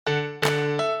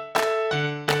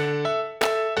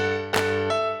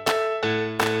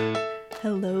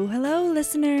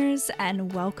sisters,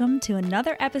 and welcome to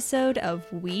another episode of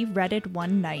We Read It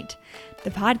One Night, the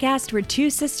podcast where two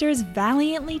sisters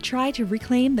valiantly try to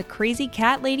reclaim the crazy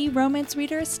cat lady romance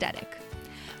reader aesthetic.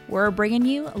 We're bringing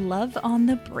you Love on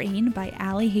the Brain by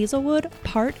Hazelwood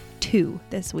Part 2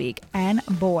 this week, and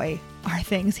boy, are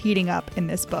things heating up in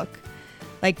this book.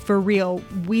 Like, for real,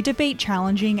 we debate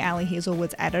challenging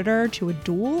Hazelwood's editor to a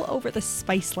duel over the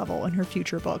spice level in her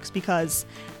future books because,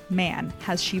 man,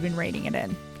 has she been reining it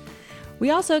in. We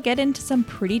also get into some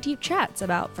pretty deep chats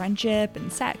about friendship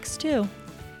and sex, too.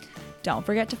 Don't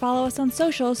forget to follow us on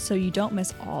socials so you don't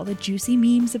miss all the juicy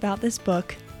memes about this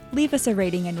book. Leave us a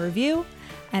rating and review,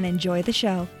 and enjoy the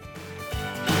show.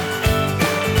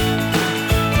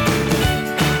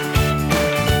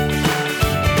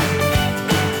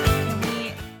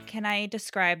 Can I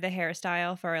describe the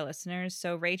hairstyle for our listeners?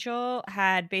 So Rachel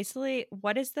had basically,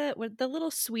 what the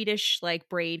little Swedish like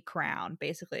braid crown,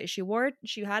 basically.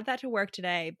 She had that to work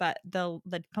today, but the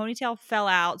ponytail fell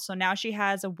out. So now she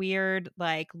has a weird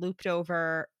like looped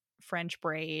over French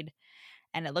braid,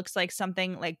 and it looks like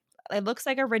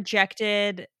a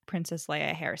rejected Princess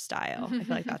Leia hairstyle. I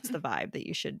feel like that's the vibe that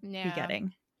you should be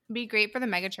getting. It'd be great for the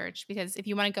megachurch because if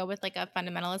you want to go with like a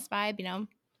fundamentalist vibe, you know,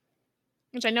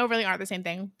 which I know really aren't the same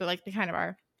thing, but like they kind of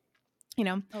are, you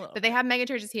know. But they have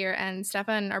megachurches here, and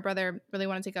Stefan, our brother, really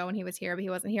wanted to go when he was here, but he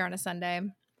wasn't here on a Sunday.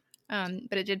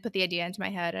 But it did put the idea into my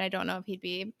head, and I don't know if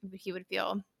he would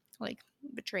feel like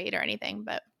betrayed or anything,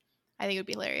 but I think it would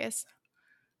be hilarious.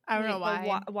 I don't know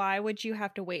why. Why would you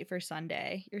have to wait for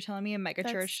Sunday? You're telling me a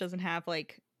megachurch doesn't have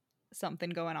like something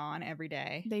going on every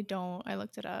day? They don't. I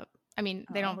looked it up. I mean,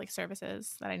 they don't have like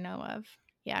services that I know of.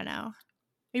 Yeah, no.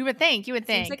 You would think.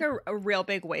 Seems like a real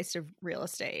big waste of real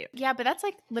estate. Yeah, but that's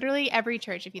like literally every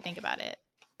church if you think about it.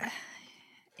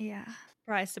 Yeah.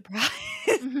 Surprise.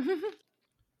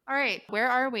 All right, where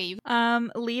are we?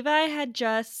 Levi had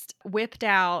just whipped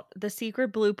out the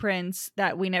secret blueprints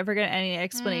that we never get any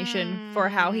explanation for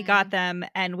how he got them,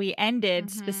 and we ended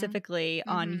specifically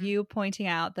on you pointing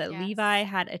out that Levi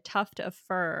had a tuft of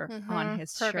fur on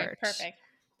his shirt.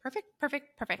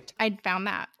 Perfect. I found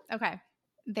that. Okay.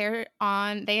 They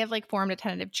have like formed a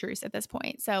tentative truce at this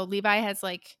point. So Levi has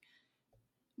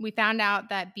we found out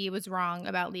that B was wrong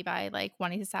about Levi like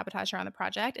wanting to sabotage her on the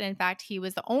project. And in fact, he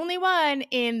was the only one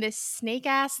in this snake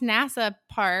ass NASA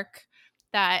park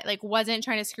that like wasn't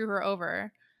trying to screw her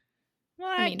over. Well,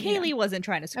 I mean, Kaylee wasn't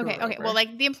trying to screw her over. Okay. Well,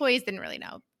 like the employees didn't really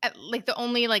know. Like the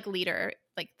only like leader,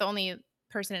 like the only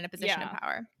person in a position of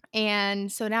power. And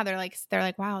so now they're like,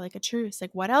 wow, like a truce.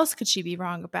 Like, what else could she be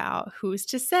wrong about? Who's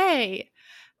to say?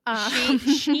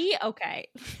 Okay.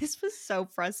 This was so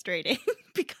frustrating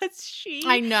because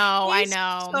I know,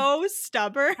 so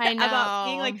stubborn about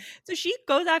being like. So she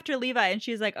goes after Levi, and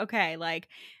she's like, okay, like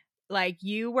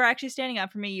you were actually standing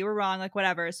up for me. You were wrong, like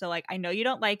whatever. So like I know you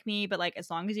don't like me, but like as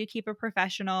long as you keep it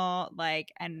professional,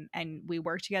 like and we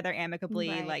work together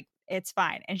amicably, like it's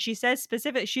fine. And she says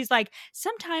specific, she's like,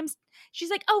 sometimes she's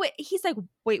like, oh, he's like,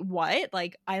 wait, what?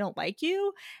 Like, I don't like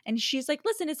you. And she's like,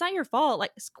 listen, it's not your fault.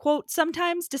 Like, quote,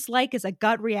 sometimes dislike is a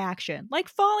gut reaction, like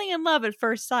falling in love at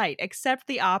first sight, except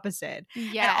the opposite.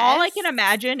 Yeah. And all I can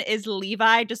imagine is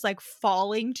Levi just like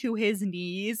falling to his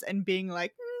knees and being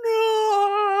like,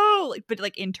 no, but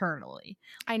like internally.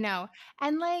 I know.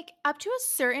 And like up to a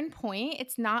certain point,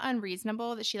 it's not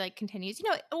unreasonable that she like continues, you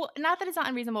know, well, not that it's not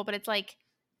unreasonable, but it's like,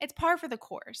 it's par for the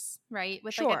course, right?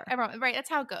 With like everyone, right?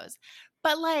 That's how it goes.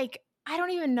 But like, I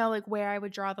don't even know like where I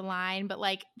would draw the line, but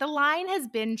like the line has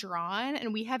been drawn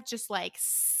and we have just like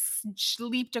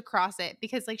leaped across it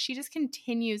because like she just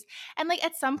continues. And like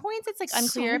at some points it's like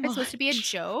unclear if it's supposed to be a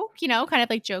joke, you know, kind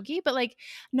of like jokey, but like,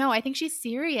 no, I think she's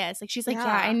serious. Like she's like,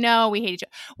 yeah, I know we hate each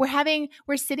other.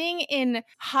 We're sitting in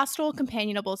hostile,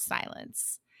 companionable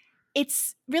silence.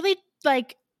 It's really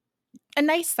like a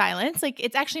nice silence. Like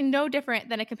it's actually no different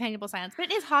than a companionable silence, but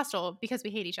it is hostile because we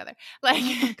hate each other. Like,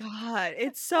 oh my God,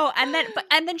 it's so. And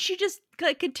then she just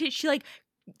like continues.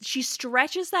 She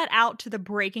stretches that out to the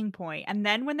breaking point, and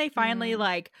then when they finally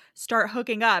like start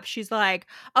hooking up, she's like,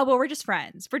 "Oh well, we're just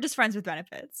friends. We're just friends with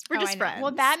benefits. We're just friends."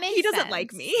 Well, that makes he doesn't sense.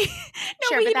 Like me.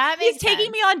 Sure, but that makes he's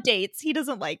taking me on dates. He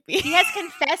doesn't like me. He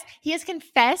has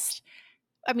confessed.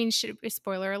 I mean,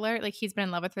 spoiler alert, like he's been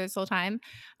in love with her this whole time.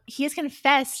 He has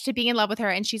confessed to being in love with her,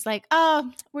 and she's like,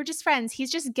 oh, we're just friends.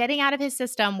 He's just getting out of his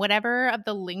system whatever of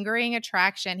the lingering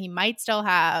attraction he might still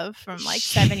have from like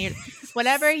 7 years.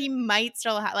 Whatever he might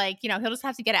still have, like, you know, he'll just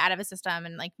have to get it out of his system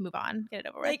and like move on, get it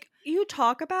over with. Like you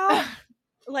talk about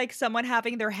like someone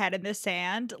having their head in the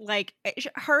sand. Like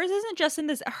hers isn't just in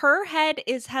this. Her head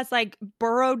has like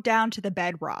burrowed down to the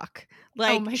bedrock.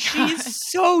 Like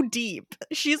she's so deep.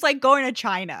 She's like going to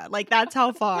China. Like that's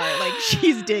how far like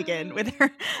she's digging with her.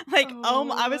 Like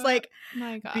I was like,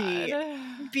 my God,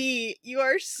 B, you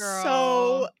are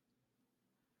so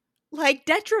like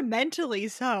detrimentally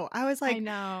so. I was like, I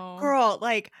know, girl,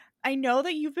 like I know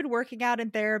that you've been working out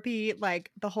in therapy,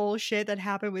 like the whole shit that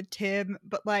happened with Tim,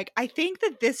 but like I think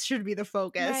that this should be the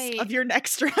focus of your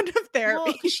next round of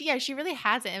therapy. Well, she really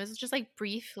hasn't. It was just like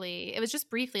briefly. It was just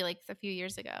briefly, like a few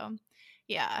years ago.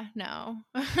 Yeah, no.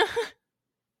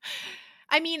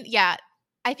 I mean, yeah,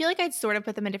 I feel like I'd sort of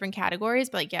put them in different categories,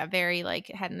 but like, yeah, very like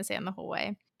head in the sand the whole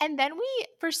way. And then we,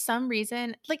 for some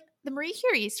reason, like the Marie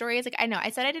Curie stories, like I know I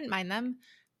said I didn't mind them,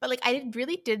 but like I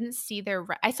really didn't see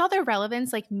I saw their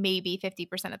relevance like maybe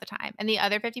 50% of the time. And the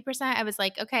other 50%, I was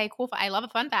like, okay, cool. I love a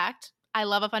fun fact. I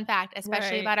love a fun fact,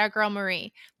 especially about our girl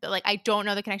Marie. But like I don't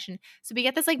know the connection. So we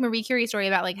get this like Marie Curie story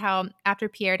about like how after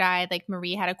Pierre died, like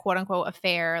Marie had a quote unquote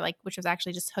affair, like which was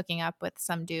actually just hooking up with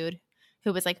some dude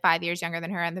who was like 5 years younger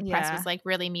than her, and the press was like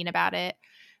really mean about it.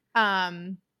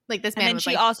 Like this man, and then was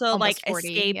she like also like 40,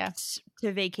 escaped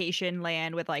to vacation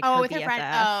land with like her BFF. friend.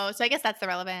 Oh, so I guess that's the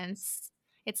relevance.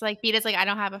 It's like Vita's like, I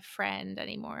don't have a friend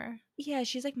anymore. Yeah,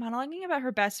 she's like monologuing about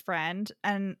her best friend.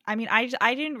 And I mean, I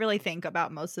didn't really think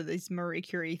about most of these Marie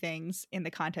Curie things in the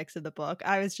context of the book.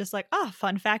 I was just like, oh,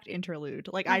 fun fact interlude.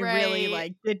 Like I really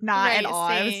like did not at all.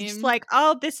 Same. I was just like,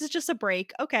 oh, this is just a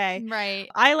break. Okay. Right.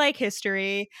 I like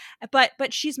history. But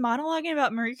she's monologuing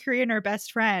about Marie Curie and her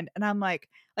best friend. And I'm like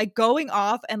going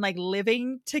off and like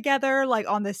living together like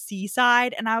on the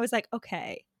seaside. And I was like,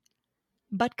 okay,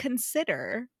 but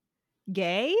consider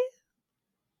gay.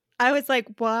 I was like,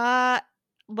 what?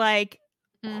 Like,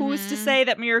 who's to say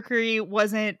that Marie Curie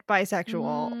wasn't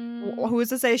bisexual? Who's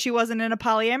to say she wasn't in a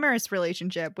polyamorous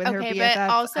relationship with her BFF but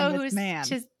also and this man?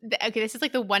 Okay, this is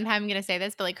like the one time I'm going to say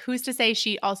this, but like, who's to say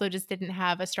she also just didn't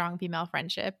have a strong female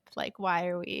friendship? Like, why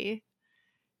are we?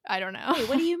 I don't know. Wait,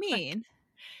 what do you mean? Like,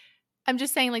 I'm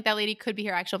just saying, like, that lady could be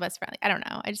her actual best friend. Like, I don't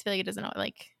know. I just feel like it doesn't know.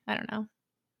 Like, I don't know.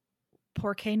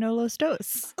 Por qué no los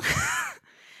dos?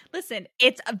 Listen,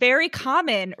 it's very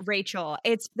common, Rachel.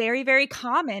 It's very, very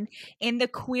common in the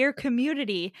queer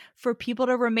community for people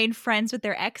to remain friends with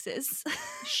their exes.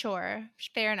 Sure.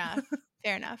 Fair enough.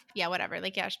 Fair enough. Yeah, whatever.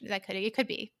 Like, yeah, it could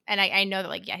be. And I know that,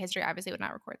 like, yeah, history obviously would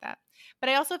not record that. But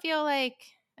I also feel like,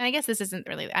 and I guess this isn't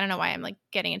really, I don't know why I'm like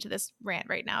getting into this rant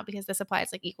right now, because this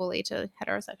applies like equally to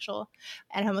heterosexual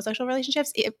and homosexual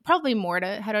relationships. Probably more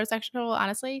to heterosexual,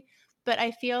 honestly. But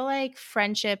I feel like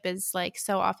friendship is like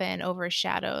so often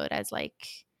overshadowed as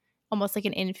like almost like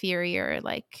an inferior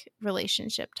like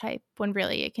relationship type, when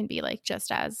really it can be like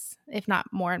just as, if not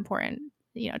more important,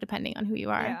 you know, depending on who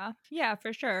you are. Yeah,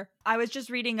 for sure. I was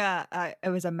just reading it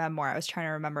was a memoir. I was trying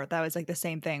to remember. That was like the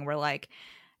same thing where like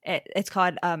it's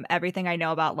called Everything I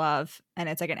Know About Love, and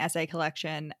it's like an essay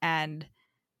collection, and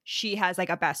she has like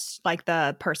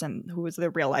the person who is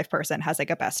the real life person has like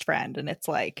a best friend, and it's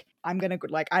like, I'm gonna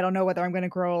like, I don't know whether I'm gonna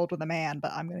grow old with a man,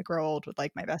 but I'm gonna grow old with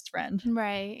like my best friend.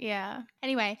 Right. Yeah.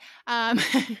 Anyway, and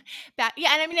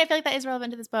I mean, I feel like that is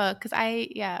relevant to this book, because I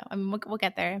mean, we'll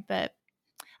get there, but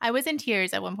I was in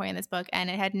tears at one point in this book, and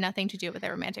it had nothing to do with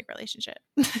a romantic relationship.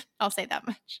 I'll say that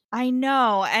much. I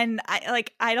know, and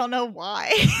I don't know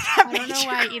why. I don't know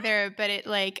why either, but it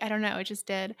like, I don't know, it just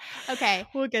did. Okay,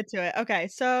 we'll get to it. Okay,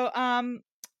 so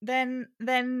then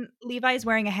Levi's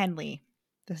wearing a Henley.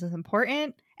 This is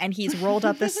important, and he's rolled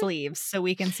up the sleeves so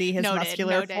we can see his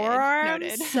muscular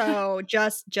forearms. So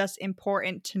just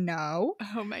important to know.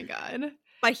 Oh my God.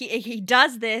 But he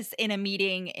does this in a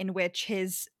meeting in which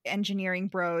his engineering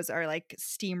bros are like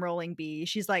steamrolling B.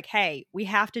 She's like, hey, we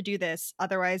have to do this,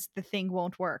 otherwise the thing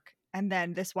won't work. And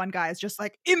then this one guy is just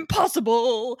like,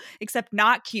 impossible, except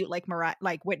not cute like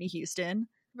Whitney Houston.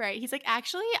 Right. He's like,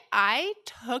 actually, I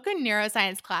took a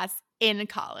neuroscience class in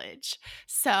college,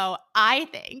 so I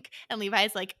think. And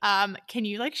Levi's like, can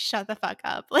you like shut the fuck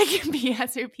up? Like, B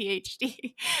has her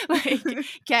PhD. Like,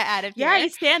 get out of here. Yeah, he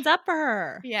stands up for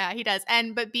her. Yeah, he does.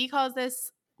 But B calls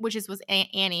this, which was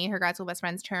Annie, her grad school best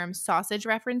friend's term, sausage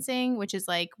referencing, which is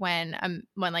like when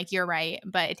like, you're right,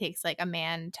 but it takes like a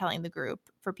man telling the group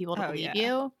for people to believe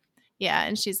you. Yeah,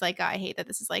 and she's like, I hate that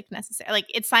this is like necessary. Like,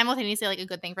 it's simultaneously like a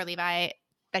good thing for Levi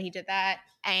that he did that,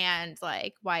 and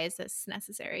like, why is this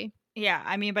necessary? Yeah,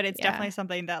 I mean, but it's definitely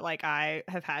something that like I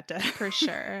have had to for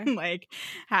sure like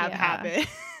have happen.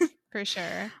 For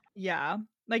sure. Yeah.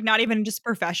 Like, not even just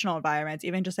professional environments,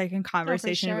 even just like in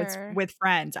conversation with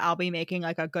friends, I'll be making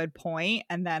like a good point,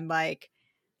 and then like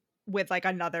with like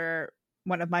another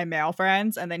one of my male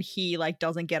friends, and then he like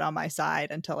doesn't get on my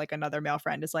side until like another male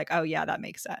friend is like, oh yeah, that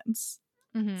makes sense.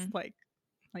 It's like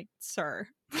sir.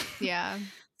 Yeah.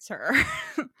 Sir.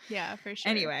 Yeah, for sure.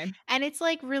 Anyway. And it's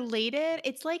like related.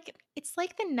 It's like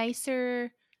the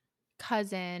nicer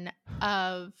cousin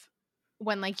of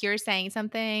when like you're saying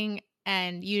something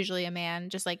and usually a man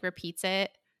just like repeats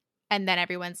it and then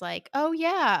everyone's like, oh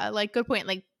yeah, like good point.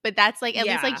 Like, but that's like at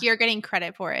least like you're getting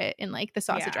credit for it in like the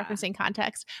sausage referencing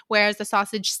context, whereas the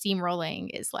sausage steamrolling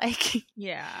is like,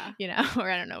 you know, or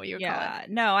I don't know what you would call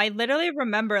it. No, I literally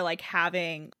remember like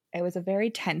having, it was a very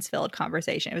tense filled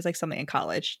conversation. It was like something in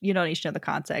college. You don't need to know the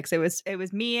context. It was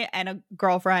me and a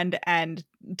girlfriend and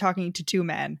talking to two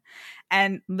men.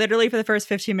 And literally for the first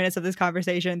 15 minutes of this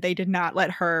conversation, they did not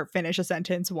let her finish a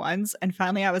sentence once. And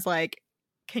finally I was like,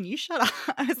 can you shut up?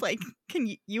 I was like,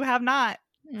 you have not.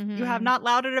 You have not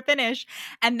allowed her to finish.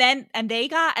 And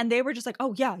they were just like,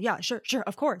 oh yeah, sure,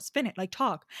 of course, finish, like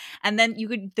talk. And then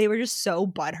they were just so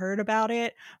butthurt about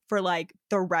it for like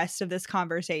the rest of this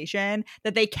conversation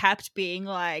that they kept being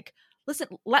like, listen,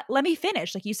 let me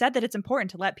finish. Like you said that it's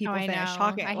important to let people finish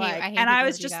talking. I hate and I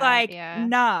was just like,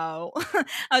 no.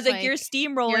 I was like, you're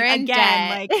steamrolling you're again. Debt.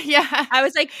 Like, yeah. I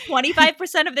was like,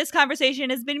 25% of this conversation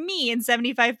has been me, and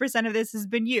 75% of this has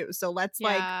been you. So let's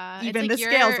like even the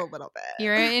scales a little bit.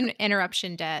 You're in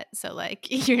interruption debt, so like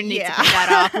you need to pay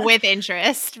that off with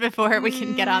interest before we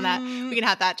can get on that. We can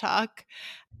have that talk.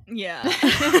 Yeah.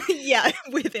 Yeah,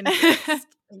 with interest.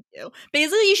 Thank you.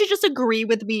 Basically, you should just agree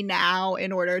with me now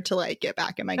in order to like get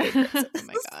back in my good graces. Oh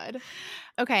my God.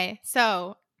 Okay,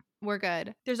 so we're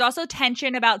good. There's also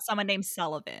tension about someone named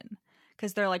Sullivan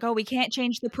because they're like, oh, we can't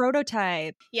change the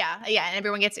prototype. Yeah, and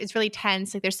everyone it's really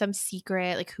tense. Like there's some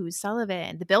secret, like who's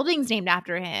Sullivan? The building's named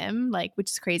after him, like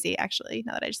which is crazy actually.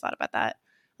 Now that I just thought about that.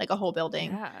 Like a whole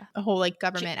building, a whole like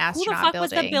government astronaut building. Who the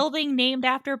fuck was the building named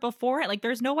after before? Like,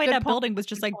 there's no way that building was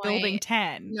just like Building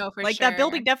 10. No, for like sure. That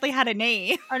building definitely had a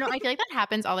name. Oh no, I feel like that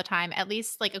happens all the time. At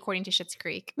least like according to Schitt's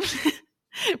Creek,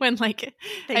 when like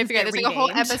I forget there's like a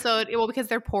whole episode. Well, because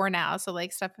they're poor now, so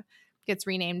like stuff gets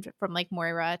renamed from like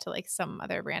Moira to like some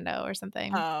other rando or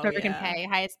something. Whoever can pay,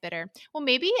 highest bidder. Well,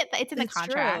 maybe it's in the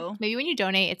contract. True. Maybe when you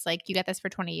donate, it's like you get this for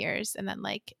 20 years, and then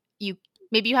like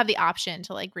maybe you have the option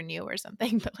to like renew or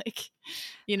something, but like,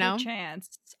 you know, good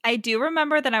chance. I do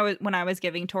remember that when I was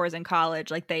giving tours in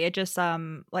college, like they had just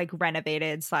like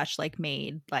renovated / like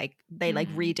made like they like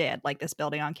redid like this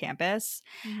building on campus,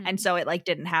 and so it like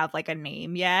didn't have like a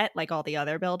name yet, like all the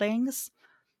other buildings.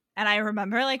 And I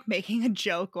remember like making a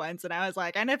joke once, and I was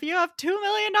like, and if you have $2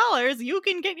 million, you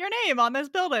can get your name on this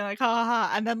building, like ha ha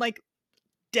ha. And then like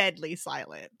deadly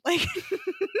silent, like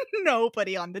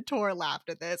nobody on the tour laughed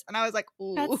at this, and I was like,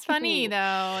 ooh, that's funny though.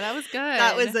 That was good.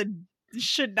 That was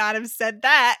should not have said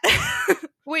that.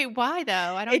 Wait, why though?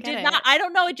 I don't get it. Not. I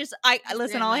don't know. It just.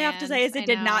 Listen. All I have to say is it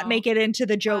did not make it into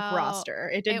the joke roster.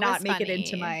 It did not make it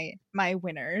into my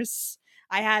winners.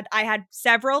 I had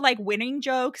several like winning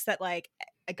jokes that like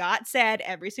got said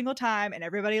every single time, and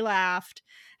everybody laughed.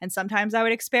 And sometimes I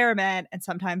would experiment, and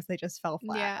sometimes they just fell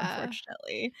flat.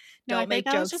 Unfortunately, don't make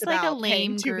jokes just about like a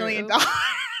lame $2 million.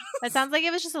 That sounds like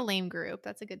it was just a lame group.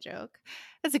 That's a good joke.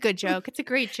 That's a good joke. It's a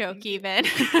great joke, even.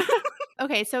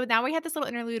 Okay, so now we have this little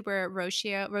interlude where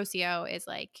Rocio is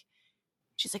like,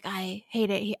 she's like, I hate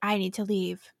it. I need to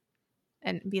leave.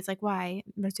 And B's like, why?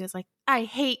 Rocio's like, I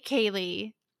hate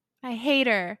Kaylee. I hate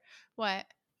her. What?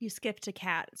 You skipped a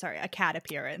cat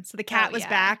appearance. So the cat was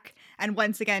back, and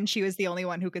once again, she was the only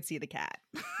one who could see the cat.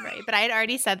 Right, but I had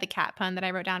already said the cat pun that I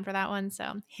wrote down for that one,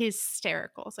 so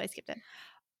hysterical, so I skipped it.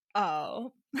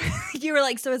 Oh. You were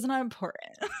like, so it's not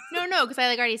important. No, because I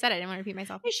like already said it. I didn't want to repeat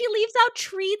myself. She leaves out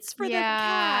treats for the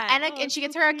cat. And she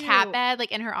gets her a cat bed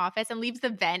like in her office and leaves the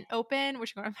vent open,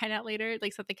 which we're going to find out later.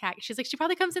 Like, so the cat, she's like, she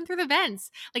probably comes in through the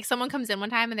vents. Like, someone comes in one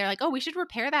time and they're like, oh, we should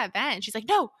repair that vent. She's like,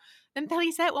 no, then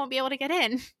Felicette won't be able to get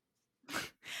in.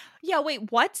 Yeah,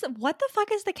 wait, what the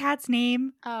fuck is the cat's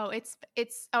name? Oh, it's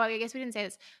I guess we didn't say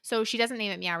this. So she doesn't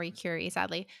name it Meowie Curie,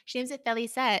 sadly. She names it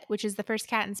Felicette, which is the first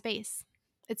cat in space.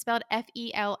 It's spelled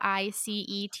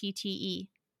Felicette.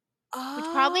 Oh. Which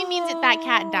probably means that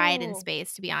cat died in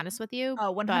space, to be honest with you.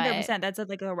 Oh, 100%. That's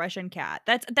like a Russian cat.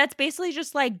 That's basically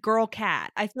just like girl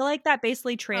cat. I feel like that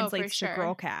basically translates to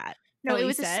girl cat. No, it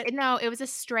was a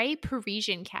stray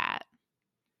Parisian cat.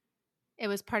 It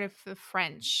was part of the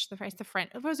French.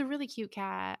 It was a really cute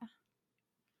cat.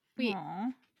 Wait.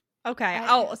 Aww. Okay.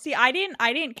 See, I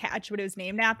didn't catch what it was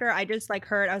named after. I just like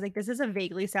heard. I was like, this is a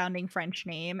vaguely sounding French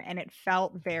name, and it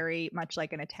felt very much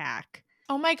like an attack.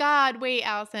 Oh my God! Wait,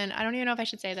 Allison. I don't even know if I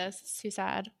should say this. It's too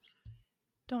sad.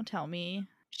 Don't tell me.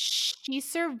 She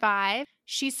survived.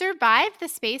 She survived the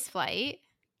space flight,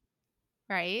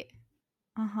 right?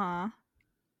 Uh-huh.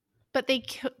 But they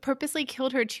purposely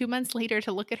killed her 2 months later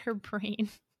to look at her brain.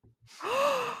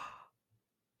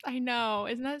 I know.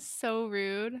 Isn't that so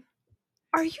rude?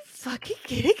 Are you fucking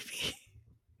kidding me?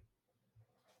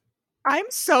 I'm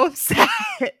so upset.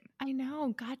 I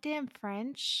know. Goddamn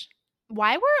French.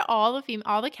 Why were all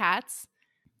the cats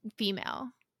female?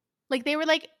 Like they were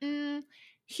like,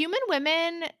 human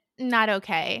women, not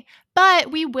okay.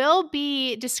 But we will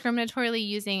be discriminatorily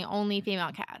using only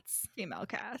female cats. Female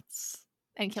cats.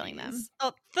 And killing them.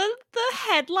 Oh, the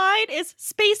headline is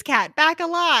Space Cat Back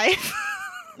Alive.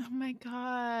 Oh my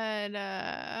God.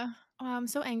 I'm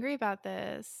so angry about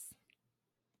this.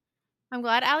 I'm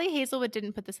glad Allie Hazelwood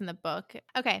didn't put this in the book.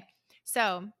 Okay,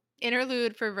 so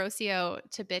interlude for Rocio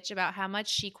to bitch about how much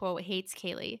she, quote, hates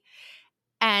Kaylee.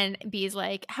 And B's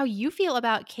like, how you feel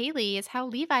about Kaylee is how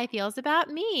Levi feels about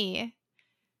me.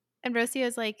 And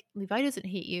Rocio's like, Levi doesn't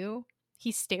hate you.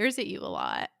 He stares at you a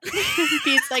lot.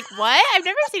 Bede's like, what? I've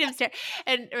never seen him stare.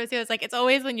 And Rocio's like, it's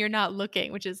always when you're not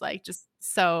looking, which is like just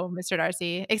so Mr.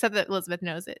 Darcy, except that Elizabeth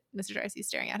knows that Mr. Darcy's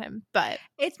staring at him. But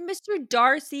it's Mr.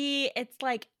 Darcy. It's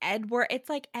like Edward. It's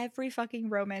like every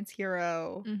fucking romance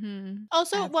hero. Mm-hmm.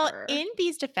 Also, ever. Well, in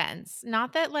Bede's defense,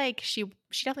 not that like she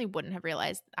definitely wouldn't have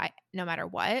realized no matter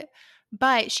what.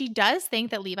 But she does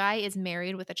think that Levi is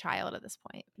married with a child at this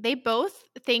point. They both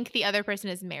think the other person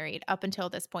is married up until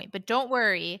this point. But don't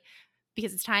worry,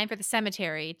 because it's time for the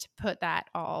cemetery to put that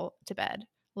all to bed,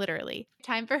 literally.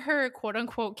 Time for her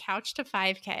quote-unquote couch to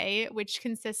 5K, which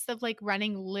consists of like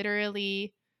running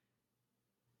literally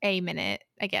a minute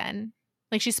again.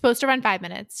 Like she's supposed to run 5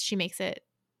 minutes. She makes it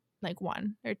like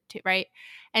 1 or 2, right?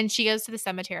 And she goes to the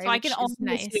cemetery. So I can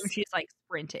only assume she's like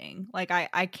sprinting. Like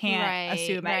I can't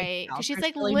assume right because she's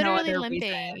like really literally limping.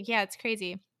 Reason. Yeah, it's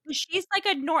crazy. She's like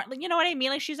a you know what I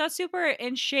mean? Like she's not super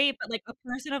in shape, but like a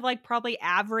person of like probably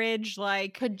average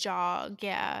like could jog.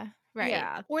 Yeah, right.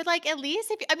 Yeah, or like at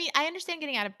least I understand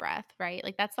getting out of breath, right?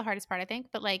 Like that's the hardest part, I think.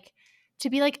 But like to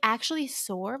be like actually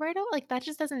sore right away, like that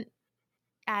just doesn't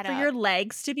add up. For your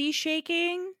legs to be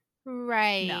shaking,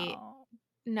 right?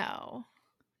 No.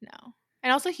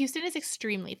 And also Houston is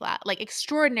extremely flat, like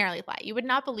extraordinarily flat. You would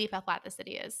not believe how flat the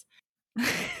city is.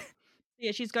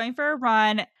 Yeah, she's going for a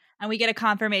run, and we get a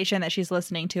confirmation that she's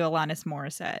listening to Alanis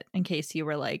Morissette, in case you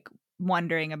were like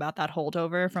wondering about that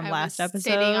holdover from last episode.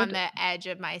 Sitting on the edge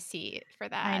of my seat for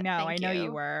that. I know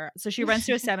you were. So she runs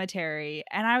to a cemetery,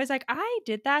 and I was like, I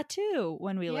did that too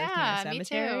when we lived near a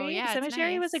cemetery. Me too. Yeah, the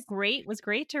cemetery nice. was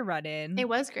great to run in. It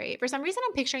was great. For some reason,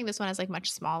 I'm picturing this one as like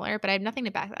much smaller, but I have nothing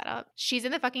to back that up. She's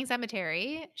in the fucking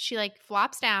cemetery. She like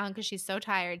flops down because she's so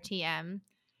tired. TM.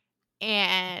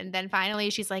 And then finally,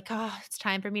 she's like, oh, it's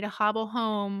time for me to hobble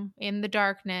home in the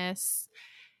darkness.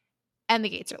 And the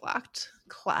gates are locked.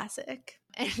 Classic.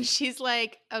 And she's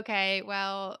like, okay,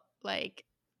 well, like,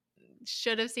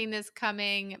 should have seen this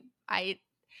coming. I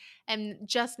am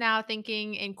just now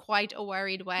thinking in quite a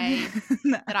worried way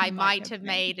that I might have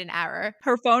made an error.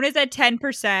 Her phone is at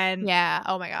 10%. Yeah.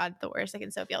 Oh my God. The worst. I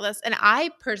can so feel this. And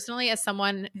I personally, as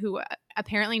someone who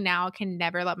apparently now can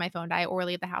never let my phone die or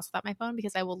leave the house without my phone,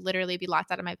 because I will literally be locked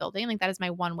out of my building. Like that is my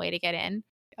one way to get in.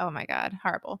 Oh my God.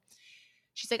 Horrible.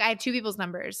 She's like, I have 2 people's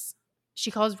numbers. She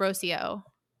calls Rocio.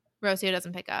 Rocio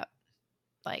doesn't pick up.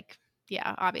 Like,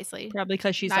 yeah, obviously. Probably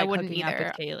because she's like hooking up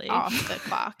with Kaylee. Off the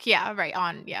clock. Yeah, right.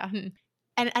 On, yeah. And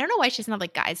I don't know why she doesn't have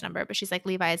like Guy's number, but she's like,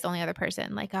 Levi is the only other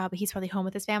person. Like, oh, but he's probably home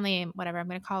with his family and whatever. I'm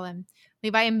going to call him.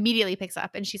 Levi immediately picks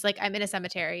up and she's like, I'm in a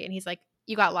cemetery. And he's like,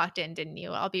 you got locked in, didn't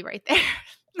you? I'll be right there.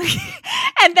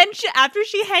 And then after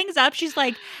she hangs up, she's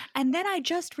like, and then I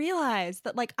just realized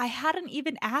that like I hadn't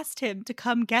even asked him to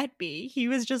come get me. He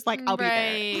was just like, I'll be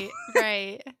there.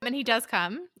 Right. And he does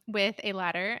come with a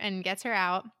ladder and gets her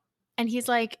out. And he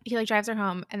drives her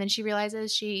home. And then she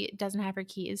realizes she doesn't have her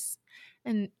keys.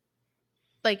 And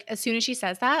like as soon as she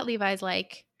says that, Levi's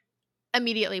like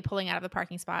immediately pulling out of the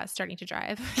parking spot, starting to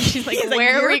drive. She's like,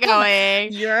 where are we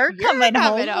going? You're coming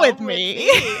home with me.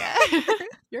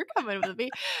 You're coming with me.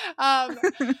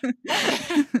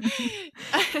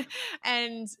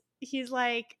 And she's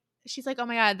like, oh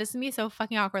my God, this is me so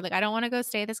fucking awkward. Like, I don't want to go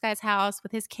stay at this guy's house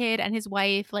with his kid and his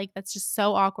wife. Like, that's just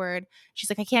so awkward. She's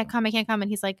like, I can't come. And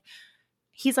he's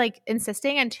like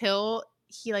insisting until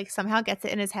he like somehow gets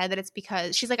it in his head that it's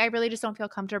because she's like, I really just don't feel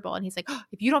comfortable. And he's like, oh,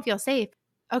 if you don't feel safe,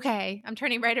 okay, I'm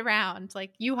turning right around,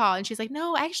 like U-Haul. And she's like,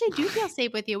 no, I actually do feel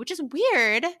safe with you, which is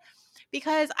weird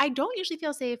because I don't usually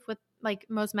feel safe with like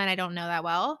most men I don't know that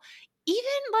well.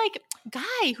 even like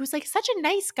Guy, who's like such a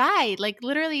nice guy, like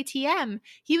literally TM,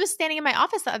 he was standing in my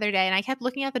office the other day and I kept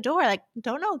looking at the door like,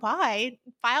 don't know why.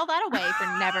 File that away for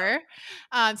never,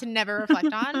 to never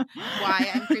reflect on why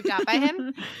I'm creeped out by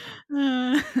him.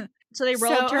 So they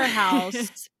rolled to her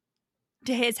house,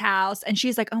 to his house, and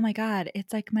she's like, oh my God,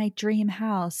 it's like my dream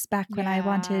house back when I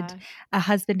wanted a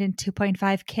husband and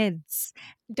 2.5 kids.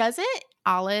 Does it,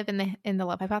 Olive in the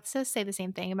Love Hypothesis, say the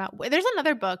same thing about, there's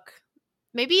another book,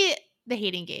 maybe The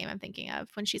Hating Game I'm thinking of,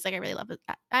 when she's like, I really love it.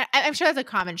 I'm sure that's a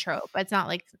common trope, but it's not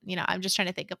like, I'm just trying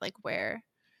to think of like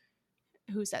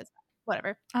who says that.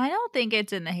 Whatever. I don't think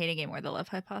it's in The Hating Game or The Love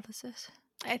Hypothesis.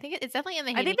 I think it's definitely in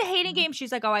The Hating Game. I think The Hating Game,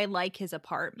 she's like, oh, I like his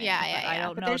apartment. Yeah. I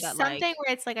don't know there's that something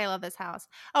where it's like, I love this house.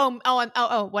 What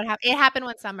happened? It happened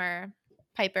one summer,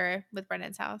 Piper with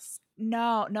Brendan's house.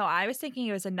 No, I was thinking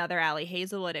it was another Alley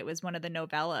Hazelwood. It was one of the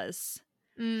novellas.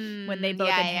 When they both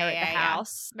inherit the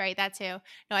house. Right, that too.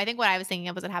 No, I think what I was thinking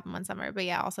of was it happened one summer, but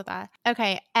yeah, also that.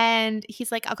 Okay, and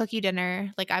he's like, I'll cook you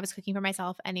dinner. Like, I was cooking for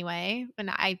myself anyway.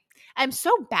 And I'm so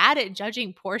bad at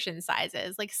judging portion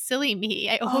sizes. Like, silly me.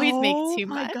 I always make too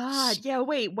much. Oh my God. Yeah,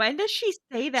 wait, when does she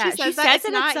say that? She says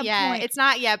it at some point. It's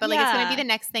not yet, but like, it's going to be the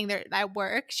next thing there at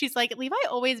work. She's like, Levi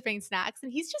always brings snacks,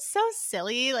 and he's just so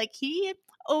silly. Like, he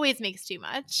always makes too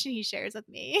much. He shares with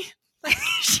me.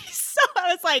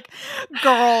 I was like,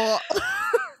 girl.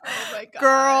 Oh my God.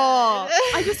 Girl.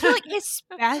 I just feel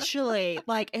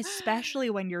like especially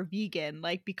when you're vegan,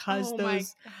 like, because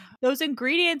those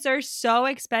ingredients are so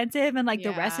expensive and like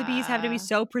the recipes have to be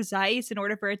so precise in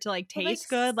order for it to like taste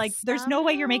good. Like, there's no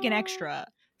way you're making extra.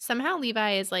 Somehow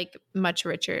Levi is like much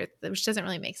richer, which doesn't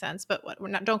really make sense, but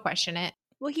don't question it.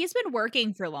 Well, he's been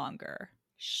working for longer.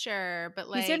 Sure, but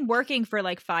like, he's been working for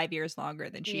like 5 years longer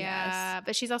than she has. Yeah,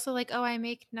 but she's also like, oh, I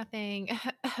make nothing.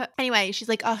 Anyway, she's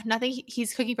like, oh, nothing.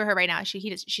 He's cooking for her right now. She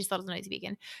still doesn't know he's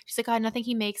vegan. She's like, oh, nothing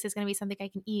he makes is gonna be something I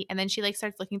can eat. And then she like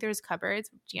starts looking through his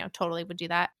cupboards. Totally would do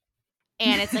that.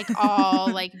 And it's like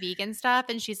all like vegan stuff.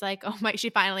 And she's like, oh my. She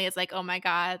finally is like, oh my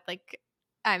God, like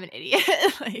I'm an idiot.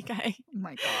 Like oh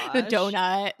my God, the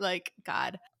donut, like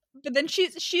God. But then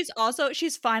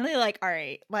she's finally like, all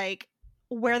right, like,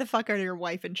 where the fuck are your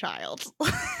wife and child?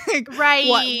 Like, right.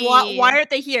 Why aren't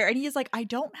they here? And he's like, I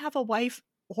don't have a wife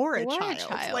or a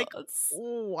child. Like,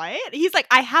 what? He's like,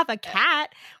 I have a cat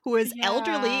who is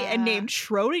elderly and named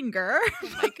Schrodinger. Oh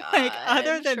my God. Like,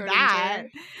 other than that,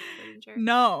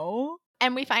 no.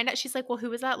 And we find out, she's like, well, who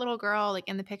was that little girl like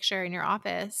in the picture in your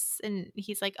office? And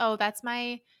he's like, oh, that's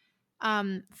my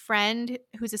friend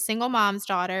who's a single mom's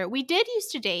daughter. We did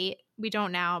used to date. We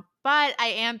don't now, but I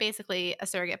am basically a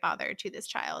surrogate father to this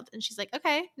child. And she's like,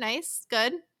 okay, nice,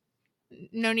 good.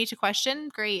 No need to question.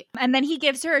 Great. And then he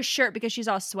gives her a shirt because she's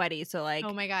all sweaty. So like,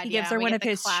 oh my God, he gives her one of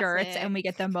his shirts, and we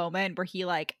get the moment where he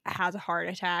like has a heart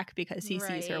attack because he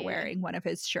sees her wearing one of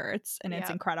his shirts, and it's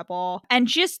incredible. And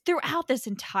just throughout this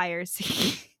entire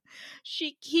scene,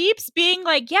 she keeps being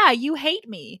like, yeah, you hate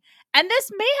me. And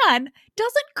this man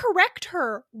doesn't correct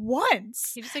her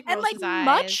once. He just like and like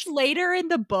much later in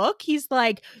the book, he's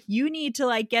like, you need to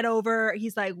like get over.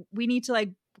 He's like, we need to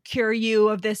like cure you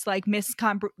of this like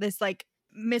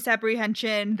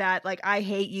misapprehension that like I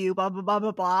hate you, blah blah blah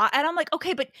blah blah. And I'm like,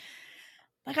 okay, but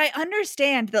like I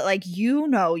understand that like you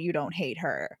don't hate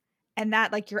her, and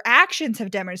that like your actions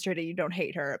have demonstrated you don't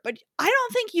hate her, but I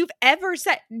don't think you've ever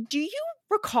said. Do you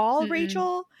recall,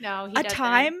 Rachel? No, he a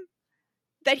time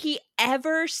that he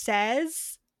ever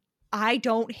says, I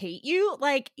don't hate you?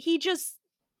 Like, he doesn't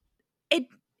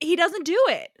do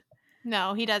it.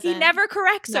 No, he doesn't. He never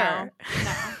corrects her.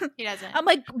 No, he doesn't. I'm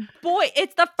like, boy,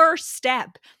 it's the first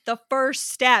step. The first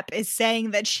step is saying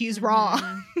that she's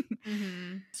wrong.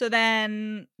 Mm-hmm. So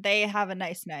then they have a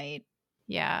nice night.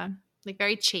 Yeah. Like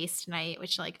very chaste night,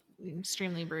 which like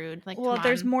extremely rude. Like, well,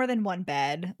 there's more than one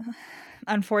bed.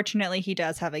 Unfortunately, he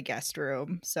does have a guest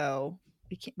room, so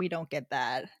we don't get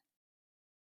that.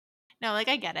 No, like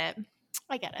I get it.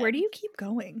 Where do you keep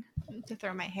going? To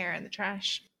throw my hair in the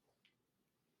trash.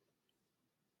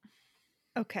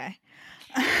 Okay.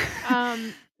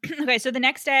 Okay, so the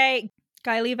next day,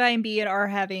 Guy, Levi, and Bea are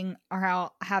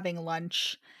out having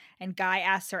lunch, and Guy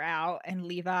asks her out, and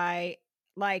Levi,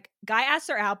 like, Guy asks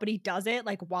her out, but he does it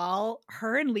like while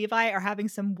her and Levi are having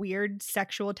some weird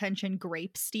sexual tension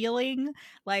grape stealing,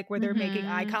 like where they're making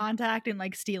eye contact and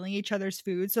like stealing each other's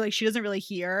food. So like she doesn't really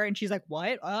hear, and she's like,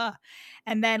 what?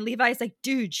 And then Levi's like,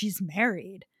 dude, she's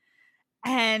married.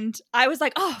 And I was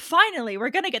like, oh, finally, we're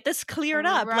going to get this cleared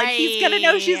up. Right. Like, he's going to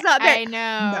know she's not married. I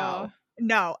know.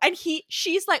 no. And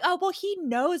she's like, oh, well, he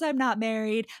knows I'm not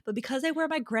married, but because I wear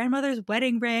my grandmother's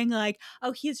wedding ring, like,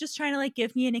 oh, he's just trying to like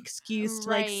give me an excuse to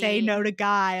like say no to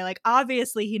Guy. Like,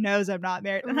 obviously he knows I'm not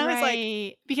married. And I was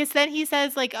like, because then he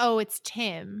says like, oh, it's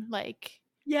Tim. Like,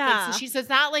 yeah. So it's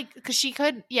not like, because she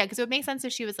could, because it would make sense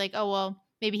if she was like, oh, well,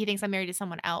 maybe he thinks I'm married to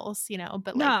someone else,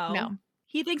 but like, no.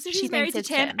 He thinks that she's married to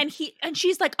Tim. And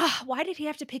she's like, oh, why did he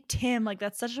have to pick Tim? Like,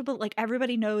 that's such a, like,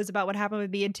 everybody knows about what happened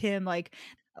with me and Tim. Like,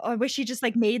 I wish he just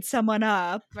like made someone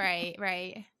up. Right.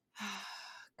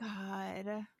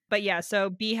 God. But yeah, so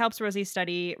B helps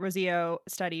Rosio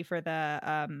study for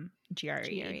the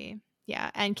GRE.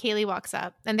 Yeah, and Kaylee walks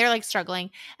up, and they're like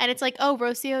struggling, and it's like, oh,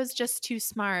 Rosio's just too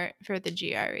smart for the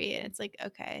GRE, and it's like,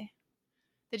 okay,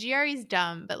 the GRE's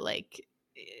dumb, but like,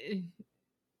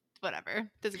 whatever,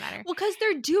 doesn't matter. Well, because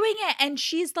they're doing it, and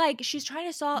she's trying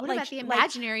to solve. What like about the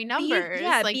imaginary numbers?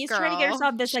 B's trying to get her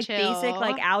solve this like basic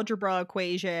like algebra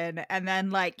equation, and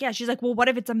then like she's like, well, what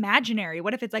if it's imaginary?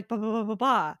 What if it's like blah blah blah blah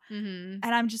blah? And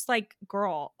I'm just like,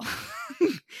 girl.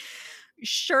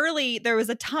 Surely there was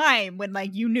a time when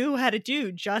like you knew how to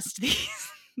do just these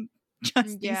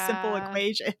simple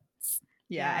equations.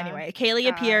 Yeah. Anyway, Kaylee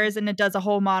appears and it does a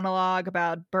whole monologue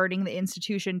about burning the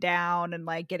institution down and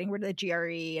like getting rid of the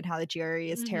GRE and how the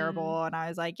GRE is terrible. And I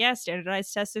was like, yeah,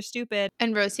 standardized tests are stupid.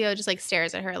 And Rosio just like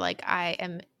stares at her like, I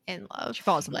am in love. She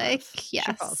falls in love. Yes.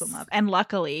 She falls in love. And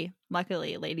luckily,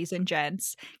 ladies and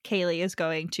gents, Kaylee is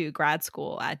going to grad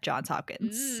school at Johns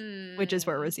Hopkins, which is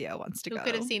where Rosio wants to go. Who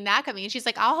could have seen that coming? And she's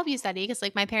like, I'll help you study because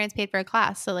like my parents paid for a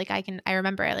class. So like I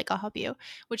remember it. Like I'll help you.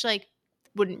 Which like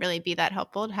wouldn't really be that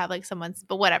helpful to have like someone's,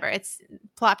 but whatever. It's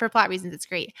for plot reasons. It's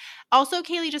great. Also,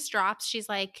 Kaylee just drops. She's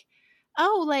like,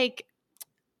 I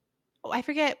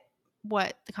forget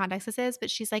what the context this is, but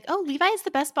she's like, oh, Levi is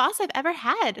the best boss I've ever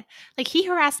had. Like he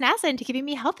harassed NASA into giving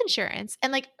me health insurance.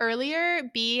 And like earlier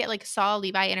B like saw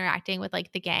Levi interacting with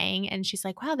like the gang and she's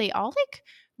like, wow, they all like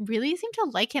really seem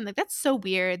to like him. Like that's so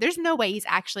weird. There's no way he's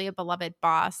actually a beloved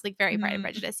boss. Like very Pride and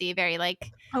Prejudice-y, very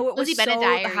like it was so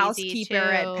the housekeeper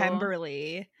at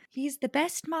Pemberley. He's the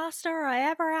best master I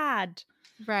ever had.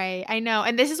 Right. I know.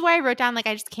 And this is why I wrote down, like,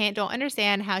 I just don't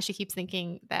understand how she keeps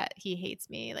thinking that he hates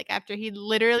me. Like, after he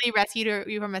literally rescued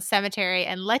you from a cemetery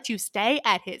and let you stay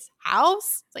at his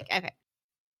house. It's like, okay.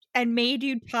 And made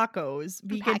you tacos,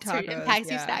 vegan tacos. And packs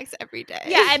you snacks every day.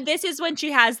 Yeah, and this is when she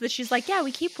has this. She's like, yeah,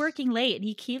 we keep working late. And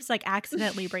he keeps, like,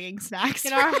 accidentally bringing snacks.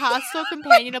 In our hostile,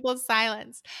 companionable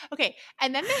silence. Okay,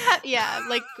 and then they have,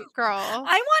 like, girl. I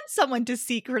want someone to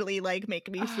secretly, like,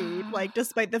 make me food. Like,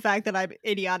 despite the fact that I'm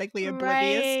idiotically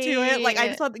oblivious to it. Like, I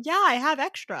just thought, yeah, I have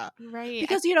extra. Right.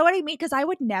 Because you know what I mean? Because I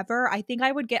think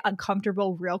I would get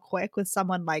uncomfortable real quick with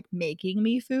someone, like, making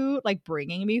me food, like,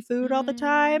 bringing me food all the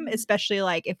time. Especially,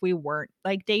 like, if we weren't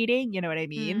like dating, you know what I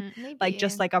mean? Like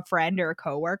just like a friend or a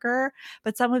coworker,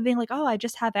 but someone being like, oh, I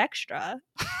just have extra.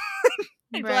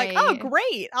 I'd be like, oh,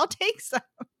 great, I'll take some.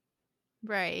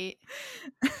 Right.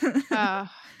 Oh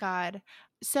God.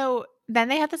 So then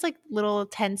they have this like little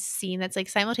tense scene that's like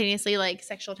simultaneously like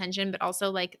sexual tension, but also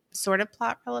like sort of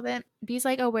plot relevant. B's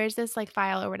like, oh, where's this like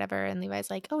file or whatever? And Levi's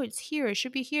like, oh, it's here. It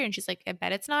should be here. And she's like, I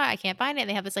bet it's not. I can't find it. And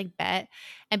they have this like bet.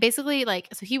 And basically like,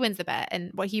 so he wins the bet.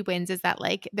 And what he wins is that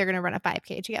like they're going to run a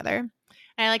 5K together. And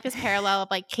I like this parallel of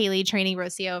like Kaylee training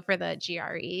Rosio for the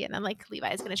GRE. And then like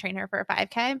Levi's going to train her for a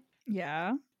 5K.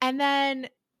 Yeah. And then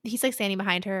he's like standing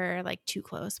behind her, like too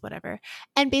close, whatever.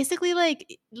 And basically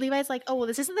like Levi's like, oh, well,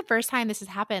 this isn't the first time this has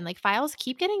happened. Like files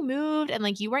keep getting moved and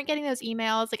like you weren't getting those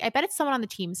emails. Like I bet it's someone on the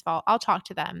team's fault. I'll talk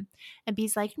to them. And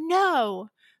B's like, no,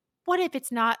 what if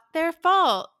it's not their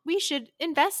fault? We should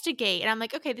investigate. And I'm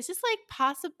like, okay, this is like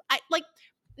possible. Like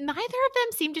neither of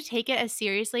them seem to take it as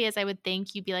seriously as I would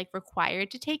think you'd be like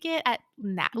required to take it at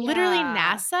literally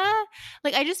NASA.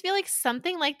 Like I just feel like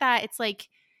something like that. It's like,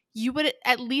 you would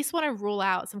at least want to rule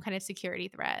out some kind of security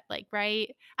threat, like,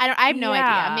 right? I have no idea.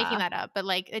 I'm making that up, but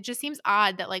like, it just seems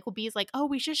odd that like, well, B's like, oh,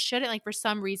 we just shouldn't, like, for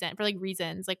some reason, for like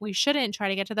reasons, like, we shouldn't try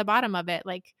to get to the bottom of it.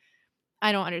 Like,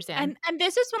 I don't understand. And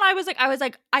this is when I was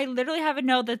like, I literally have a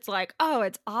note that's like, oh,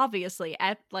 it's obviously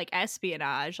like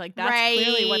espionage. Like that's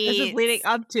clearly what this is leading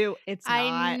up to. It's not.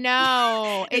 I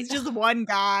know. It's just one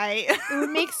guy. It would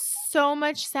make so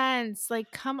much sense.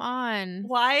 Like, come on.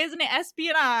 Why isn't it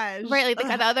espionage? Right.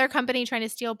 Like the other company trying to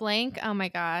steal blank. Oh my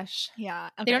gosh. Yeah.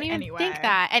 Okay, they don't even think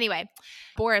that. Anyway,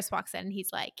 Boris walks in.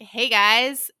 He's like, hey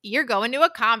guys, you're going to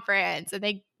a conference. And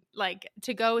they like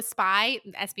to go spy,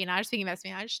 espionage, speaking of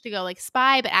espionage, to go like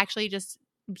spy, but actually just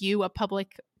view a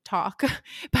public talk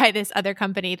by this other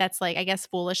company that's like, I guess,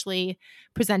 foolishly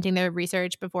presenting their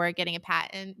research before getting a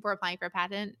patent or applying for a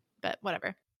patent, but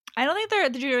whatever. I don't think they're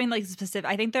doing like specific.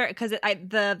 I think they're because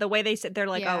the way they said they're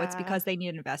like, oh, it's because they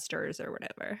need investors or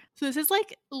whatever. So this is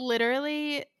like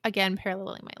literally again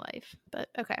paralleling my life, but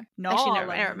okay. No,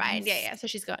 actually, never mind. Yeah. So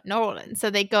she's going New Orleans. So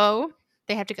they go.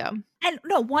 They have to go. And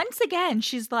no, once again,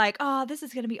 she's like, oh, this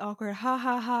is gonna be awkward. Ha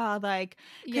ha ha. Like,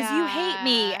 because you hate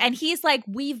me, and he's like,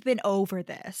 we've been over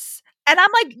this, and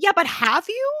I'm like, yeah, but have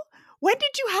you? When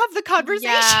did you have the conversation?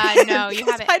 Yeah, no, you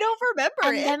haven't. I don't remember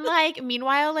and it. And then, like,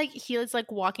 meanwhile, like, he is,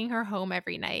 like, walking her home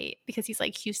every night because he's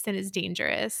like, Houston is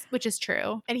dangerous, which is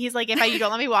true. And he's like, if you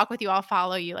don't let me walk with you, I'll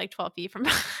follow you, like, 12 feet from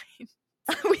behind.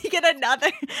 We get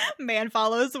another man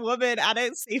follows woman at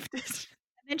a safe distance.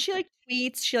 And then she, like,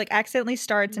 tweets. She, like, accidentally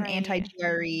starts an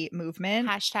anti-GRE movement.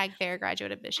 Hashtag fair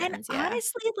graduate admissions, and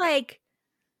honestly, like,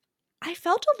 I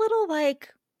felt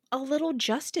a little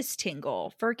justice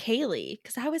tingle for Kaylee,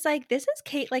 because I was like, this is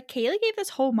Kate. Like, Kaylee gave this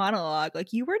whole monologue.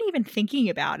 Like, you weren't even thinking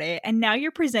about it, and now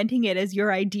you're presenting it as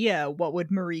your idea. What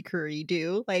would Marie Curie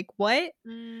do? Like, what?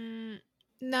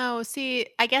 No, see,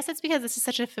 I guess it's because this is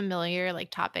such a familiar,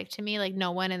 like, topic to me. Like,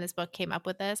 no one in this book came up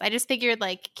with this. I just figured,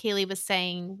 like, Kaylee was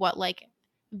saying what, like,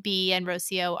 B and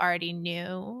Rocio already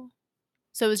knew.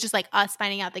 So it was just, like, us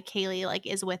finding out that Kaylee, like,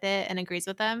 is with it and agrees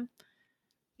with them.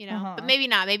 You know, but maybe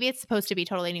not. Maybe it's supposed to be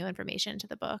totally new information to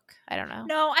the book. I don't know.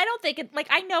 No, I don't think it. Like,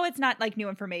 I know it's not like new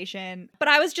information, but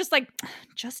I was just like,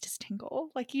 justice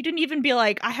tingle. Like, you didn't even be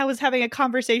like, I was having a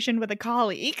conversation with a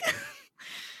colleague.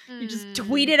 You just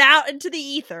tweet it out into the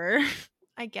ether,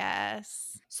 I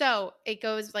guess. So it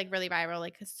goes like really viral.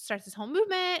 Like, starts this whole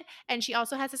movement, and she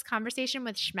also has this conversation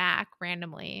with Schmack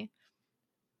randomly,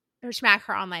 or Schmack,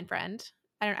 her online friend.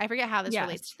 I forget how this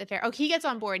relates to the fair. Oh, he gets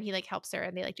on board and he like helps her,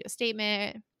 and they like do a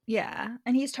statement. Yeah,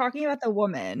 and he's talking about the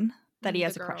woman that he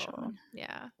has a crush on.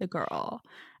 Yeah, the girl,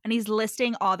 and he's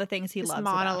listing all the things he loves.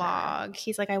 Monologue. About her.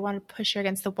 He's like, I wanted to push her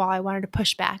against the wall. I wanted to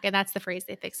push back, and that's the phrase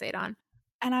they fixate on.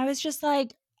 And I was just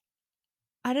like,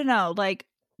 I don't know. Like,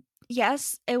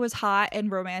 yes, it was hot and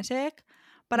romantic.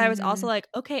 But I was also like,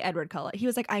 okay, Edward Cullen. He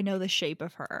was like, I know the shape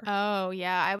of her. Oh,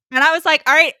 yeah. And I was like,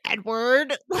 all right,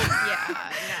 Edward. Yeah, no.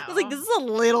 I was like, this is a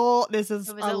little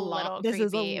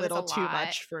too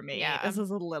much for me. Yeah. This is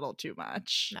a little too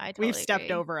much. No, I totally We've stepped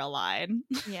over a line.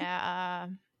 Yeah,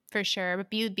 for sure. But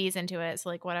B's into it, so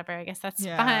like whatever. I guess that's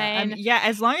fine.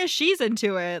 As long as she's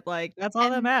into it, like that's all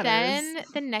that matters. Then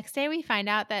the next day we find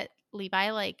out that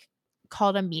Levi like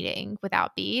called a meeting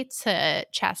without B to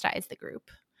chastise the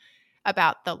group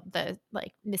about the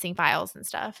like missing files and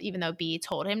stuff, even though B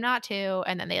told him not to.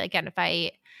 And then they like get in a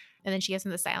fight, and then she gives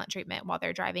him the silent treatment while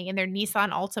they're driving in their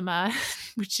Nissan Altima,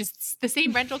 which is the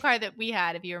same rental car that we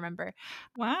had, if you remember.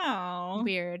 Wow,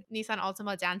 weird. Nissan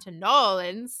Altima down to New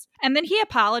Orleans, and then he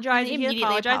apologized. He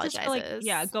apologizes for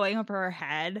like going over her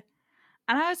head.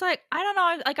 And I was like, I don't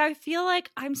know, like I feel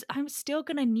like I'm still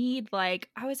gonna need like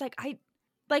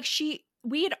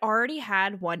we had already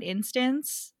had one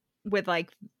instance with like,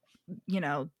 you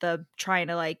know, the trying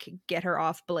to like get her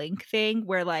off Blink thing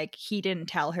where like he didn't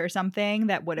tell her something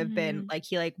that would have been like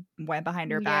he like went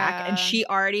behind her back, and she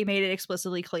already made it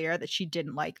explicitly clear that she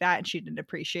didn't like that and she didn't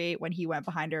appreciate when he went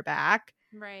behind her back.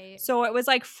 Right. So it was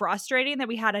like frustrating that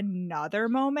we had another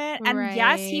moment. And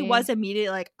yes, he was immediately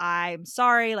like, I'm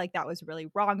sorry, like that was really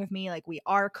wrong of me, like we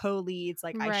are co-leads,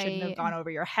 like I shouldn't have gone over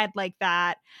your head like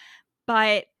that.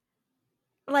 But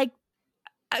like,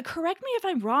 correct me if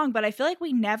I'm wrong, but I feel like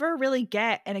we never really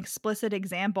get an explicit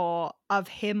example of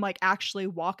him like actually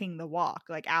walking the walk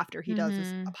like after he does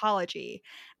his apology.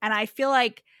 And I feel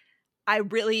like I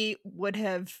really would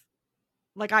have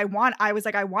like I wanted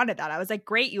that. I was like,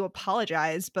 great, you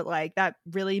apologize, but like that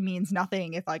really means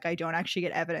nothing if like I don't actually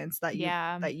get evidence that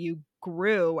you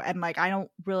grew. And like I don't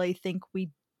really think we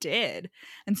did.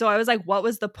 And so I was like, what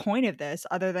was the point of this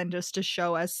other than just to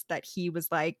show us that he was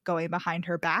like going behind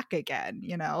her back again,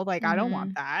 you know? Like I don't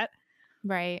want that.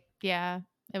 Right. Yeah.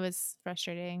 It was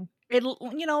frustrating.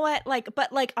 You know what? Like,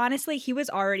 but like honestly, he was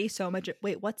already so much.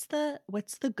 Wait, what's the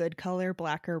good color,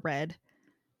 black or red?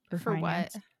 For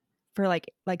finance? What? For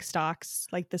like stocks,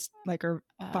 like this, like or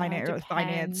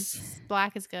finance.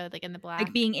 Black is good, like in the black,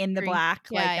 like being in the black.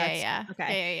 Yeah.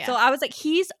 Okay. Yeah. So I was like,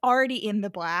 he's already in the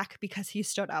black because he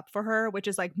stood up for her, which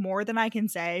is like more than I can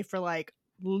say for like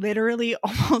literally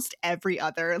almost every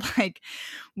other like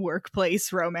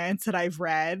workplace romance that I've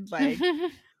read. Like,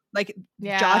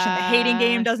 Josh in The Hating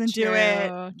Game doesn't do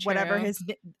it. Whatever his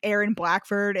Aaron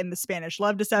Blackford in The Spanish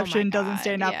Love Deception doesn't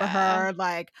stand up for her.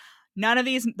 Like. None of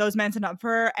those men stood up for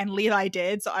her, and Levi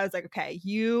did. So I was like, okay,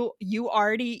 you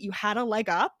had a leg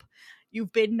up.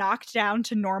 You've been knocked down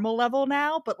to normal level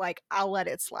now, but like I'll let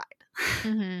it slide.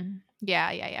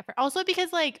 Yeah. Also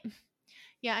because like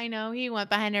Yeah, I know he went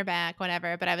behind her back,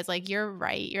 whatever. But I was like, you're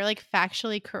right. You're like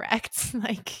factually correct.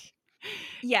 Like,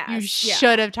 you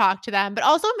should have talked to them. But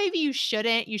also maybe you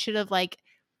shouldn't. You should have like,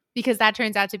 because that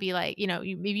turns out to be like,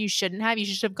 maybe you shouldn't have. You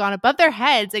should have gone above their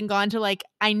heads and gone to like,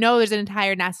 I know there's an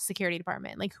entire NASA security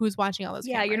department. Like, who's watching all those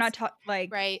cameras? You're not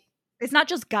like, right. It's not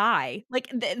just Guy. Like,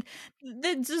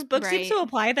 this book seems to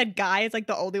imply that Guy is like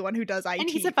the only one who does IT. And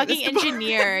he's a fucking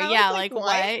engineer. Yeah, like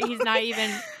what? He's not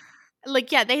even...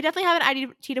 Like, yeah, they definitely have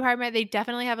an IT department. They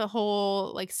definitely have a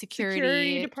whole like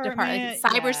security department, like,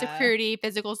 cyber security,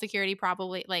 physical security,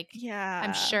 probably. Like,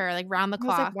 I'm sure, like round the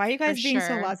clock. Like, why are you guys being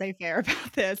so laissez-faire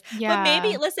about this? Yeah.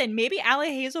 But maybe Allie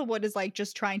Hazelwood is like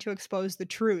just trying to expose the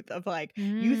truth of like,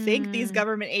 you think these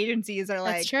government agencies are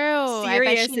like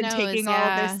serious and taking all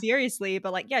of this seriously,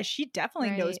 but like, she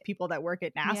definitely knows people that work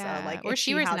at NASA. Like, or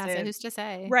she works at NASA. Who's to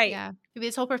say? Right. Yeah. Maybe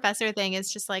this whole professor thing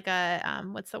is just like a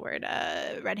what's the word?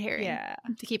 Red herring. Yeah.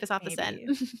 To keep us off the scent.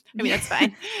 I mean, that's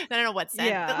fine. I don't know what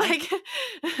scent,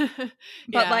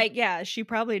 but like she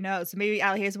probably knows. So maybe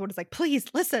Allie Hazelwood is like, please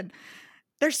listen,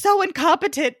 they're so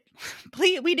incompetent.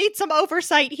 Please, we need some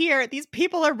oversight here. These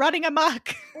people are running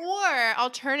amok. Or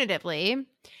alternatively,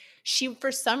 she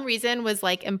for some reason was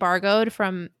like embargoed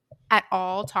from at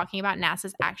all talking about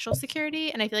NASA's actual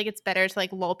security, and I feel like it's better to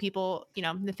like lull people,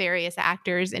 nefarious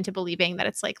actors into believing that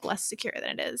it's like less secure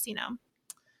than it is,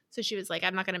 So she was like,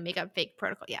 I'm not going to make up fake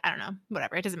protocol. Yeah, I don't know.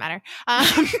 Whatever. It doesn't matter.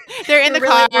 They're in the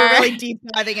car. We're really deep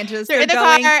diving into this. They're in the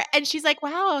car. And she's like,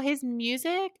 wow, his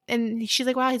music. And she's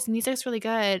like, wow, his music's really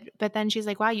good. But then she's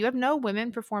like, wow, you have no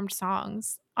women performed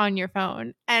songs on your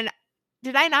phone. And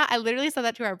did I not? I literally said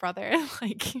that to our brother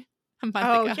like a month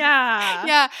ago. Yeah.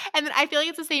 Yeah. And then I feel like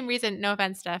it's the same reason. No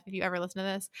offense, Steph, if you ever listen to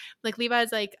this. Like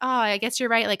Levi's like, oh, I guess you're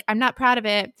right. Like, I'm not proud of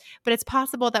it, but it's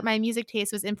possible that my music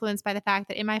taste was influenced by the fact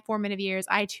that in my formative years,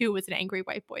 I too was an angry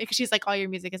white boy. Because she's like, all your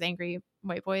music is angry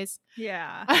white boys.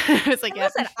 Yeah. It's like,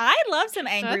 listen, I love some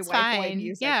angry white boy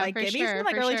music. Yeah, like, give me some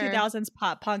like early 2000s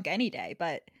pop punk any day.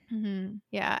 But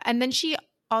yeah. And then she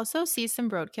also sees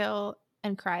some roadkill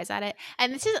and cries at it.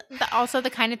 And this is also the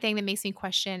kind of thing that makes me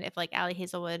question if like Allie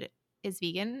Hazelwood is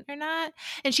vegan or not.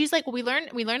 And she's like, well, we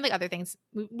learned like other things.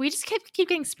 We just keep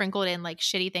getting sprinkled in like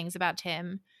shitty things about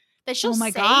Tim that she'll say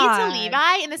to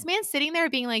Levi, and this man's sitting there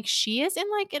being like, she is in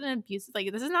like an abusive,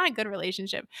 like this is not a good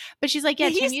relationship. But she's like, yeah,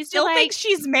 Tim used to like thinks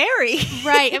she's married.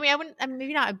 Right. I mean, I'm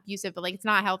maybe not abusive, but like it's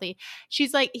not healthy. She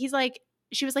was like,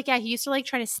 yeah, he used to like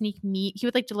try to sneak meat. He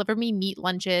would like deliver me meat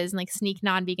lunches and like sneak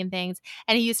non-vegan things.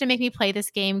 And he used to make me play this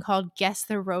game called Guess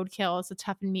the Roadkill to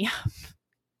toughen me up.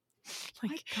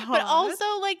 Like, but also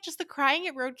like just the crying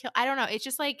at roadkill. I don't know. It's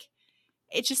just like,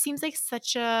 it just seems like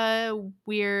such a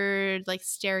weird like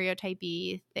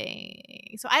stereotypy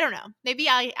thing. So I don't know. Maybe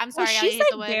I'm sorry. Well, she's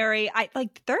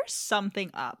like there's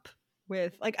something up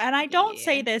with like, and I don't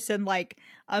say this in like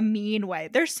a mean way.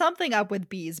 There's something up with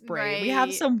Bee's brain. Right. We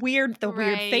have some weird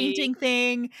fainting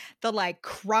thing, the like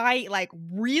cry, like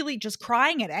really just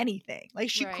crying at anything. Like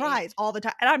she cries all the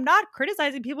time. And I'm not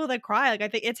criticizing people that cry. Like I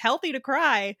think it's healthy to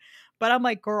cry, but I'm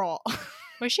like, girl.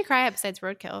 What does she cry at besides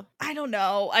roadkill? I don't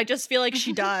know. I just feel like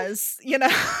she does, Yeah,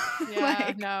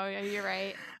 like, no, you're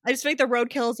right. I just think the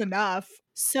roadkill is enough.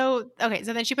 So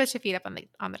then she puts her feet up on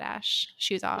the dash,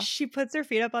 shoes off. She puts her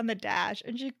feet up on the dash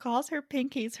and she calls her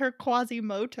pinkies her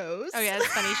Quasimotos. Oh yeah,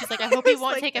 that's funny. She's like, I hope he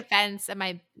won't take offense at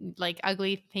my like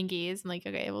ugly pinkies. I'm like,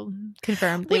 okay, well,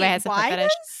 confirmed. Levi has a foot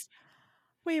fetish.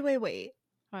 Wait.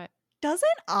 What? Doesn't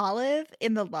Olive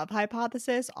in the Love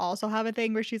Hypothesis also have a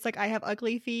thing where she's like, I have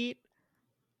ugly feet?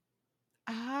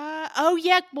 Oh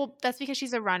yeah. Well, that's because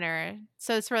she's a runner,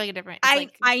 so it's for like a different.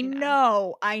 I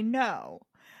know.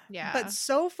 Yeah. But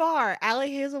so far,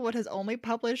 Allie Hazelwood has only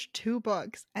published 2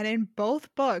 books, and in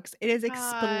both books, it is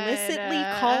explicitly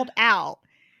called out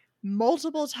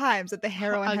multiple times that the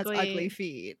heroine has ugly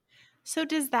feet. So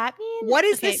does that mean? What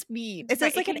does this mean? Is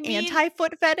this like an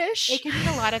anti-foot fetish? It could mean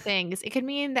a lot of things. It could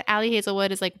mean that Allie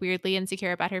Hazelwood is like weirdly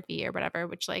insecure about her feet or whatever,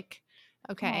 which like,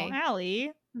 okay. Oh,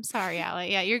 Allie. I'm sorry,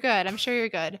 Allie. Yeah, you're good. I'm sure you're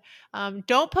good.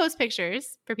 Don't post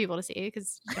pictures for people to see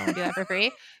because you don't want to do that for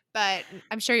free. But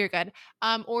I'm sure you're good.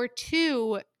 Or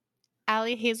 2,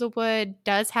 Allie Hazelwood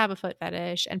does have a foot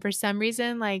fetish and for some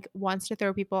reason like wants to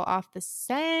throw people off the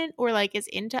scent or like is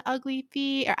into ugly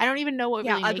feet. Or I don't even know what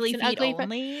really ugly makes an feet ugly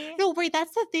only. foot. No, right.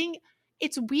 That's the thing.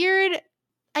 It's weird.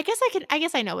 I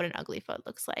guess I know what an ugly foot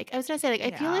looks like. I was gonna say like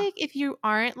I feel like if you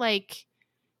aren't like,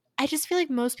 I just feel like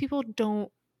most people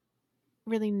don't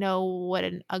really know what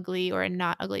an ugly or a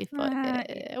not ugly foot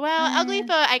is. Well, ugly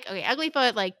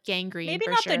foot like gangrene. Maybe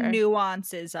for not sure. the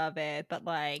nuances of it, but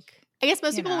like I guess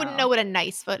most people wouldn't know what a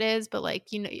nice foot is, but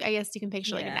like, you know, I guess you can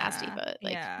picture like a nasty foot,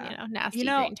 like, you know, nasty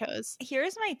green toes.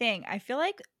 Here's my thing. I feel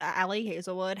like Allie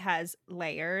Hazelwood has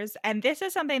layers, and this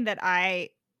is something that I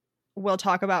will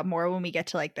talk about more when we get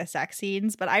to like the sex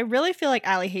scenes, but I really feel like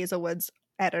Allie Hazelwood's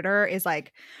editor is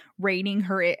like reining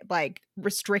her, like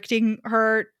restricting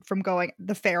her from going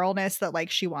the feralness that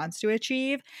like she wants to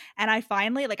achieve. And I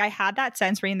finally, like, I had that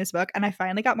sense reading this book, and I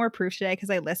finally got more proof today because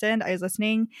I was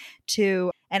listening to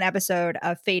an episode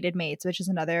of Fated Mates, which is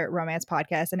another romance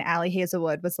podcast, and Allie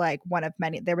Hazelwood was like one of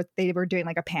many. They were doing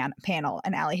like a panel,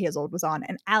 and Allie Hazelwood was on,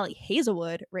 and Allie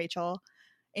Hazelwood, Rachel,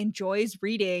 enjoys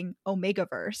reading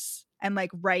Omegaverse and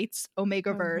like writes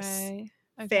Omegaverse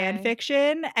fan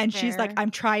fiction, and she's like,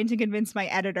 I'm trying to convince my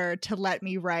editor to let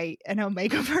me write an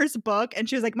Omegaverse book, and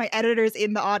she was like, my editor's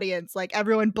in the audience, like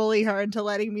everyone bully her into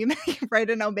letting me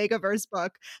write an Omegaverse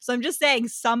book. So I'm just saying,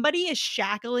 somebody is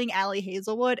shackling Allie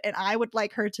Hazelwood, and I would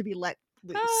like her to be let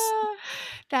loose.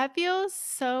 That feels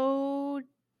so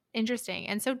interesting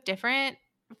and so different.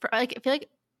 Like, I feel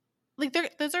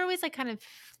like those are always like kind of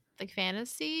like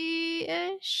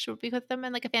fantasy-ish. Would we put them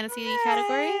in like a fantasy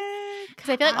category? Because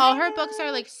I feel like all her books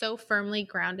are like so firmly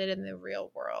grounded in the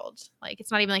real world. Like, it's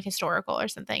not even like historical or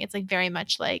something. It's like very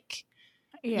much like,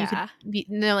 you could be,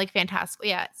 no, like fantastical.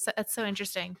 Yeah, that's so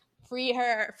interesting. Free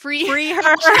her. Free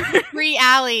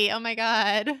Allie. Oh my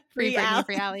God. Free Brittany,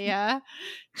 free Allie. Yeah.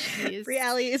 Jeez. Free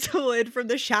Allie Hazelwood from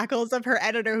the shackles of her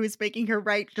editor, who's making her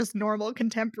write just normal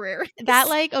contemporary. That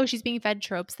like, oh, she's being fed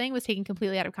tropes thing was taken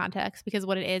completely out of context, because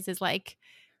what it is like,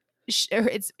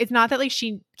 it's not that like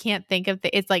she can't think of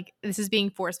it's like this is being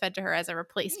force fed to her as a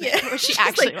replacement, where she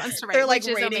actually like, wants to write. They're like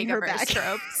rating her back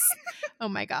tropes. Oh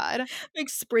my God. Like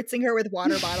spritzing her with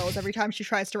water bottles every time she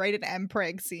tries to write an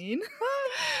M-preg scene.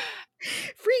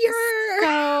 Free her.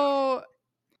 So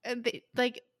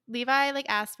like Levi like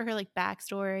asked for her like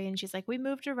backstory, and she's like, we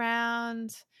moved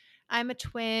around, I'm a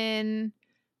twin,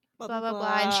 blah blah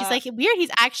blah. And she's like, weird, he's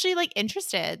actually like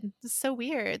interested. It's so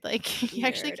weird. Like, he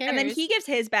actually cares. And then he gives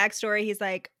his backstory. He's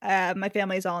like, my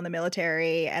family's all in the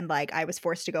military, and like I was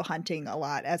forced to go hunting a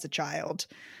lot as a child.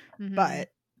 But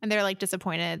and they're like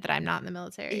disappointed that I'm not in the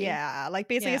military. Yeah, like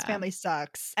basically his family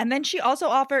sucks. And then she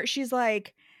also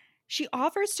she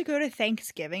offers to go to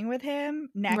Thanksgiving with him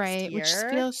next year. Which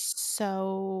feels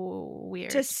so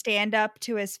weird. To stand up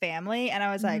to his family. And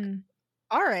I was like,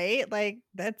 all right, like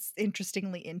that's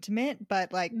interestingly intimate,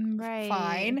 but like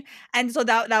fine. And so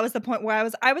that was the point where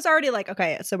I was already like,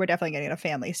 okay, so we're definitely getting a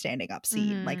family standing up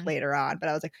scene like later on. But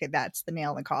I was like, okay, that's the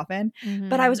nail in the coffin.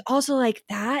 But I was also like,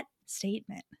 that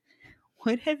statement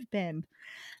would have been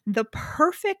the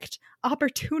perfect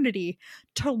opportunity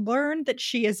to learn that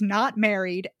she is not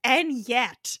married, and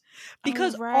yet,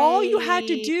 because all you had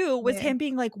to do was him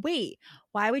being like, wait,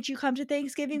 why would you come to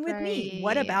Thanksgiving with me?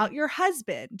 What about your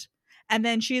husband? And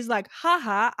then she's like,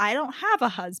 haha, I don't have a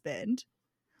husband.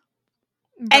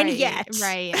 And yet.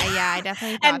 Yeah, I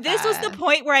definitely thought and this was the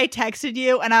point where I texted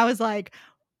you, and I was like,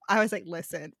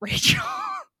 listen, Rachel,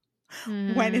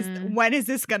 when is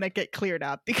this gonna get cleared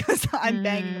up? Because I'm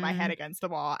banging my head against the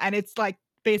wall, and it's like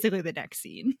basically the next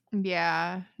scene.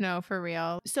 Yeah, no, for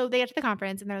real. So they get to the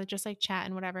conference, and they're just like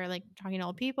chatting, whatever, like talking to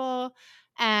old people,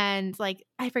 and like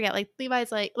I forget, like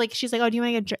Levi's like she's like, oh, do you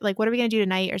want to get, like, what are we gonna do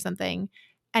tonight or something?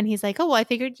 And he's like, oh, well, I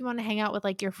figured you want to hang out with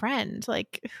like your friend,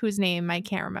 like whose name I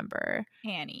can't remember.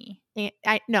 Annie. He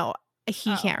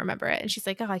can't remember it. And she's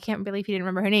like, oh, I can't believe he didn't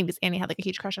remember her name, because Annie had like a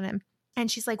huge crush on him. And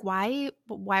she's like, why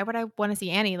would I want to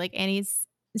see Annie? Like,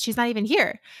 she's not even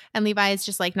here. And Levi is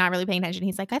just like not really paying attention.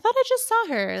 He's like, I thought I just saw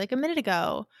her like a minute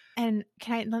ago. And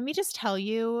let me just tell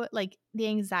you, like, the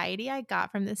anxiety I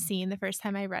got from this scene the first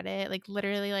time I read it, like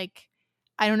literally, like,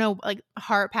 I don't know, like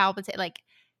heart palpitate, like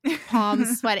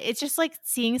palms sweat. It's just like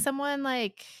seeing someone,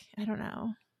 like, I don't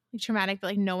know, like traumatic, but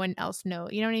like no one else knows.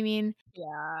 You know what I mean?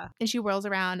 Yeah. And she whirls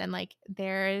around, and like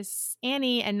there's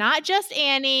Annie, and not just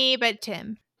Annie, but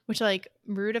Tim. Which, like,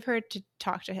 rude of her to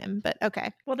talk to him, but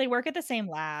okay. Well, they work at the same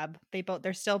lab.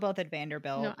 They're still both at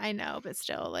Vanderbilt. No, I know, but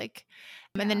still, like,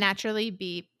 and then naturally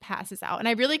B passes out. And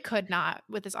I really could not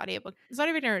with this audiobook. This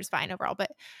audiobook is fine overall,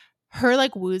 but her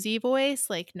like woozy voice,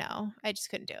 like, no, I just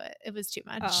couldn't do it. It was too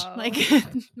much. Oh. Like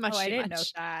much too I didn't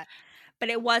much. know that. But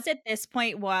it was at this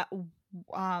point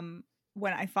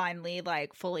when I finally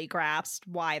like fully grasped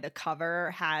why the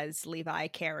cover has Levi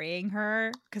carrying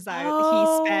her, because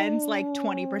he spends like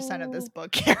 20% of this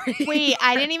book carrying. Wait,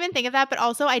 I didn't even think of that, but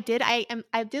also I did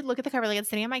look at the cover, like it's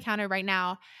sitting on my counter right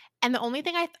now, and the only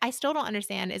thing I still don't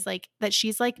understand is like that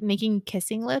she's like making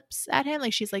kissing lips at him,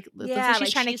 like she's like, yeah, she's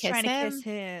like trying to kiss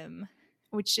him,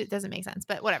 which it doesn't make sense,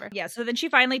 but whatever. Yeah, so then she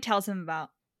finally tells him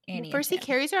about Annie First, and he Tim.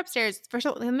 carries her upstairs. First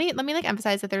of all, let me like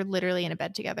emphasize that they're literally in a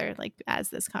bed together, like as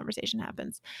this conversation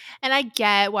happens. And I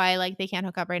get why like they can't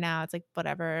hook up right now. It's like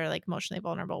whatever, like emotionally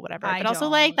vulnerable, whatever. But also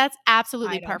like that's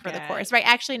absolutely par for the course, right?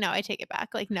 Actually, no, I take it back.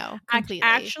 Like no, completely.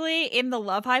 Actually, in the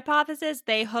love hypothesis,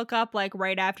 they hook up like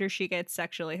right after she gets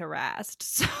sexually harassed.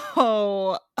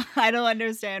 So I don't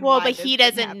understand. Well, why but he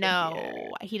doesn't know. Here.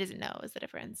 He doesn't know is the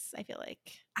difference. I feel like.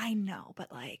 I know,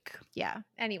 but like, yeah.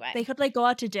 Anyway, they could like go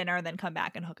out to dinner and then come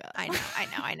back and hook up. I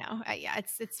know. Yeah,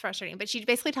 it's frustrating. But she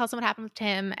basically tells him what happened with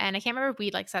Tim, and I can't remember if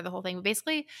we like said the whole thing. But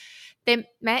basically, they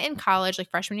met in college, like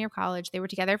freshman year of college. They were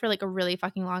together for like a really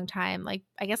fucking long time, like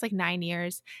I guess like 9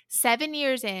 years. 7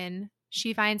 years in,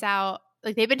 she finds out.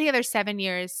 Like they've been together 7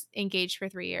 years, engaged for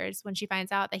 3 years. When she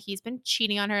finds out that he's been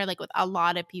cheating on her, like with a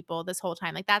lot of people this whole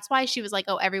time, like that's why she was like,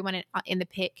 "Oh, everyone in the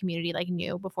pit community like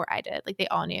knew before I did. Like they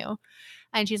all knew."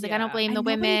 And she's like, "I don't blame the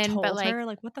women, but like, her,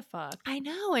 like what the fuck?" I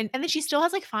know, and then she still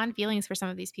has like fond feelings for some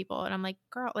of these people, and I'm like,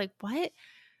 "Girl, like what?"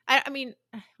 I mean,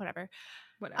 whatever.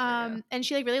 And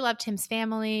she like really loved Tim's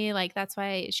family. Like that's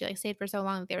why she like stayed for so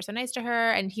long. Like, they were so nice to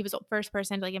her. And he was the first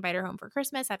person to like invite her home for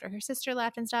Christmas after her sister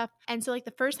left and stuff. And so like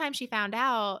the first time she found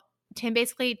out, Tim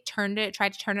basically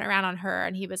tried to turn it around on her.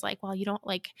 And he was like, well, you don't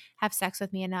like have sex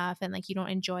with me enough. And like, you don't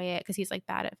enjoy it. Cause he's like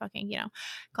bad at fucking,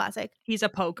 classic. He's a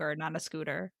poker, not a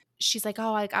scooter. She's like,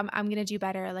 oh, like I'm going to do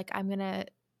better. Like I'm going to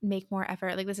make more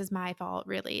effort. Like this is my fault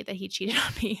really that he cheated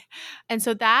on me. And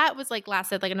so that was like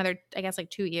lasted like another, I guess like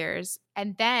 2 years.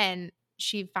 And then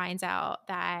she finds out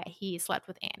that he slept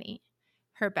with Annie,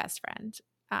 her best friend.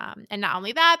 And not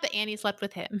only that, but Annie slept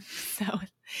with him. So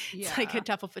it's like a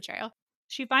double betrayal.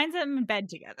 She finds them in bed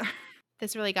together.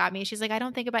 This really got me. She's like, I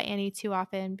don't think about Annie too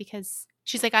often because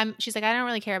she's like, I don't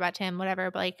really care about Tim, whatever.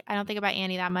 But like, I don't think about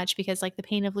Annie that much because like the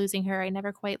pain of losing her, I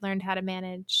never quite learned how to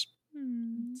manage.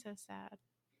 So sad.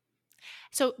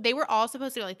 So they were all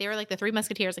supposed to go, like they were like the three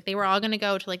musketeers, like they were all going to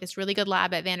go to like this really good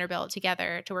lab at Vanderbilt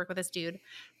together to work with this dude.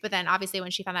 But then obviously when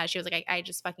she found out, she was like, I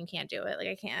just fucking can't do it. Like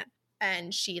I can't.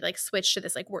 And she like switched to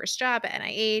this like worst job at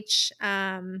NIH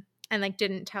and like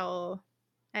didn't tell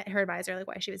her advisor like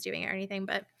why she was doing it or anything.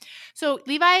 But so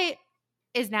Levi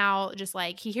is now just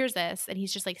like, he hears this and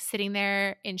he's just like sitting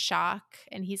there in shock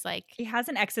and he's like, he has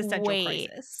an existential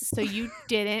crisis. So you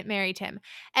didn't marry Tim.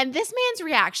 And this man's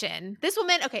reaction, this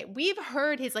woman, okay, we've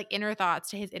heard his like inner thoughts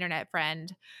to his internet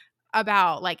friend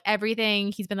about like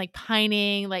everything. He's been like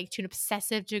pining like to an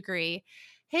obsessive degree.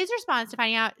 His response to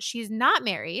finding out she's not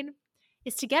married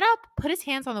is to get up, put his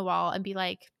hands on the wall and be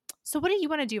like, so what do you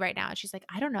want to do right now? And she's like,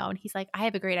 I don't know. And he's like, I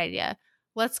have a great idea.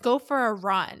 Let's go for a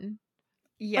run.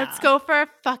 Yeah. Let's go for a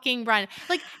fucking run.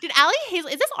 Like, did Allie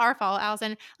Hazelwood, is this our fault,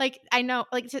 Allison? Like, I know,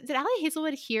 like, did Allie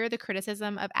Hazelwood hear the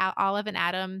criticism of Olive and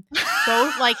Adam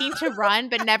both liking to run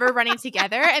but never running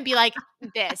together and be like,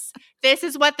 this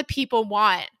is what the people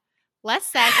want. Less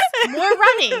sex, more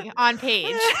running on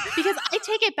Paige. Because I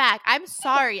take it back. I'm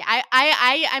sorry.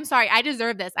 I'm sorry. I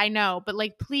deserve this. I know. But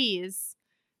like, please,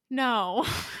 no.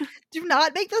 Do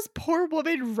not make this poor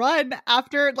woman run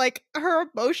after like her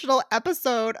emotional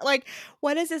episode. Like,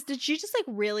 what is this?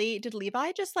 Did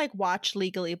Levi just like watch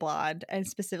Legally Blonde, and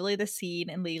specifically the scene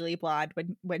in Legally Blonde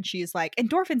when she's like,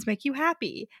 endorphins make you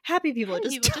happy. Happy people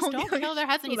just don't kill their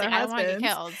husband. He's like, I don't want to get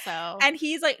killed. So, and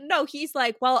he's like, no, he's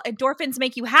like, well, endorphins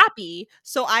make you happy,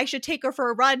 so I should take her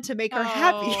for a run to make her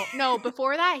happy. No,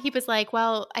 before that, he was like,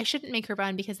 well, I shouldn't make her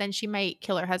run because then she might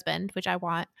kill her husband, which I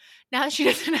want. Now that she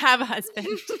doesn't have a husband.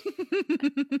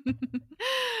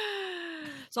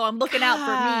 So I'm looking out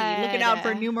for me, looking out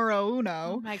for numero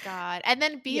uno. Oh my God. And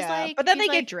then B's like, but then they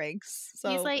get drinks. So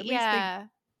he's like, yeah.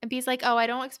 And B's like, oh, I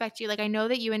don't expect you. Like, I know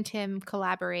that you and Tim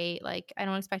collaborate. Like, I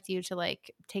don't expect you to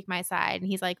like take my side. And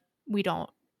he's like, we don't.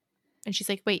 And she's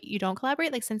like, wait, you don't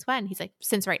collaborate? Like, since when? He's like,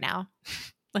 since right now.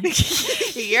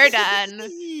 Like, you're done.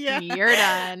 Yeah.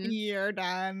 You're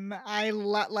done. I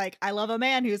love a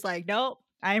man who's like, nope,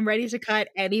 I'm ready to cut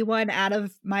anyone out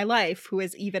of my life who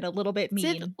is even a little bit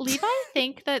mean. Did Levi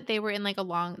think that they were in like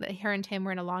that her and Tim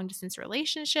were in a long distance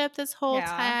relationship this whole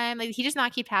time? Like, he does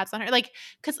not keep tabs on her. Like,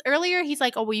 because earlier he's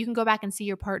like, oh, well, you can go back and see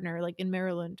your partner like in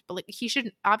Maryland. But like, he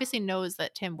should obviously knows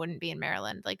that Tim wouldn't be in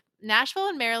Maryland. Like, Nashville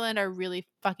and Maryland are really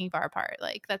fucking far apart.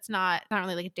 Like, that's not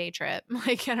really like a day trip.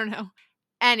 Like, I don't know.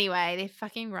 Anyway, they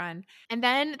fucking run. And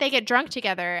then they get drunk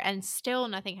together and still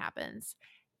nothing happens.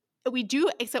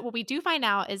 Except what we do find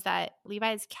out is that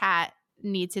Levi's cat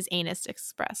needs his anus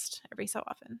expressed every so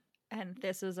often. And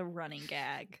this is a running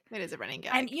gag. It is a running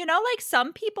gag. And like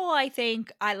some people, I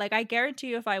think I guarantee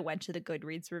you if I went to the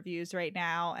Goodreads reviews right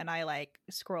now and I like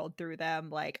scrolled through them,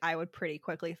 like I would pretty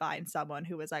quickly find someone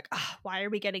who was like, oh, why are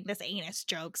we getting this anus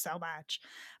joke so much?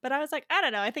 But I was like, I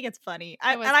don't know, I think it's funny.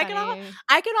 I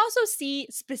can also see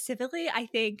specifically, I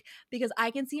think, because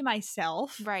I can see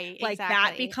myself like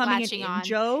that becoming an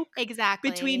in-joke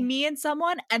between me and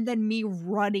someone and then me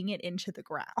running it into the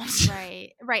ground.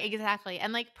 Right, exactly.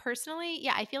 And like personally,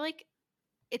 yeah, I feel like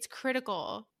it's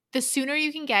critical. The sooner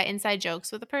you can get inside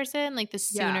jokes with a person, like the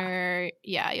sooner,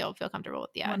 you'll feel comfortable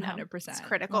with. 100%. It's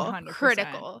critical. 100%.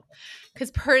 Critical.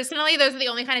 Because personally, those are the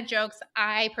only kind of jokes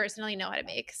I personally know how to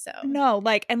make. So no,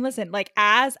 like, and listen, like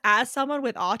as someone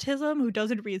with autism who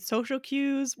doesn't read social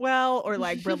cues well or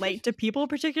like relate to people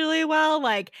particularly well,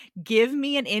 like give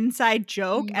me an inside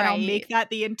joke and I'll make that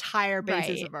the entire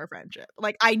basis of our friendship.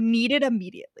 Like I need it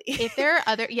immediately. If there are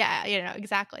other,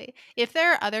 exactly. If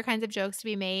there are other kinds of jokes to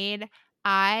be made,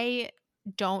 I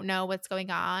don't know what's going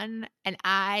on and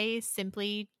I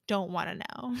simply don't want to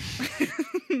know.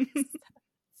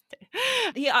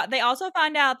 Yeah, they also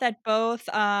find out that both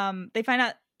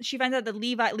she finds out that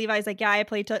Levi's like, yeah, I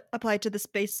applied to the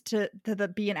space to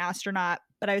be an astronaut,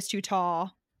 but I was too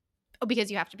tall. Oh,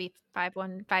 because you have to be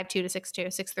 5'1", 5'2" to 6'2",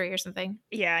 6'3" or something.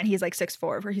 Yeah, and he's like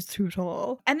 6'4", where he's too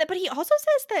tall. But he also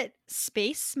says that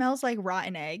space smells like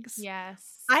rotten eggs.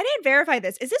 Yes. I didn't verify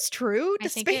this. Is this true?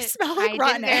 Does space smell like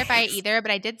rotten eggs? I didn't verify it either, but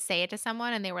I did say it to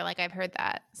someone and they were like, I've heard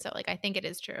that. So like, I think it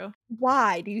is true.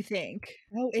 Why do you think?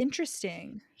 Oh,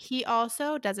 interesting. He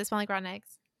also, does it smell like rotten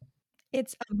eggs?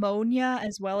 It's ammonia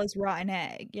as well as rotten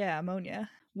egg. Yeah, ammonia.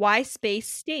 Why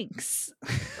space stinks.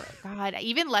 God,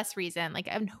 even less reason. Like,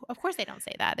 of course they don't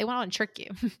say that. They want to trick you.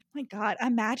 Oh my God,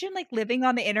 imagine like living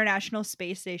on the International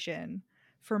Space Station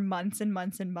for months and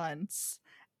months and months,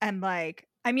 and like,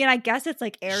 I mean, I guess it's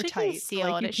like airtight, sealed.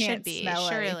 So, like, you can't smell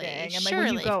anything, and like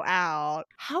when you go out,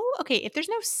 if there's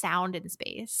no sound in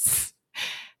space,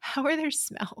 how are there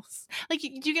smells? Like, do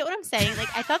you get what I'm saying?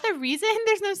 Like, I thought the reason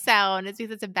there's no sound is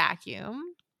because it's a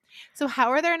vacuum. So how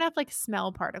are there enough like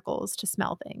smell particles to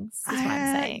smell things is what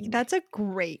I'm saying. That's a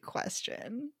great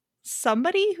question.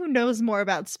 Somebody who knows more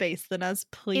about space than us,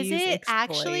 please. Is it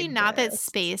actually not that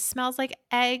space smells like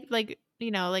egg, like,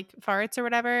 like farts or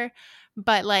whatever,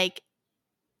 but like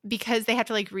because they have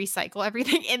to like recycle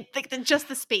everything and like just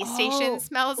the space station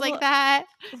smells like that?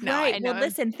 No, right. Well,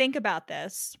 listen, think about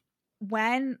this.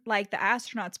 When like the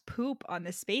astronauts poop on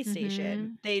the space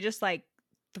station, they just like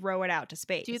throw it out to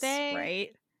space. Do they?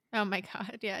 Right? Oh my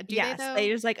God. Yeah. Yes, they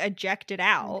just like eject it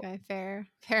out. Okay,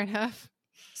 fair enough.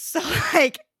 So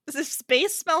like if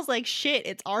space smells like shit,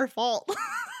 it's our fault.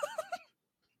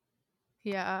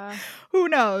 Yeah. Who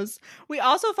knows? We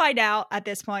also find out at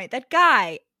this point that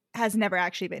Guy has never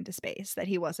actually been to space, that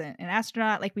he wasn't an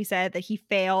astronaut, like we said, that he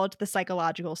failed the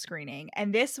psychological screening.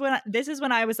 And this is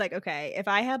when I was like, okay, if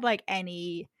I had like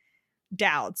any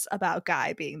doubts about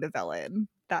Guy being the villain,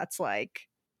 that's like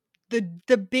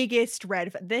the biggest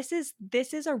red. This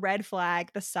is a red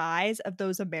flag the size of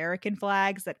those American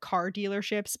flags that car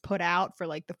dealerships put out for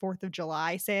like the 4th of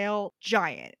July sale.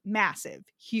 Giant, massive,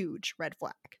 huge red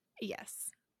flag. Yes.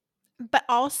 But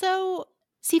also,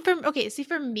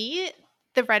 for me,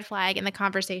 the red flag in the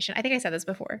conversation, I think I said this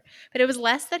before, but it was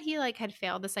less that he like had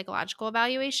failed the psychological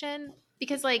evaluation,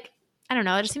 because like, I don't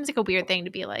know, it just seems like a weird thing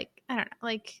to be like, I don't know,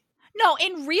 like. No,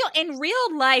 in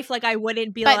real life, like I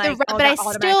wouldn't be like, but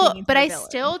I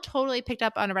still totally picked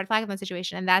up on a red flag in the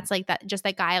situation, and that's like that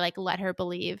guy like let her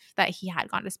believe that he had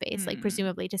gone to space, like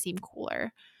presumably to seem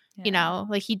cooler,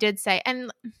 like he did say,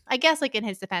 and I guess like in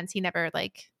his defense, he never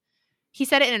like, he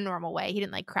said it in a normal way, he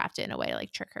didn't like craft it in a way to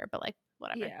like trick her, but like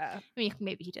whatever. Yeah, I mean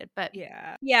maybe he did, but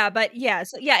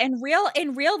so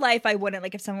in real life, I wouldn't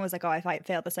like if someone was like, oh, I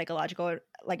failed the psychological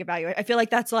like evaluation. I feel like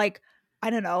that's like, I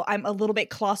don't know, I'm a little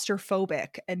bit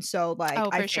claustrophobic, and so like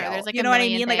I sure. fail. There's like, you know what I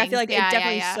mean? Like I feel like it's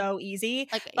definitely so easy,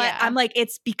 like, but I'm like,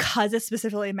 it's because it's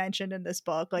specifically mentioned in this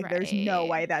book. Like there's no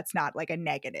way that's not like a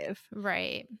negative.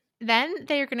 Right. Then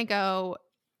they're gonna go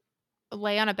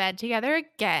lay on a bed together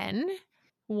again,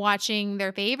 watching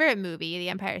their favorite movie, The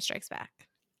Empire Strikes Back,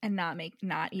 and not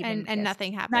even and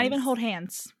nothing happens. Not even hold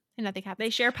hands. And nothing happens. They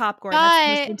share popcorn. That's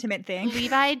the most intimate thing.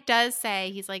 Levi does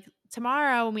say, he's like,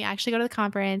 tomorrow when we actually go to the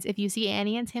conference, if you see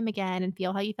Annie and Tim again and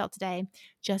feel how you felt today,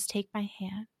 just take my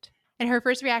hand. And her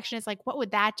first reaction is like, what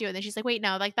would that do? And then she's like, wait,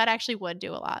 no, like that actually would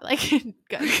do a lot. Like,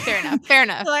 good. Fair enough.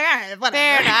 Like, all right, whatever.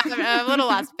 Fair enough. A little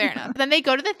less. Fair enough. But then they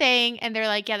go to the thing and they're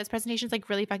like, yeah, this presentation's like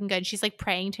really fucking good. And she's like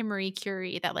praying to Marie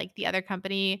Curie that like the other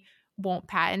company won't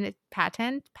patent.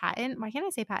 Why can't I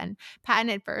say patent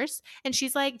it first? And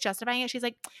she's like justifying it. She's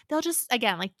like, they'll just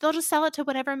sell it to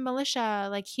whatever militia.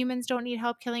 Like humans don't need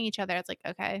help killing each other. It's like,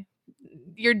 okay,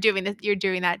 you're doing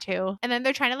that too. And then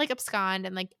they're trying to like abscond,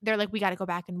 and like they're like, we got to go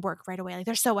back and work right away. Like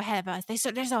they're so ahead of us.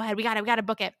 They're so ahead. We got to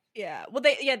book it. Yeah. Well,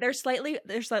 they're slightly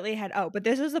ahead. Oh, but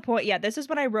this is the point. Yeah, this is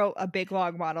when I wrote a big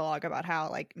long monologue about how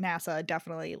like NASA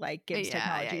definitely like gives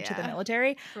technology to the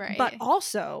military. Right. But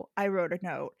also I wrote a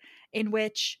note in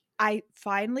which I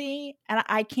finally, and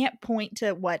I can't point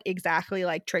to what exactly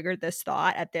like triggered this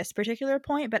thought at this particular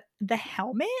point, but the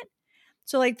helmet.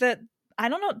 So like I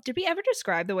don't know, did we ever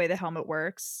describe the way the helmet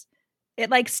works?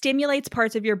 It like stimulates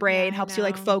parts of your brain, helps you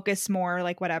like focus more,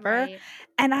 like whatever. Right.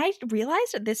 And I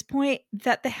realized at this point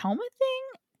that the helmet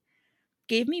thing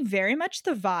gave me very much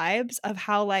the vibes of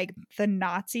how like the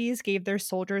Nazis gave their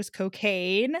soldiers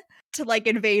cocaine to like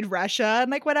invade Russia and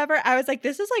like whatever. I was like,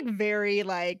 this is like very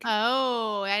like,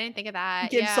 oh, I didn't think of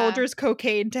that. Give soldiers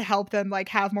cocaine to help them like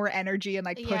have more energy and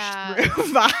like push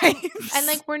through vibes. And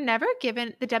like we're never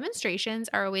given, the demonstrations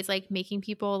are always like making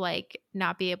people like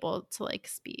not be able to like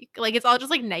speak. Like it's all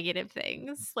just like negative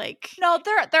things. Like no,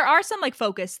 there are some like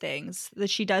focus things that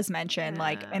she does mention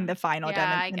like in the final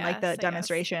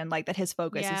demonstration, like that his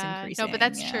focus is increasing. No, but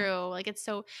that's true. Like it's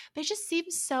so, but it just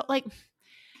seems so like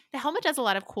the helmet does a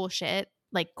lot of cool shit,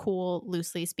 like cool,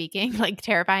 loosely speaking, like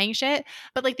terrifying shit.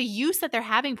 But like the use that they're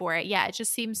having for it, it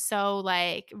just seems so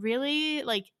like really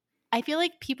like I feel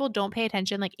like people don't pay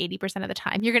attention like 80% of the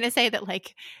time. You're going to say that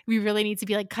like we really need to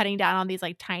be like cutting down on these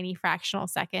like tiny fractional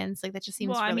seconds. Like that just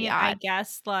seems really odd. I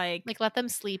guess like let them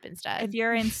sleep instead. If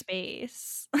you're in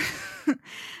space,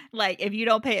 like if you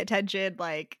don't pay attention,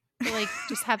 like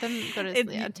just have them go to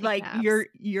sleep. Like naps.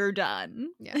 You're done.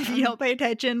 Yeah. If you don't pay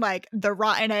attention, like the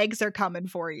rotten eggs are coming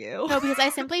for you. No, because I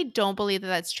simply don't believe that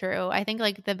that's true. I think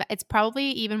like it's probably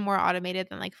even more automated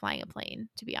than like flying a plane,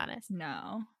 to be honest.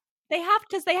 No. They have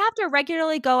to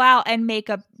regularly go out and make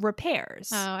up repairs.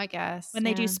 Oh, I guess. When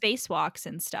they do spacewalks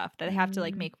and stuff, they have to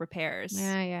like make repairs.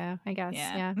 Yeah, I guess.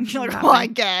 Yeah. You're like, well, I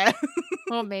guess.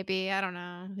 Well, maybe. I don't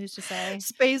know. Who's to say?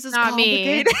 Space is not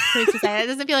complicated. Me. Who's to say? It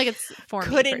doesn't feel like it's for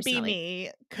Couldn't me be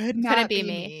me. Couldn't be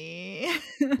me.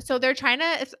 So they're trying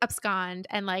to abscond,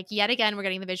 and like yet again, we're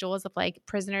getting the visuals of like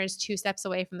prisoners 2 steps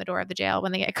away from the door of the jail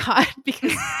when they get caught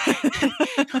because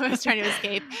I was trying to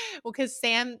escape. Well, because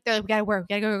Sam, they're like, we gotta work,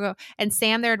 we gotta go. And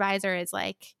Sam, their advisor, is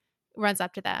like runs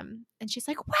up to them and she's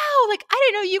like, wow, like I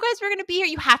didn't know you guys were gonna be here.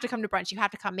 You have to come to brunch. You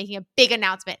have to come, making a big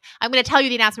announcement. I'm gonna tell you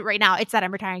the announcement right now. It's that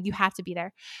I'm retiring. You have to be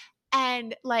there.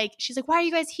 And like she's like, why are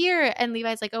you guys here? And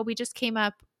Levi's like, oh, we just came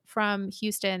up from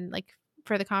Houston like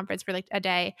for the conference for like a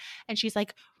day. And she's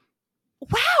like,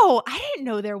 wow, I didn't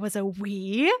know there was a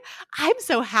we. I'm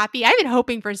so happy. I've been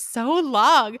hoping for so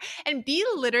long. And B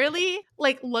literally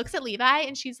like looks at Levi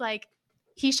and she's like,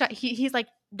 he's like,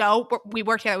 no, we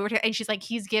work together. And she's like,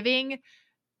 he's giving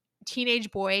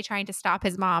teenage boy trying to stop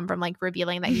his mom from like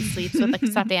revealing that he sleeps with like a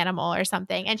stuffed animal or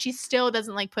something. And she still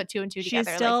doesn't like put 2 and 2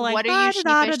 together. She's still like, what are you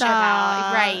sheepish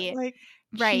about? Right. Like,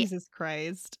 right. Jesus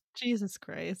Christ.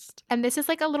 And this is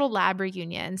like a little lab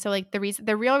reunion. So like the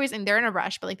real reason they're in a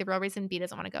rush, but like the real reason B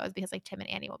doesn't want to go is because like Tim and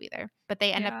Annie will be there. But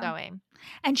they end up going.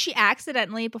 And she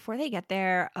accidentally, before they get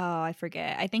there, I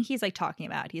forget. I think he's like talking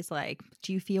about, he's like,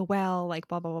 do you feel well? Like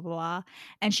blah, blah, blah, blah.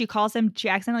 And she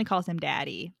accidentally calls him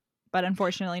daddy. But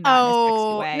unfortunately not in a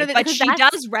sexy way. No, but she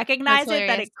does recognize it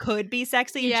that it could be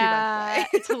sexy. Yeah, and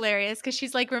she it's hilarious because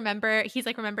she's like, he's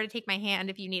like, remember to take my hand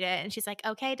if you need it. And she's like,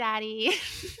 okay, daddy.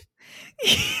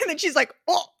 And then she's like,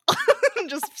 oh,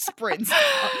 just sprints.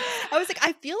 I was like,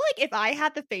 I feel like if I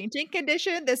had the fainting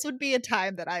condition, this would be a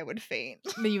time that I would faint.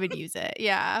 You would use it.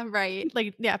 Yeah, right.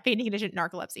 Like, yeah, fainting condition,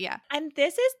 narcolepsy. Yeah. And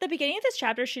this is the beginning of this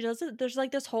chapter. She does it. There's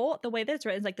like this whole, the way that it's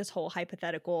written is like this whole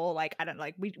hypothetical, like, I don't know,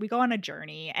 like we go on a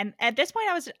journey. And at this point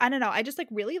I don't know, I just like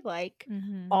really like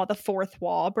all the fourth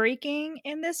wall breaking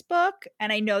in this book.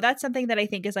 And I know that's something that I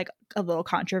think is like a little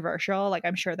controversial. Like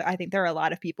I'm sure that I think there are a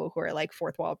lot of people who are like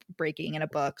fourth wall breaking in a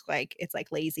book, like it's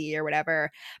like lazy or whatever.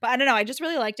 But I don't know, I just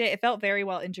really liked it. It felt very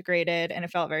well integrated and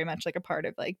it felt very much like a part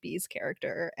of like B's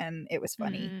character and it was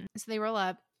funny. So they roll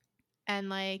up and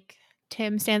like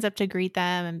Tim stands up to greet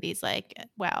them and B's like,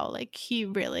 wow, like he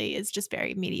really is just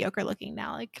very mediocre looking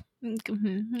now. Like,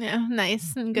 yeah,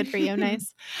 nice. Good for you.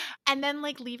 Nice. And then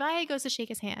like Levi goes to shake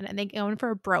his hand and they go in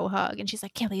for a bro hug and she's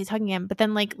like, can't believe he's hugging him. But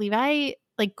then like Levi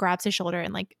like grabs his shoulder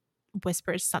and like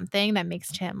whispers something that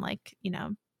makes Tim like, you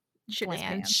know,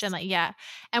 blanch and like, yeah.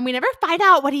 And we never find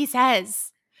out what he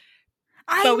says.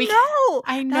 I know.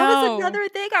 That was another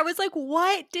thing. I was like,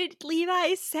 what did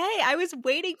Levi say? I was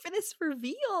waiting for this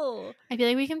reveal. I feel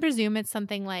like we can presume it's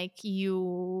something like,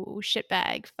 you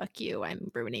shitbag, fuck you,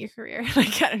 I'm ruining your career.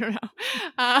 Like, I don't know.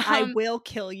 I will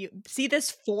kill you. See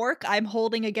this fork I'm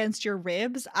holding against your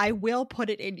ribs? I will put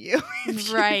it in you if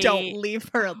you don't leave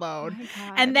her alone.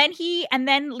 Oh and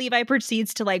then Levi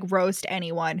proceeds to like roast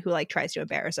anyone who like tries to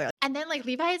embarrass her. And then like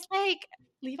Levi's like,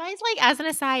 as an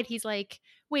aside, he's like,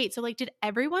 wait, so like, did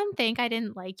everyone think I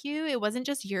didn't like you? It wasn't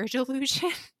just your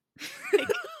delusion? Like,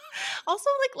 also,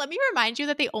 like, let me remind you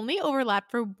that they only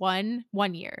overlapped for one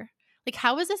year. Like,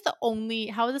 how is this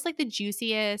like the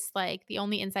juiciest, like the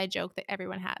only inside joke that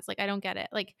everyone has? Like, I don't get it.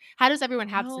 Like, how does everyone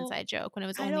have this inside joke when it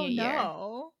was only a year? I don't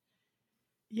know.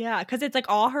 Yeah, because it's like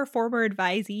all her former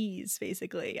advisees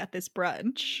basically at this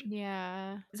brunch.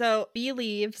 Yeah. So B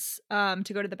leaves to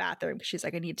go to the bathroom because she's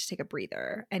like, I need to take a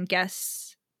breather. And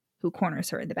guess who corners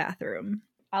her in the bathroom?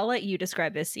 I'll let you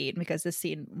describe this scene because this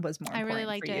scene was more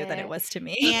important for you than it was to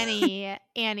me. Annie.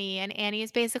 And Annie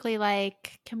is basically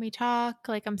like, can we talk?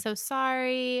 Like, I'm so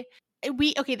sorry.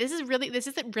 This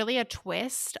isn't really a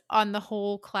twist on the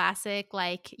whole classic,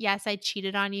 like, yes, I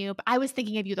cheated on you, but I was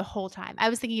thinking of you the whole time.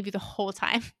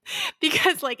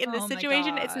 Because like in this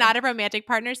situation, it's not a romantic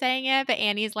partner saying it, but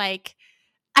Annie's like,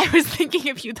 I was thinking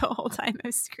of you the whole time I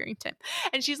was screwing Tim.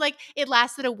 And she's like, it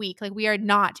lasted a week. Like, we are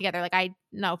not together. Like,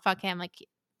 no, fuck him. Like,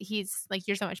 he's like,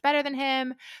 you're so much better than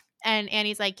him. And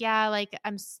Annie's like, yeah, like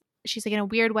she's like, in a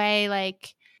weird way,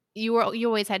 like you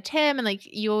always had Tim, and like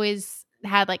you always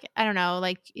had, like, I don't know,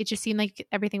 like it just seemed like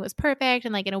everything was perfect,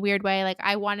 and like in a weird way, like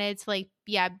I wanted to like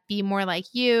be more like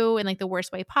you in like the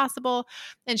worst way possible.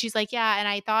 And she's like, yeah, and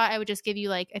I thought I would just give you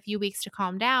like a few weeks to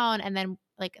calm down, and then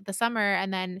like the summer,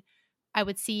 and then I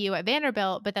would see you at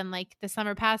Vanderbilt. But then like the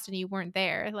summer passed and you weren't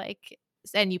there, like,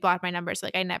 and you blocked my number, so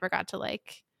like I never got to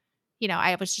like,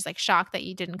 I was just like shocked that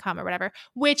you didn't come or whatever,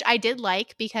 which I did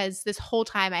like, because this whole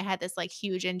time I had this like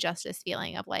huge injustice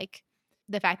feeling of like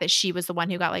the fact that she was the one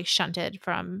who got like shunted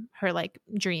from her like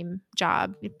dream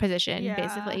job position,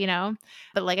 basically,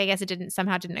 but like I guess it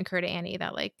somehow didn't occur to Annie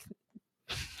that like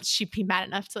she'd be mad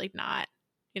enough to like not,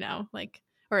 like,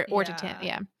 or to Tim.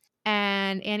 Yeah.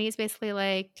 And Annie's basically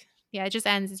like, yeah, it just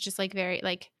ends. It's just like very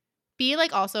like, B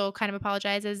like also kind of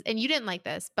apologizes, and you didn't like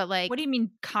this, but like, what do you mean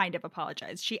kind of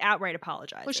apologize? She outright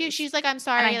apologizes. Well, she's like, I'm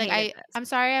sorry, like I'm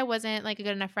sorry I wasn't like a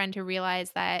good enough friend to realize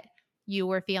that you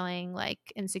were feeling like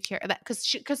insecure. That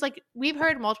because like we've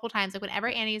heard multiple times, like whenever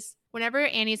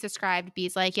Annie's described,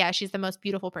 B's like, yeah, she's the most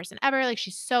beautiful person ever. Like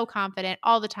she's so confident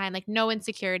all the time, like no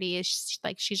insecurity.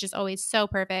 She's just always so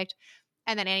perfect.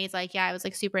 And then Annie's like, yeah, I was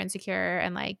like super insecure,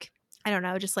 and like I don't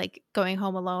know, just like going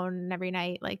home alone every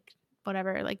night, like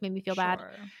whatever, like made me feel bad.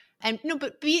 And no,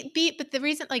 but but the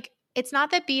reason, like, it's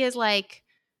not that B is like,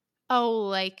 oh,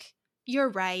 like you're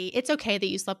right, it's okay that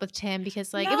you slept with Tim,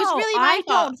 because like it was really my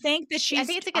fault. I don't think that I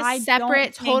think it's like a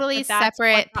separate, totally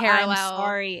separate parallel. I'm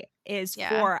sorry is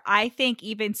for. I think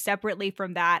even separately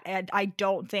from that, and I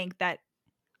don't think that,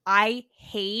 I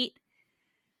hate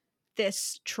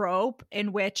this trope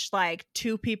in which like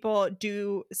two people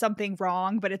do something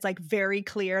wrong, but it's like very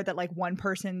clear that like one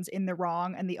person's in the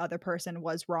wrong and the other person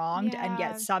was wronged, and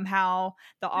yet somehow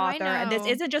the author, and this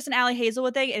isn't just an Allie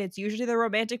Hazelwood thing, and it's usually the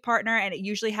romantic partner, and it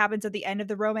usually happens at the end of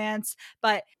the romance,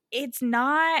 but it's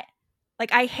not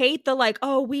like, I hate the like,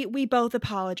 oh, we both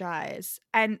apologize.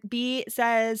 And B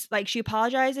says like she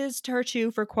apologizes to her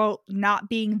too for, quote, not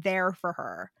being there for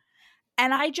her.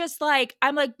 And I just like,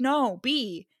 I'm like, no,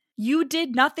 B, you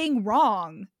did nothing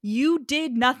wrong. You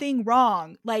did nothing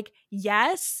wrong. Like,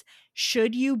 yes,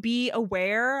 should you be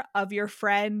aware of your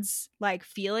friends' like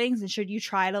feelings, and should you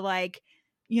try to like,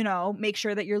 make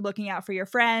sure that you're looking out for your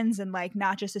friends and like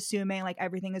not just assuming like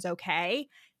everything is okay?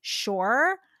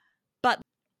 Sure. But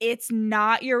it's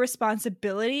not your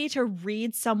responsibility to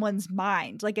read someone's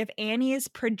mind. Like if Annie is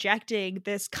projecting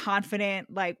this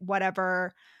confident, like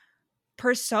whatever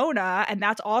persona, and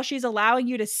that's all she's allowing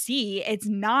you to see, it's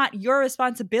not your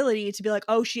responsibility to be like,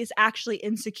 oh, she's actually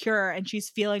insecure and she's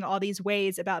feeling all these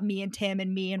ways about me and Tim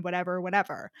and me and whatever.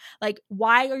 Like,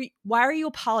 why are you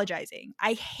apologizing?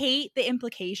 I hate the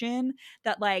implication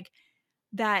that like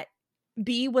that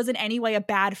B was in any way a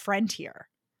bad friend here,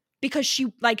 because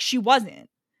she wasn't.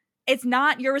 It's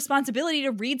not your responsibility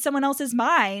to read someone else's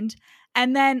mind.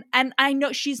 And I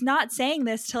know she's not saying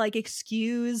this to like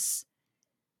excuse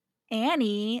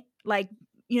Annie, like,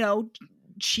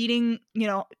 cheating,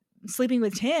 sleeping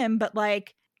with Tim, but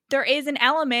like there is an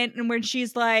element in where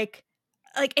she's like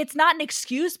it's not an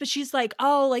excuse, but she's like,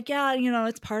 oh, like, yeah,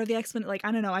 it's part of the explanation. Like,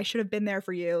 I don't know, I should have been there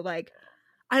for you. Like,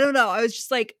 I don't know. I was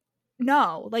just like,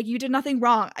 no, like you did nothing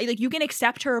wrong. Like you can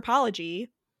accept her apology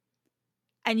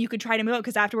and you could try to move it,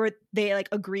 because afterward they like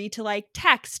agree to like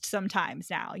text sometimes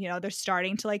now, you know, they're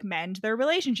starting to like mend their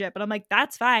relationship. And I'm like,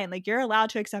 that's fine. Like you're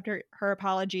allowed to accept her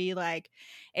apology. Like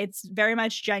it's very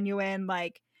much genuine.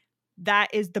 Like that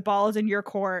is, the ball is in your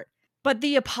court. But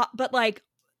but like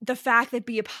the fact that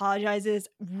B apologizes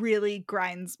really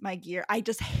grinds my gear. I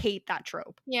just hate that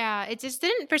trope. Yeah, it just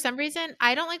didn't, for some reason.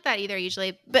 I don't like that either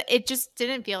usually, but it just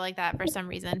didn't feel like that for some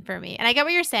reason for me. And I get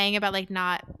what you're saying about like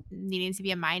not needing to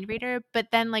be a mind reader, but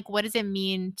then like what does it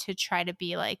mean to try to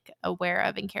be like aware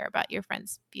of and care about your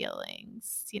friend's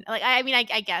feelings? You know, like I mean,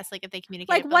 I guess like if they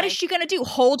communicate, like what is she gonna do?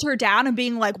 Hold her down and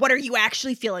being like, what are you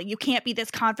actually feeling? You can't be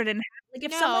this confident. Like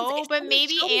if someone's but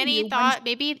maybe Annie thought,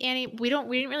 maybe Annie, we didn't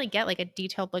really get like a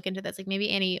detailed look into this. Like maybe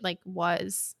Annie like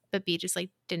was, but B just like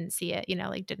didn't see it, you know,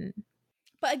 like didn't.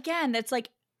 But again, that's like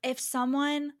if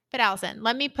someone. But Allison,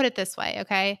 let me put it this way,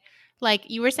 okay?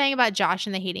 Like you were saying about Josh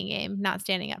in the hating game, not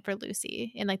standing up for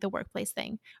Lucy in like the workplace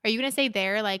thing. Are you going to say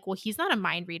there like, well, he's not a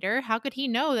mind reader. How could he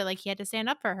know that like he had to stand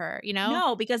up for her, you know?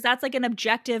 No, because that's like an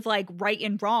objective like right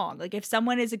and wrong. Like if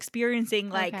someone is experiencing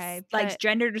like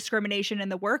gender discrimination in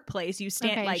the workplace, you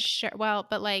stand like sure. Well,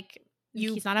 but like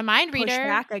he's not a mind reader. Push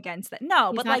back against that.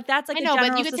 No, but like that's like I know,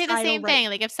 but you could say the same thing.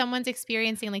 Like if someone's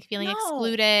experiencing like feeling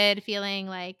excluded, feeling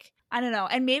like I don't know.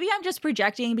 And maybe I'm just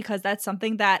projecting because that's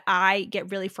something that I get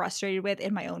really frustrated with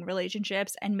in my own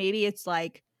relationships. And maybe it's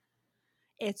like,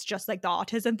 it's just like the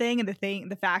autism thing and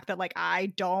the fact that like I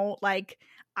don't like,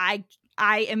 I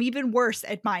am even worse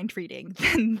at mind reading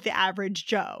than the average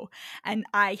Joe. And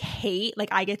I hate,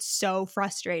 like I get so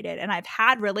frustrated. And I've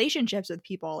had relationships with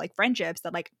people, like friendships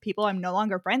that like people I'm no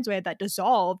longer friends with that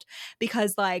dissolved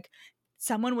because like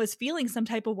someone was feeling some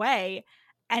type of way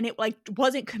and it like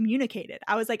wasn't communicated.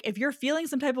 I was like, if you're feeling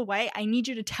some type of way, I need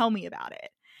you to tell me about it.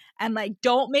 And like,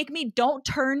 don't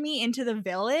turn me into the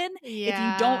villain if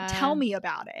you don't tell me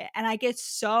about it. And I get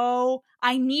so,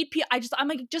 I'm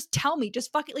like, just tell me,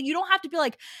 just fucking, like, you don't have to be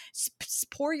like,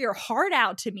 pour your heart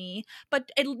out to me, but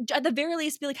at the very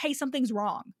least be like, hey, something's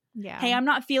wrong. Yeah. Hey, I'm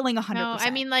not feeling 100%. No, I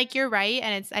mean, like, you're right.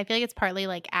 And I feel like it's partly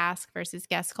like ask versus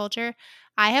guess culture.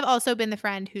 I have also been the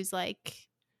friend who's like,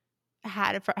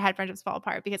 had friendships fall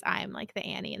apart because I'm like the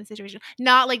Annie in the situation.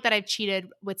 Not like that I've cheated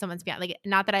with someone's beyond, like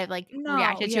not that I've like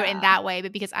reacted to it in that way,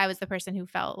 but because I was the person who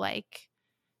felt like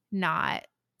not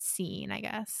seen, I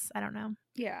guess. I don't know.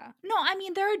 Yeah. No, I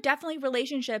mean, there are definitely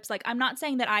relationships. Like, I'm not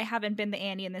saying that I haven't been the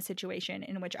Annie in this situation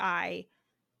in which I,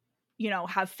 you know,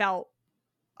 have felt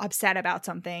upset about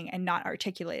something and not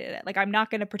articulated it. Like, I'm not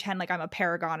going to pretend like I'm a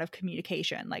paragon of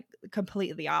communication, like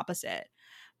completely the opposite.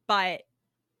 But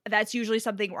that's usually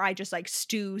something where I just like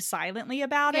stew silently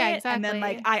about it. Exactly. And then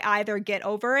like I either get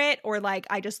over it or like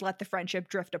I just let the friendship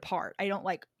drift apart. I don't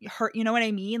like hurt, you know what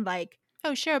I mean? Like,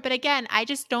 oh, sure. But again, I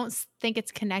just don't think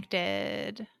it's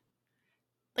connected.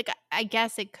 Like, I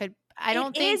guess it could. I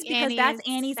don't think is because that's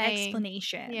Annie's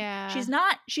explanation. Yeah.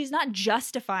 She's not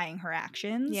justifying her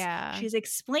actions. Yeah. She's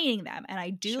explaining them. And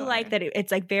I do like that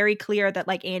it's like very clear that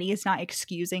like Annie is not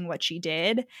excusing what she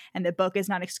did and the book is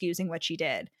not excusing what she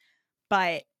did.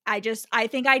 But I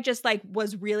think I just like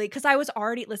was really, because I was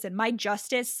already, listen, my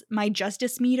justice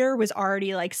meter was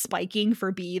already like spiking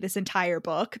for B this entire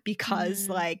book because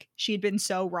like she'd been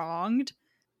so wronged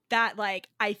that like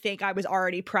I think I was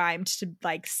already primed to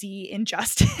like see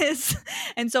injustice.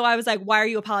 And so I was like, why are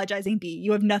you apologizing, B?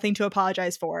 You have nothing to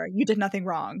apologize for. You did nothing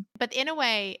wrong. But in a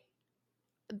way,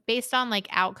 based on like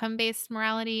outcome-based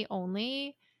morality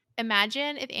only,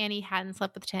 imagine if Annie hadn't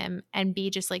slept with Tim and B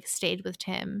just like stayed with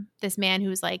Tim, this man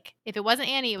who's like, if it wasn't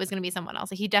Annie, it was going to be someone else.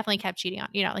 Like he definitely kept cheating on,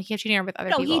 you know, like he kept cheating on her with other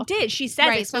people. No, he did. She said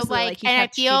right. So like, and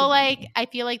I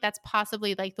feel like that's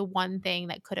possibly like the one thing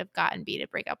that could have gotten B to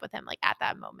break up with him like at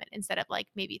that moment instead of like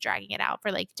maybe dragging it out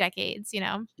for like decades, you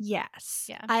know? Yes.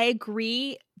 Yeah. I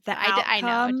agree. The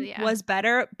outcome was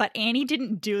better, but Annie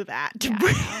didn't do that.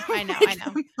 I know.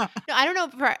 No, I don't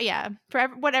know. For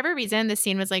whatever reason, this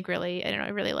scene was like really, I don't know,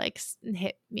 it really like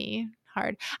hit me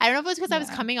hard. I don't know if it was because I was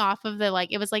coming off of the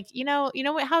like, it was like, you know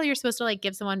how you're supposed to like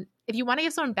give someone, if you want to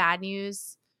give someone bad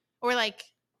news or like,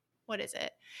 what is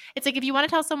it? It's like if you want to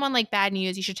tell someone like bad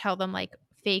news, you should tell them like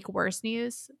fake worse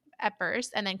news at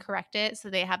first and then correct it so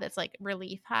they have this like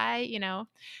relief high, you know?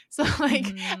 So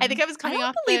like I think I was coming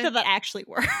off. I don't believe that actually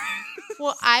works.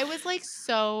 Well, I was like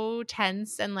so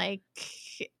tense and like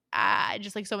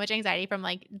just like so much anxiety from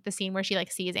like the scene where she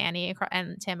like sees Annie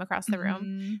and Tim across the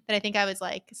room that I think I was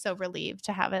like so relieved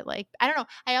to have it. Like, I don't know.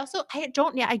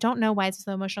 I don't know why it's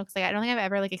so emotional because like I don't think I've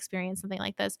ever like experienced something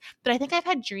like this, but I think I've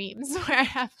had dreams where I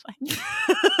have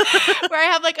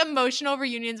like emotional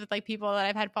reunions with like people that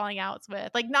I've had falling outs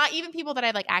with, like not even people that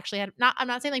I've like actually had. I'm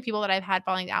not saying like people that I've had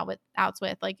falling outs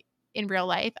with like in real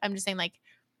life. I'm just saying like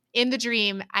in the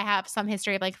dream, I have some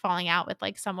history of like falling out with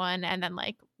like someone, and then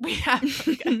like we have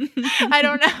like I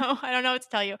don't know what to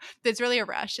tell you. It's really a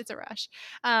rush. It's a rush.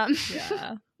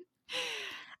 Yeah.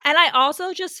 And I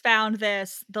also just found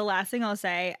the last thing I'll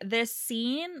say, this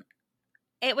scene,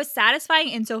 it was satisfying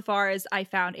insofar as I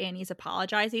found Annie's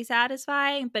apologizing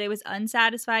satisfying, but it was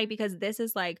unsatisfying because this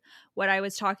is like what I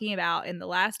was talking about in the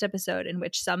last episode, in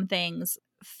which some things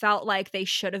felt like they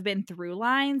should have been through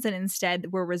lines and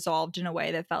instead were resolved in a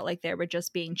way that felt like they were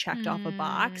just being checked off a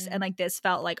box. And like this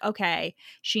felt like, okay,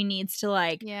 she needs to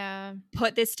like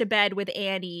put this to bed with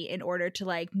Annie in order to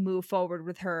like move forward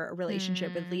with her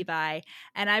relationship with Levi.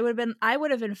 And I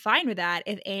would have been fine with that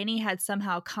if Annie had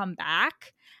somehow come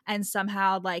back and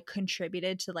somehow like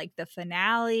contributed to like the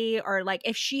finale, or like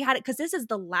if she had it, because this is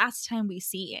the last time we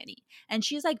see Annie and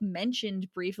she's like mentioned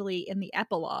briefly in the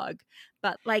epilogue,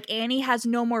 but like Annie has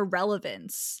no more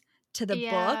relevance to the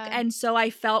book. And so I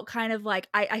felt kind of like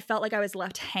I felt like I was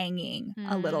left hanging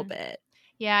a little bit.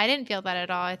 Yeah, I didn't feel that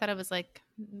at all. I thought it was like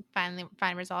fine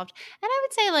resolved. And I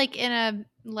would say like in a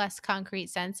less concrete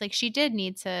sense, like she did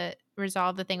need to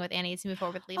resolve the thing with Annie to move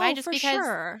forward with Levi, just because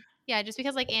sure. Yeah, just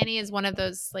because like Annie is one of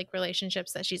those like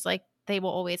relationships that she's like they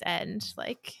will always end,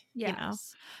 like, you know.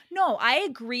 No, I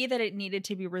agree that it needed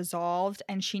to be resolved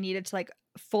and she needed to like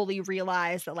fully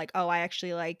realize that like, oh, I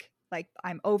actually like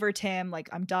I'm over Tim, like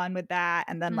I'm done with that,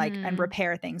 and then like and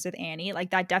repair things with Annie. Like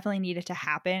that definitely needed to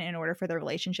happen in order for the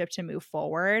relationship to move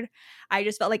forward. I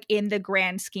just felt like in the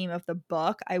grand scheme of the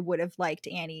book, I would have liked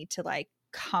Annie to like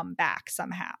come back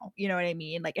somehow. You know what I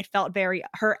mean? Like it felt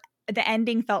the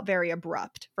ending felt very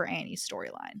abrupt for Annie's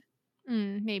storyline.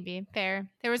 Maybe. Fair.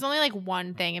 There was only like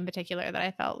one thing in particular that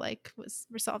I felt like was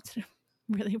resolved in a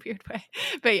really weird way.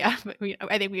 But yeah,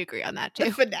 I think we agree on that too.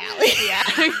 The finale. Yeah.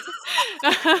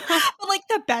 But like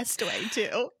the best way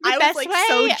too. I was like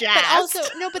so jazzed.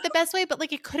 But the best way, but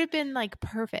like it could have been like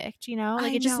perfect, you know?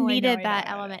 Like it just needed that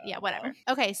element. Yeah, whatever.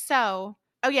 Okay, so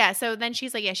so then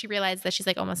she's like, she realized that she's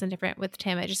like almost indifferent with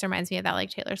Tim. It just reminds me of that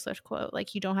like Taylor Swift quote,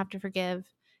 like you don't have to forgive.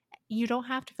 You don't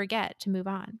have to forget to move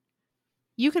on.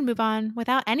 You can move on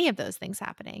without any of those things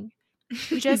happening.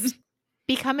 You just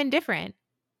become indifferent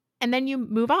and then you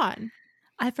move on.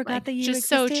 I forgot like, that you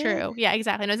just existed. So true. Yeah,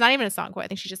 exactly. No, it's not even a song quote. I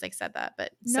think she just like said that,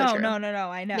 but no, so true. No,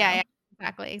 I know. Yeah,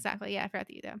 exactly. Yeah, I forgot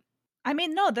that you do. I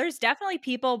mean, no, there's definitely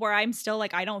people where I'm still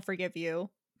like, I don't forgive you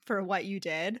for what you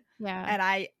did. Yeah. And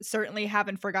I certainly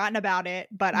haven't forgotten about it,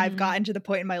 but I've gotten to the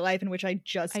point in my life in which I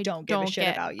just don't give a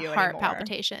shit about you heart anymore.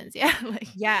 Palpitations. Yeah. Like,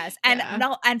 yes. And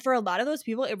no, and for a lot of those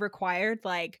people, it required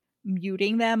like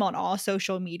muting them on all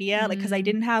social media, like because I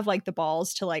didn't have like the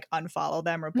balls to like unfollow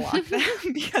them or block them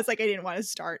because like I didn't want to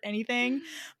start anything,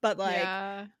 but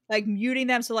like muting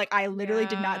them, so like I literally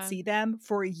did not see them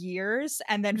for years,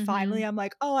 and then finally I'm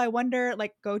like, oh, I wonder,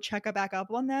 like go check back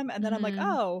up on them, and then I'm like,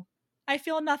 oh, I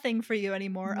feel nothing for you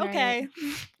anymore. Right. Okay,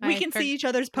 we can see each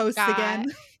other's posts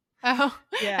again. Oh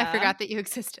yeah, I forgot that you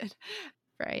existed.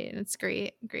 Right, and it's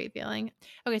great feeling.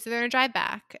 Okay, so they're gonna drive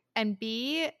back, and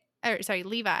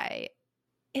Levi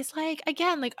is like,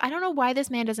 again, like I don't know why this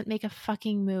man doesn't make a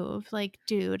fucking move. Like,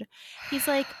 dude, he's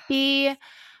like,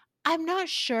 I'm not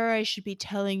sure I should be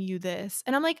telling you this,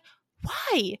 and I'm like,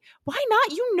 why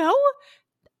not? You know,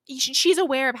 she's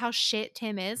aware of how shit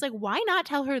Tim is. Like, why not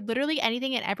tell her literally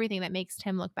anything and everything that makes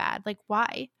Tim look bad? Like,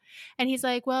 why? And he's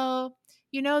like, well,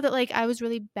 you know that like I was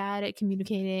really bad at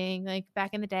communicating like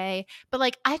back in the day, but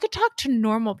like I could talk to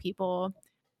normal people.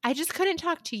 I just couldn't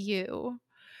talk to you.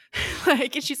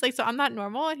 Like, and she's like, so I'm not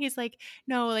normal? And he's like,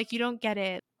 no, like you don't get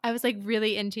it. I was like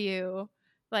really into you.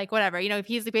 Like, whatever, you know, if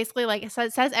he's basically like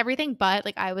says everything but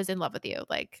like I was in love with you,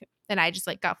 like, and I just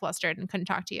like got flustered and couldn't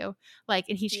talk to you, like,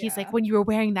 and he's like, when you were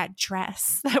wearing that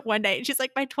dress that one night, and she's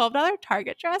like, my $12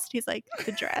 Target dress, and he's like,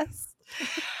 the dress.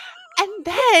 And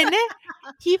then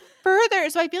he further,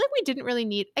 so I feel like we didn't really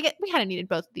need, we kind of needed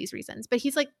both of these reasons, but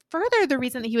he's like, further the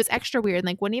reason that he was extra weird and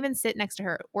like wouldn't even sit next to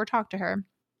her or talk to her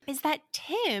is that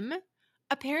Tim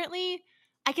apparently,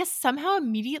 I guess, somehow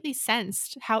immediately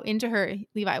sensed how into her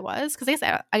Levi was, because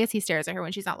I guess he stares at her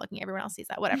when she's not looking. Everyone else sees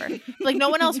that, whatever. Like no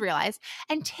one else realized.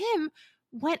 And Tim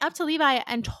went up to Levi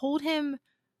and told him,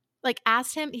 like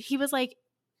asked him, he was like,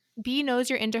 B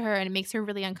knows you're into her and it makes her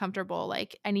really uncomfortable.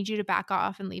 Like I need you to back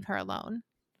off and leave her alone.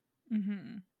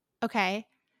 Mm-hmm. Okay.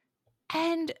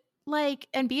 And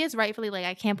B is rightfully like,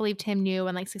 I can't believe Tim knew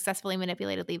and like successfully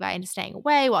manipulated Levi into staying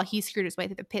away while he screwed his way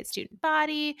through the Pitt student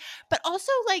body. But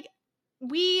also like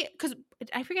because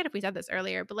I forget if we said this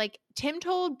earlier, but like Tim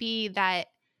told B that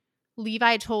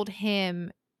Levi told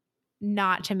him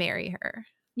not to marry her.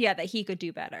 Yeah, that he could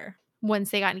do better once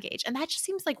they got engaged. And that just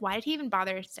seems like, why did he even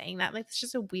bother saying that? Like, it's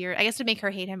just a weird, I guess to make her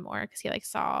hate him more because he like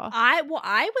saw. I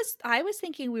was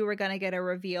thinking we were gonna get a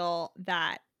reveal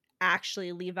that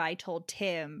actually Levi told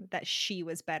Tim that she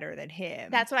was better than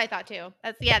him. That's what I thought too.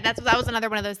 That was another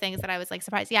one of those things that I was like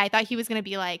surprised. Yeah, I thought he was gonna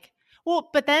be like, well,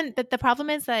 but then the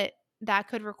problem is that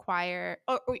could require,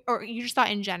 or you just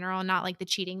thought in general, not like the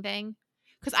cheating thing.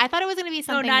 Because I thought it was going to be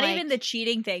something not even the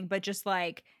cheating thing, but just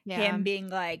like him being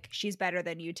like, she's better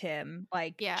than you, Tim.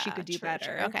 Like, she could do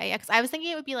better. True. Okay, yeah, because I was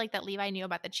thinking it would be like that Levi knew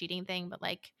about the cheating thing, but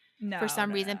like for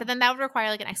some reason. But then that would require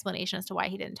like an explanation as to why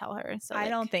he didn't tell her. So I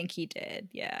don't think he did.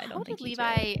 Yeah, I don't think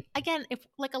Levi did. Again, if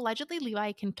like allegedly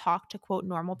Levi can talk to quote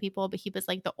normal people, but he was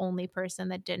like the only person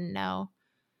that didn't know.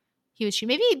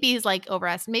 Maybe B is like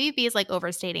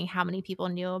overstating how many people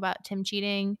knew about Tim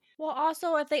cheating. Well,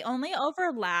 also if they only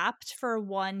overlapped for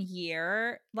 1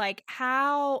 year, like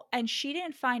how, and she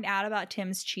didn't find out about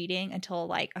Tim's cheating until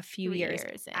like a few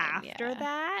years after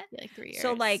that. Like 3 years.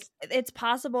 So like it's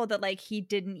possible that like he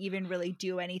didn't even really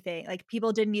do anything. Like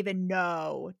people didn't even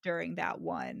know during that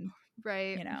one.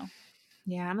 Right. You know.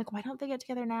 Yeah, I'm like, why don't they get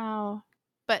together now?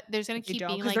 But there's going to keep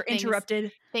being like they're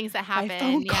interrupted things that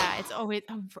happen. Yeah, it's always,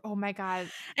 oh my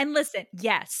God. And listen,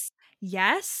 yes.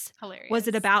 Hilarious. Was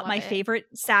it about my favorite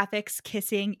sapphics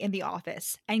kissing in the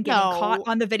office and getting caught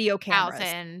on the video cameras?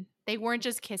 Allison, they weren't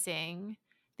just kissing.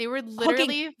 They were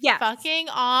literally fucking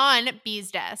on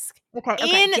B's desk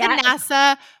in the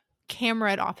NASA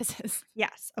camera offices.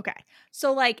 Yes. Okay.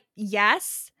 So like,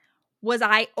 yes, was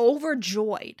I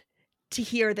overjoyed to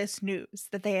hear this news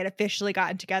that they had officially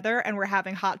gotten together and were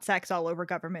having hot sex all over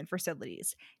government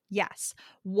facilities? Yes.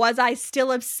 Was I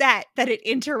still upset that it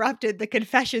interrupted the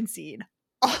confession scene?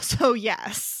 Also,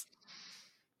 yes.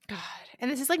 God.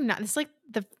 And this is like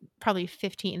the probably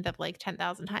 15th of like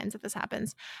 10,000 times that this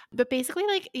happens. But basically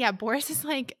like, yeah, Boris is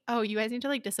like, oh, you guys need to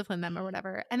like discipline them or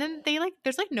whatever. And then they like,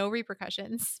 there's like no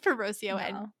repercussions for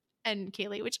Rocio and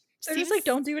Kaylee, which they're just like,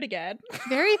 don't do it again.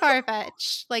 Very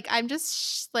far-fetched. Like, I'm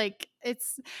just like,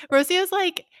 it's Rocio's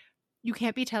like, you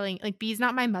can't be telling, like, B's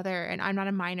not my mother and I'm not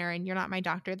a minor and you're not my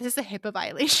doctor. This is a HIPAA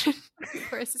violation.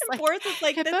 Boris is like,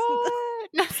 HIPAA?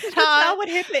 That's not what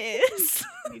HIPAA is.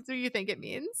 That's what you think it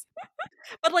means.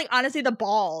 But like, honestly, the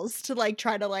balls to like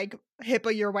try to like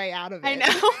HIPAA your way out of it. I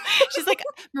know. She's like,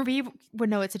 Marie would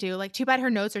know what to do. Like, too bad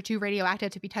her notes are too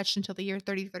radioactive to be touched until the year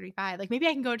 3035. Like, maybe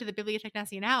I can go into the Bibliothèque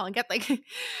Nationale and get like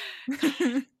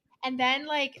and then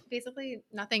like basically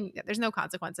nothing, there's no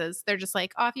consequences. They're just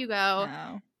like, off you go.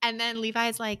 No. And then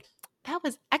Levi's like, that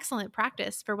was excellent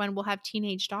practice for when we'll have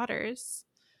teenage daughters.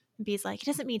 And B's like, it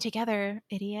doesn't mean together,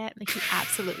 idiot. Like, he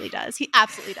absolutely does. He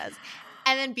absolutely does.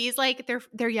 And then B's like,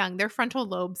 they're young. Their frontal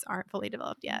lobes aren't fully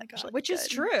developed yet. Which is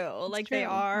true. It's like true. They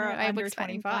are under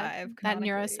 25. That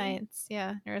neuroscience.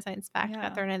 Yeah. Neuroscience fact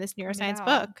got thrown in this neuroscience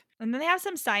book. And then they have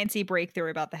some sciencey breakthrough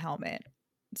about the helmet.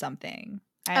 Something.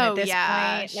 And at this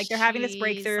point, like they're having this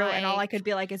breakthrough and all I could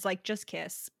be like is like, just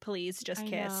kiss. Please just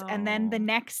kiss. And then the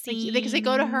next scene. Because they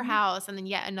go to her house and then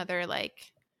yet another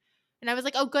like, and I was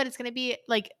like, oh good, it's going to be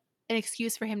like an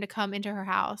excuse for him to come into her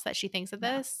house that she thinks of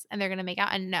this and they're going to make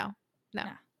out. And no.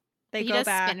 They go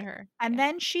back. Spin her. And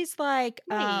then she's like,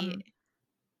 are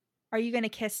you going to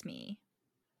kiss me?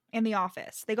 In the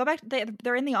office. They go back.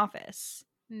 They're in the office.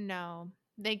 No.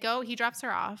 They go, he drops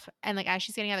her off. And like, as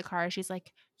she's getting out of the car, she's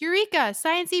like, Eureka,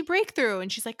 sciencey breakthrough.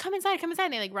 And she's like, come inside.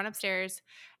 And they like run upstairs.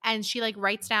 And she like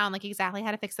writes down like exactly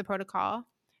how to fix the protocol.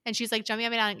 And she's like jumping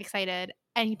up and down, excited.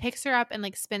 And he picks her up and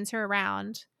like spins her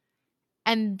around.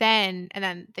 And then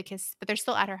the kiss, but they're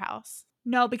still at her house.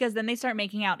 No, because then they start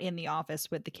making out in the office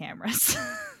with the cameras.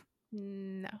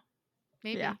 No.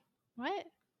 Maybe. Yeah. What?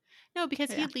 No,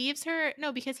 because he leaves her.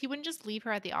 No, because he wouldn't just leave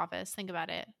her at the office. Think about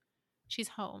it. She's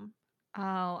home.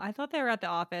 Oh, I thought they were at the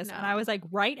office. No. And I was like,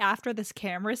 right after this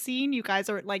camera scene, you guys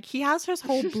are like, he has his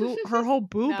whole her whole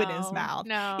boob in his mouth.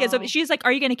 No. Yeah, so she's like,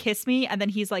 are you going to kiss me? And then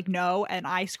he's like, no. And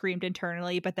I screamed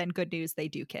internally, but then good news, they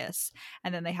do kiss.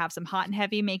 And then they have some hot and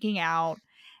heavy making out.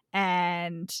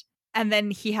 And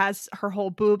then he has her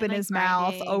whole boob in his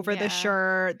mouth over the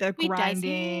shirt, the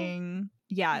grinding.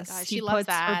 Yes, oh God, he she loves puts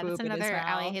her that. That's boob in his another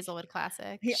Allie mouth. Hazelwood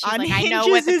classic. He She's like, I know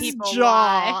what the unhinges his people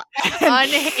jaw. want.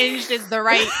 Unhinged is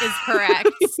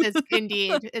correct.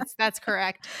 Indeed. That's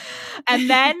correct. And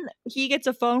then he gets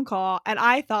a phone call, and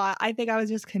I think I was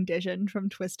just conditioned from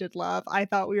Twisted Love. I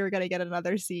thought we were gonna get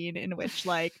another scene in which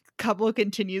like couple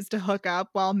continues to hook up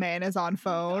while man is on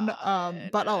phone.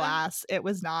 But alas, it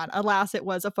was not. Alas, it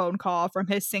was a phone call from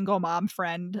his single mom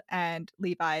friend, and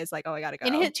Levi is like, "Oh, I gotta go."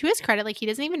 And to his credit, like he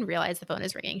doesn't even realize the phone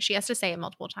is ringing. She has to say it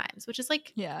multiple times, which is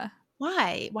like, yeah.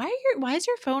 Why? Why is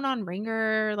your phone on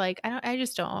ringer? Like, I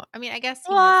just don't. I mean, I guess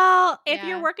if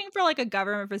you're working for like a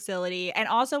government facility, and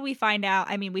also we find out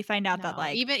that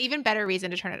like even better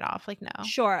reason to turn it off. Like, no.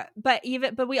 Sure. But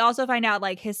we also find out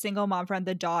like his single mom friend,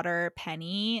 the daughter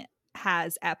Penny,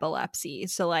 has epilepsy.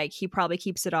 So like he probably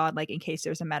keeps it on like in case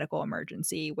there's a medical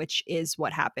emergency, which is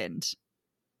what happened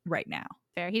right now.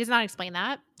 Fair. He does not explain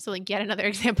that. So like yet another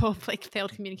example of like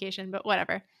failed communication, but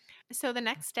whatever. So the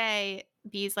next day,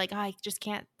 B's like, oh, I just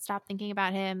can't stop thinking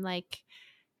about him. Like,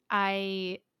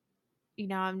 I'm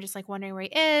just like wondering where he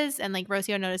is. And like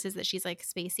Rocio notices that she's like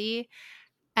spacey.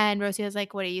 And Rocio's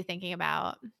like, what are you thinking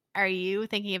about? Are you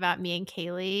thinking about me and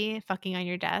Kaylee fucking on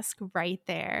your desk right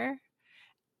there?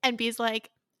 And B's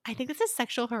like, I think this is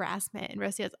sexual harassment. And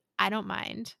Rocio's, I don't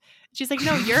mind. She's like,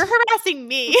 no, you're harassing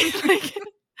me. Like,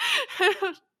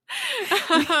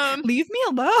 leave me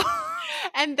alone.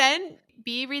 And then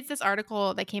B reads this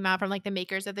article that came out from like the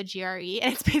makers of the GRE,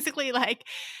 and it's basically like,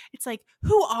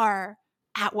 who are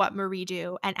at What Marie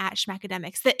Do and at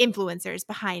Schmackademics the influencers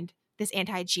behind this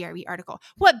anti-GRE article?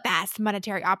 What vast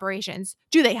monetary operations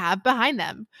do they have behind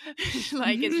them?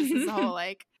 Like, it's just this whole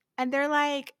like, and they're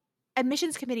like,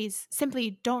 admissions committees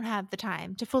simply don't have the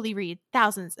time to fully read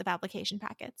thousands of application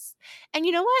packets. And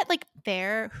you know what? Like,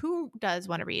 who does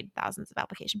want to read thousands of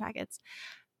application packets?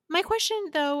 My question,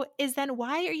 though, is then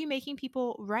why are you making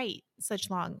people write such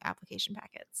long application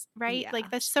packets, right? Yeah.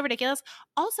 Like, that's so ridiculous.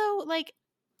 Also, like,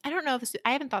 I don't know if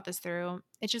I haven't thought this through.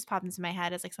 It just popped into my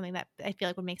head as like something that I feel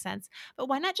like would make sense. But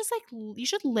why not just like, you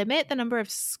should limit the number of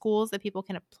schools that people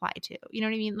can apply to. You know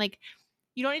what I mean? Like,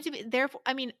 you don't need to be there.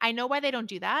 I mean, I know why they don't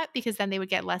do that, because then they would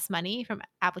get less money from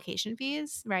application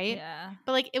fees, right? Yeah.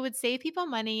 But like, it would save people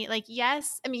money. Like,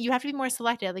 yes, I mean, you have to be more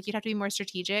selective. Like, you'd have to be more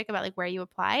strategic about like where you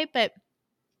apply. But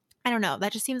I don't know.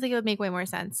 That just seems like it would make way more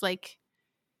sense. Like,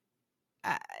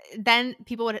 then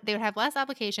they would have less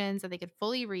applications that they could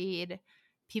fully read.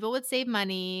 People would save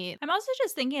money. I'm also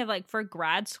just thinking of like for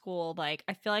grad school, like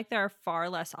I feel like there are far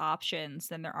less options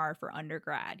than there are for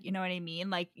undergrad. You know what I mean?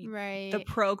 Like the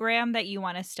program that you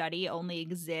want to study only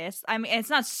exists. I mean, it's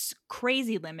not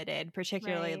crazy limited,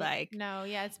 particularly like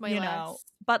it's way less.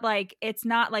 But like it's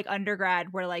not like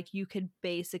undergrad where like you could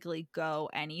basically go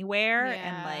anywhere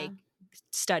and like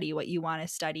study what you want to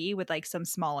study with like some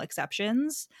small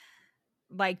exceptions.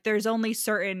 Like there's only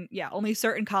certain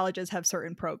colleges have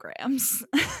certain programs.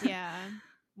 Yeah.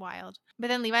 Wild. But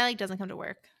then Levi like doesn't come to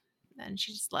work. And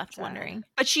she's just left wondering.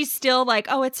 But she's still like,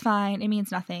 oh, it's fine. It means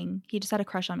nothing. He just had a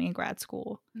crush on me in grad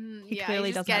school. He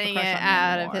clearly doesn't have a crush on me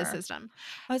out of his system.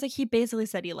 I was like, he basically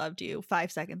said he loved you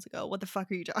 5 seconds ago. What the fuck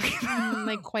are you talking about?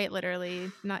 Like quite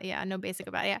literally. No basic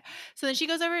about it. Yeah. So then she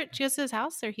goes to his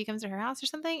house, or he comes to her house or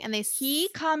something. And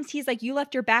he's like, you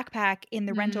left your backpack in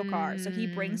the rental car. So he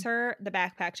brings her the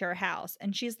backpack to her house.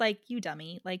 And she's like, you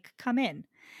dummy, like, come in.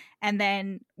 And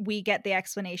then we get the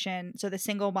explanation. So the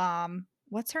single mom,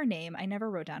 what's her name? I never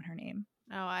wrote down her name.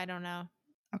 Oh, I don't know.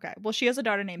 Okay. Well, she has a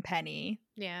daughter named Penny.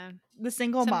 Yeah. The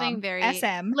single mom.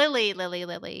 SM. Lily.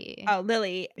 Oh,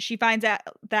 Lily. She finds out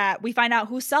that we find out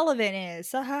who Sullivan is.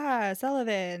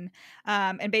 Sullivan.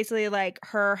 And basically like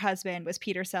her husband was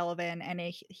Peter Sullivan, and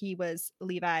he was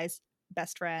Levi's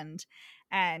best friend.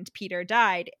 And Peter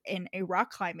died in a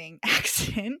rock climbing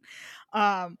accident,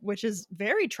 which is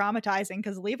very traumatizing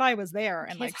because Levi was there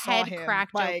and his like head saw him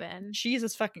cracked like, open.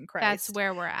 Jesus fucking Christ. That's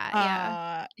where we're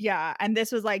at. Yeah. And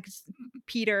this was like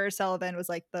Peter Sullivan was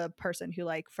like the person who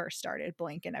like first started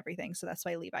Blink and everything, so that's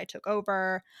why Levi took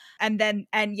over.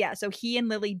 So he and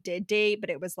Lily did date, but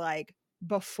it was like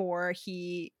before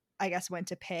he, I guess, went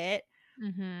to Pitt.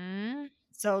 Mm-hmm.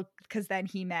 So, because then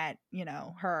he met,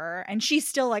 her, and she's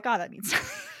still like, oh, that means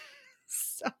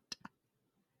so dumb.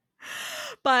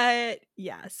 But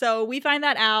yeah, so we find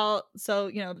that out.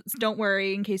 So, don't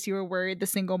worry, in case you were worried the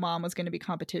single mom was going to be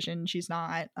competition. She's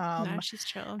not. No, she's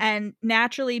chill. And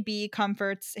naturally, B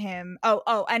comforts him.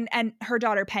 And her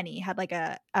daughter Penny had like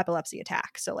a epilepsy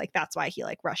attack. So like, that's why he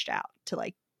like rushed out to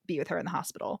like be with her in the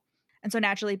hospital. And so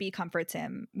naturally, B comforts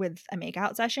him with a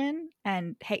makeout session.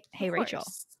 And hey, Rachel.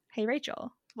 Hey,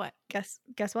 Rachel. What?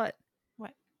 Guess what?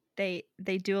 What? They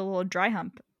do a little dry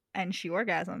hump and she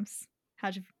orgasms.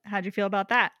 How'd you feel about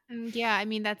that? Yeah, I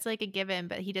mean, that's like a given,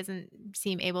 but he doesn't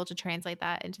seem able to translate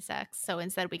that into sex. So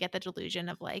instead we get the delusion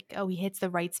of like, oh, he hits the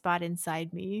right spot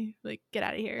inside me. Like, get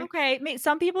out of here. Okay,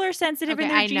 some people are sensitive in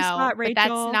Okay, their I know, G-spot, but that's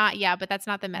Rachel. not. Yeah, but that's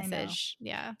not the I know. message.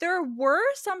 Yeah. There were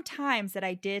some times that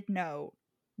I did note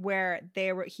where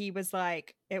he was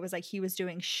like, it was like he was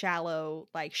doing shallow,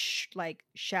 like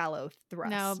shallow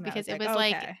thrusts. No, And because it was okay.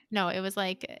 like no, it was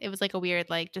like a weird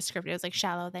like descriptive. It was like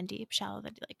shallow then deep,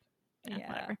 like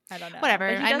whatever. I don't know. Whatever.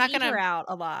 But he I'm does not eat gonna her out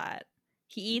a lot.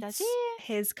 He Does eats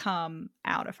he? his cum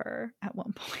out of her at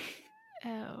one point.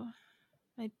 Oh,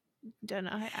 I don't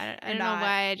know. I don't know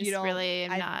why. I just really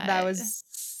am not. That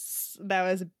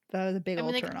was a big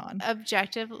old like, turn on.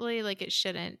 Objectively, like it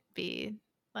shouldn't be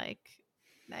like.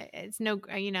 It's no,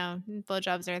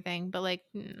 blowjobs are a thing, but like,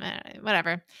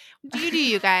 whatever. Do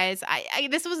you guys?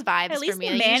 This was vibes At least for me.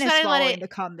 the Like, man you is just gotta let swallowing it. the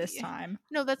cum this time.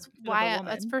 No, that's why.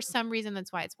 That's for some reason.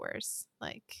 That's why it's worse.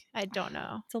 Like, I don't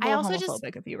know. It's a little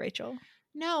homophobic of you, Rachel.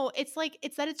 No, it's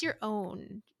that it's your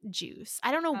own juice.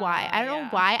 I don't know why. I don't know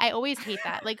why. I always hate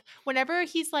that. Like, whenever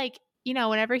he's like,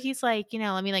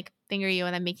 let me like finger you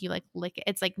and then make you like lick it.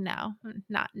 It's like, no,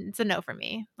 not. It's a no for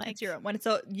me. Like, it's your own.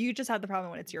 You just have the problem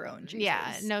when it's your own juices.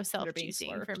 Yeah, no self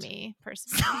juicing for me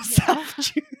personally. Self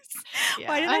juice. Yeah.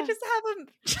 Why did I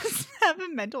just have a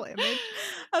mental image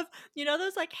of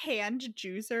those like hand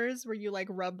juicers where you like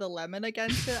rub the lemon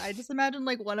against it? I just imagine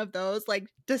like one of those like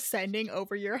descending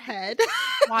over your head.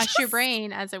 Wash your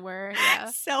brain, as it were. Yeah.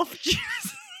 Self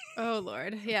juice. Oh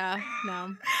Lord, yeah,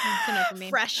 no, it's enough for me.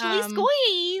 Freshly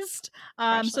squeezed.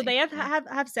 So they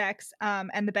have sex.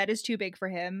 And the bed is too big for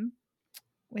him,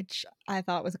 which I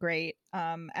thought was great.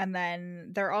 And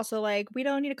then they're also like, we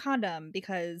don't need a condom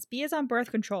because B is on birth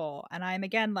control, and I'm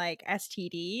again like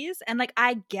STDs, and like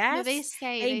I guess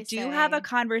they do have a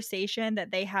conversation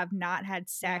that they have not had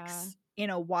sex in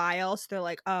a while, so they're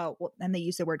like, oh, well, and they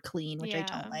use the word clean, which I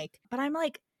don't like. But I'm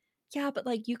like, yeah, but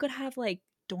like you could have like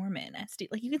dormant STD,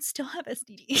 like you could still have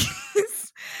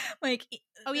STDs. Like,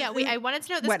 oh yeah, wait, I wanted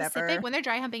to know the specific. When they're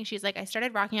dry humping, she's like, I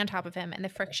started rocking on top of him, and the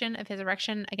friction of his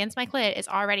erection against my clit is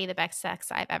already the best sex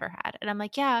I've ever had. And I'm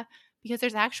like, yeah, because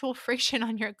there's actual friction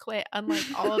on your clit, unlike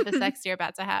all of the sex you're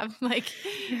about to have. Like,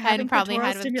 and probably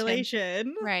had with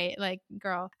stimulation, right? Like,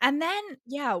 girl. And then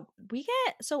we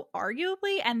get so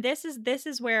arguably, and this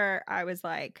is where I was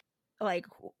like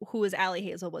who is Allie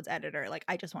Hazelwood's editor? Like,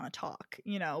 I just want to talk,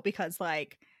 because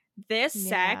like this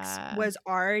sex was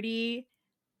already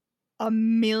a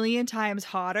million times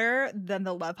hotter than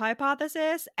the Love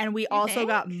Hypothesis, and we also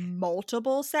got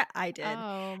multiple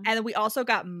and we also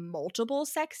got multiple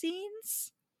sex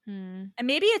scenes. And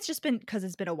maybe it's just been because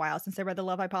it's been a while since I read the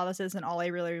Love Hypothesis, and all I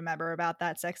really remember about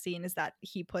that sex scene is that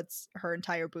he puts her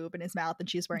entire boob in his mouth and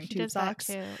she's wearing tube socks.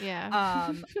 Too.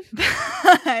 Yeah.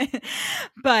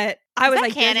 But I was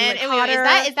like, canon?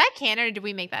 Is that canon, or did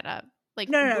we make that up? Like,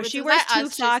 no. She wears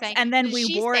tube socks, and then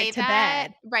we wore it to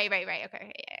bed. Right.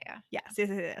 Okay. Yeah.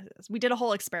 Yes. We did a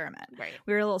whole experiment. Right.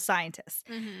 We were a little scientists.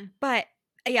 Mm-hmm. But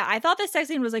yeah, I thought this sex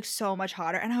scene was like so much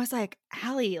hotter, and I was like,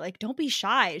 Allie, like, don't be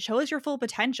shy. Show us your full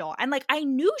potential. And like, I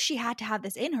knew she had to have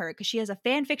this in her because she has a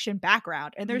fan fiction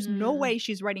background, and there's no way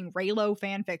she's writing Raylo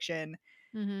fan fiction.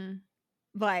 Mm-hmm.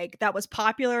 Like, that was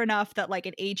popular enough that like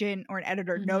an agent or an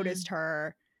editor noticed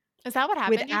her. Is that what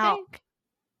happened? You think?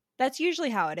 That's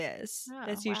usually how it is. Oh,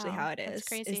 that's usually how it is. That's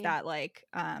crazy. Is that like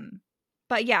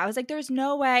but yeah, I was like, there's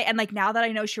no way. And like, now that I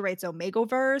know she writes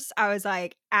Omegaverse, I was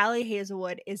like, Allie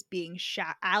Hazelwood is being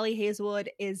shot. Allie Hazelwood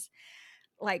is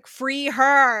like, free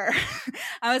her.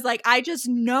 I was like, I just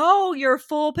know your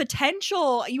full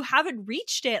potential. You haven't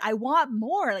reached it. I want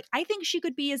more. Like, I think she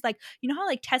could be as like, how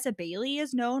like Tessa Bailey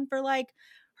is known for like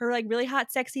her like really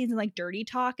hot sex scenes and like dirty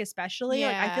talk, especially.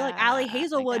 Like, I feel like Allie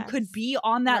Hazelwood could be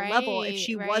on that level if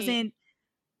she wasn't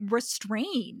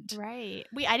restrained. Right.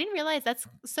 I didn't realize. That's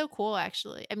so cool,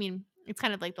 actually. I mean, it's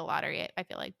kind of like the lottery, I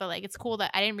feel like, but like, it's cool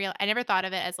that I never thought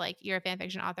of it as like, you're a fan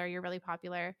fiction author, you're really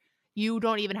popular, you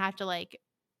don't even have to like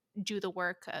do the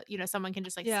work. Someone can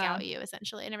just like scout you,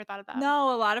 essentially. I never thought of that.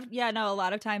 No, a lot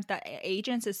of times that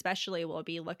agents especially will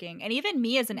be looking, and even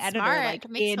me as an editor, like,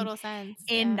 makes total sense.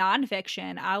 In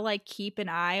nonfiction, I'll like keep an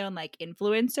eye on like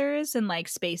influencers and like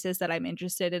spaces that I'm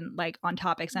interested in, like on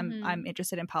topics I'm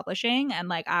interested in publishing, and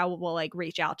like I will like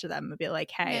reach out to them and be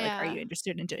like, hey, like, are you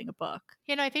interested in doing a book?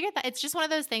 I figured that it's just one of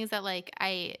those things that like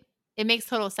it makes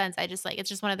total sense. I just like, it's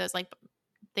just one of those like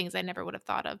things I never would have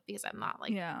thought of because I'm not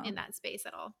like in that space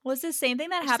at all. Well, it's the same thing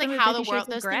that happened like with how 50 the world, Shades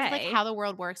of those Grey. things, like how the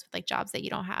world works with like jobs that you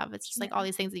don't have. It's just like all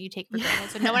these things that you take for granted.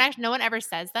 So no one ever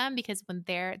says them because when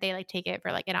they like take it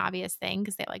for like an obvious thing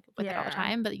because they like with it all the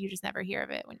time, but you just never hear of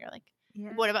it when you're like,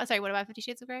 what about 50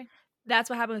 Shades of Grey? That's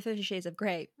what happened with 50 Shades of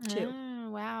Grey too.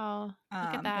 Oh, wow.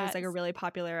 Look at that. It was like a really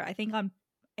popular, I think on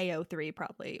AO3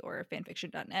 probably, or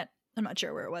fanfiction.net. I'm not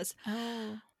sure where it was.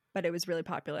 Oh. But it was really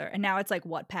popular. And now it's like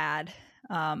Wattpad.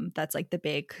 That's like the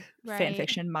big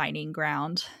fanfiction mining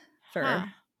ground for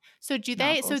So do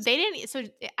they so they didn't so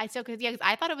I so because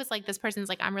I thought it was like this person's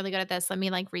like, I'm really good at this, let me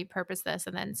like repurpose this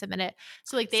and then submit it.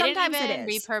 So like they Sometimes didn't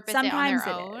even repurpose it on their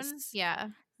own. Yeah.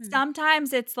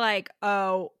 Sometimes it's like,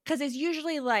 oh, because it's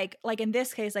usually like in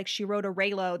this case, like she wrote a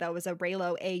Raylo that was a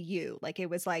Raylo AU. Like it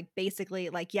was like basically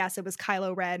like, yes, it was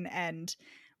Kylo Ren and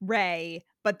Rey,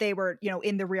 but they were, you know,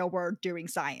 in the real world doing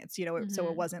science, you know, so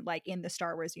it wasn't like in the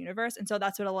Star Wars universe. And so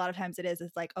that's what a lot of times it is.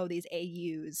 It's like, oh, these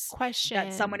AUs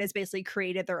that someone has basically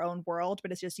created their own world,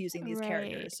 but it's just using these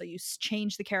characters. So you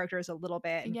change the characters a little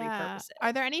bit and repurpose it.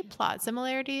 Are there any plot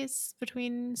similarities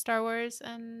between Star Wars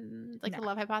and like the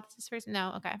Love Hypothesis first?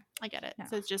 No. Okay. I get it. No.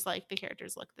 So it's just like the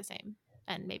characters look the same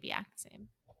and maybe act the same.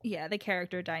 Yeah. The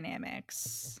character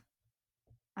dynamics.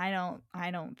 I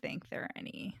don't think there are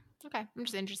any. Okay, I'm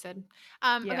just interested.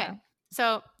 Okay,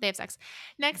 so they have sex.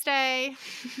 Next day,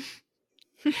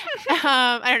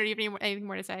 I don't know. Do you have anything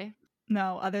more to say?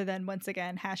 No, other than once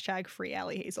again, #free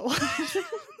Allie Hazelwood.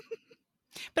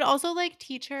 But also like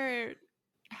teach her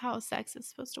how sex is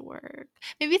supposed to work.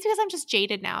 Maybe it's because I'm just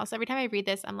jaded now. So every time I read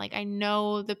this, I'm like, I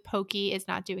know the pokey is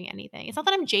not doing anything. It's not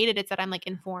that I'm jaded; it's that I'm like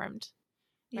informed.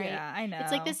 Right? Yeah, I know.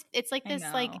 It's like this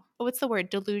like what's the word?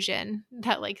 Delusion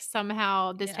that like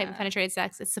somehow this type of penetrated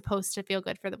sex is supposed to feel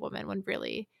good for the woman when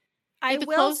really like, the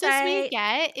closest we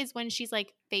get is when she's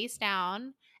like face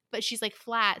down, but she's like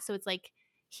flat, so it's like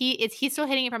he's still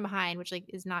hitting it from behind, which like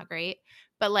is not great,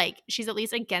 but like she's at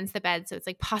least against the bed, so it's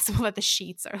like possible that the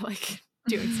sheets are like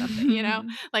doing something, you know,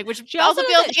 like which she also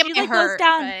feels like it hurt,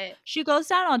 she goes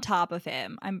down on top of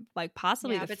him. I'm like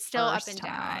possibly the but still up and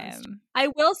down. I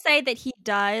will say that he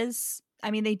does. I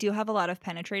mean, they do have a lot of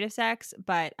penetrative sex,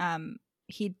 but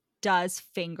he does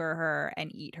finger her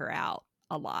and eat her out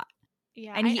a lot.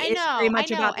 Yeah, and he is very much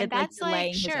about and that's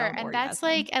like sure, and that's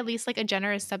like at least like a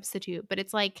generous substitute, but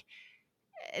it's like.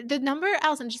 The number,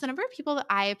 Allison, just the number of people that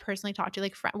I personally talked to,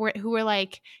 like who were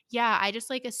like, yeah, I just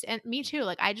like, and me too.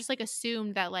 Like, I just like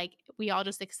assumed that like we all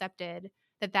just accepted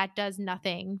that does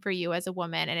nothing for you as a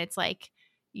woman, and it's like,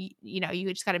 you know, you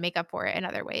just got to make up for it in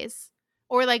other ways.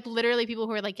 Or like literally people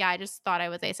who are like, yeah, I just thought I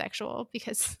was asexual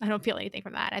because I don't feel anything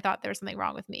from that. I thought there was something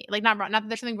wrong with me. Like not that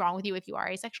there's something wrong with you if you are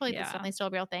asexual. Like, that's definitely still a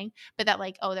real thing. But that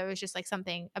like, oh, there was just like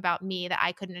something about me that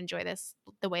I couldn't enjoy this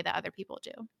the way that other people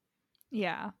do.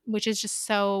 Yeah. Which is just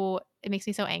so, it makes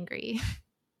me so angry.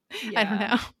 Yeah. I don't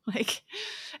know. Like,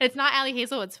 it's not Allie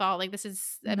Hazelwood's fault. Like, this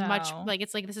is much, like,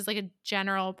 it's like, this is like a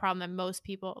general problem that most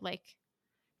people like.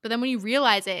 But then when you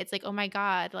realize it, it's like, oh my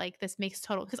God, like, this makes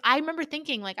total, because I remember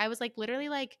thinking, like, I was like, literally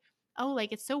like, oh,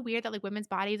 like, it's so weird that like women's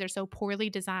bodies are so poorly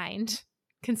designed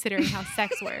considering how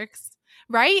sex works.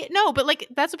 Right? No, but like,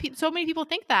 that's what so many people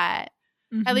think that.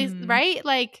 At least, right?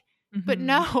 Like, but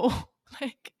no.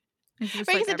 Like, right, because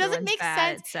like it doesn't make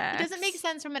sense. Sex. It doesn't make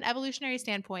sense from an evolutionary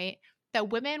standpoint that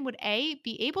women would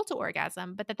be able to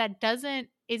orgasm, but that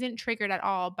isn't triggered at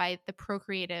all by the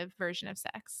procreative version of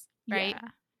sex, right?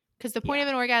 Because the point of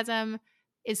an orgasm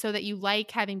is so that you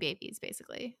like having babies,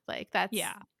 basically. Like that's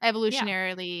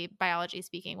evolutionarily, biology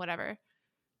speaking, whatever.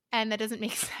 And that doesn't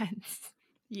make sense.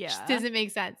 Yeah, it just doesn't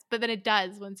make sense. But then it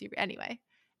does once you anyway.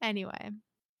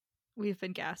 We've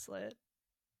been gaslit.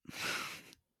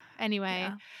 Anyway,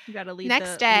 you gotta lead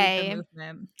next day. Lead the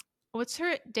movement. What's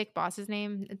her dick boss's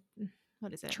name?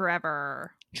 What is it?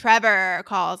 Trevor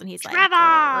calls and he's like,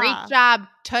 "Great job,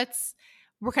 Toots.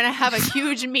 We're gonna have a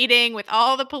huge meeting with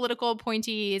all the political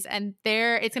appointees, and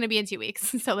it's gonna be in 2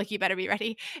 weeks. So like, you better be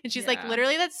ready." And she's like,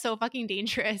 "Literally, that's so fucking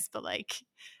dangerous." But like,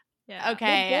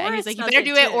 okay. Well, and he's like, "You better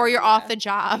do it, or you're off the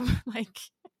job." Like,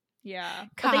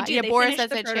 God, they Boris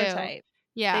does it too.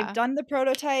 Yeah, they've done the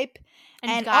prototype.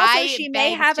 And also, she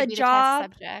may have a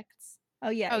job. Oh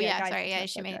yeah. Sorry. Yeah,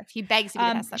 she may. He begs to be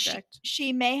the test subject.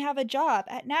 She may have a job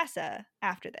at NASA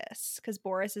after this because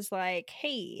Boris is like,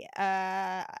 "Hey,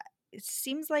 it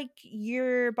seems like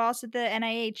your boss at the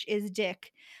NIH is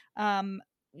Dick.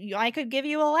 I could give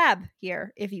you a lab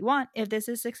here if you want. If this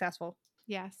is successful."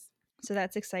 Yes. So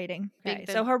that's exciting. Okay.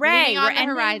 So hooray!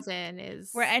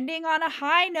 We're ending on a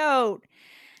high note.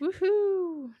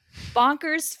 Woohoo!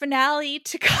 Bonkers finale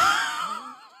to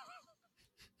come.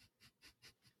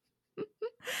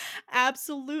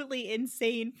 Absolutely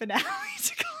insane finale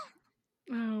to come.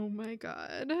 Oh my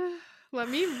God. Let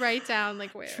me write down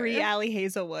like where. Free Allie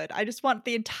Hazelwood. I just want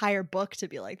the entire book to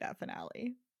be like that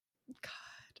finale. God.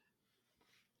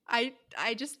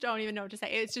 I just don't even know what to say.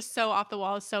 It's just so off the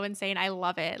wall, so insane. I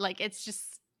love it. Like, it's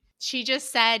just She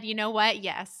just said, you know what?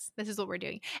 Yes, this is what we're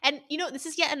doing. And, you know, this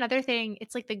is yet another thing.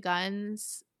 It's like the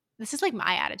guns. This is like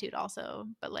my attitude also.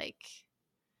 But like,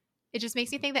 it just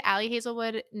makes me think that Allie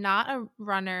Hazelwood, not a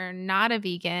runner, not a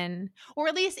vegan, or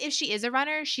at least if she is a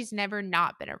runner, she's never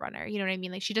not been a runner. You know what I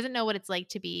mean? Like, she doesn't know what it's like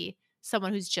to be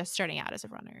someone who's just starting out as a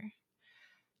runner.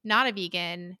 Not a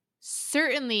vegan,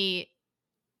 certainly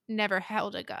never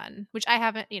held a gun, which I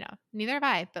haven't, you know, neither have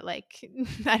I, but like,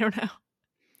 I don't know.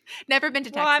 Never been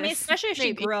to Texas. Well, I mean, especially if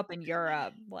she grew up in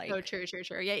Europe. Like, oh, true.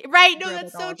 Yeah, right. No,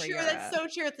 that's so true. That's so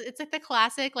true. It's like the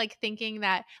classic, like, thinking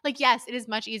that, like, yes, it is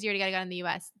much easier to get a gun in the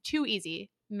U.S. Too easy,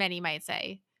 many might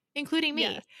say, including me.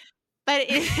 Yes. But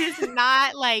it is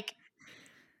not like,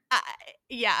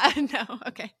 yeah, no,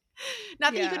 okay.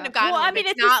 Not that you couldn't have gotten one. Well, I mean,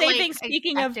 it's the same thing.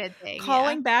 Speaking of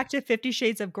calling back to 50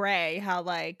 Shades of Grey, how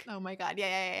like, oh my god,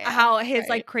 yeah. How his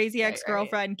like crazy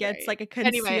ex-girlfriend gets like a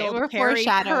concealed carry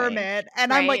permit,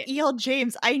 and I'm like, E.L.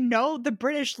 James, I know the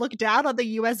British look down on the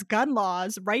U.S. gun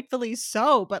laws, rightfully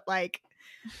so, but like,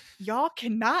 y'all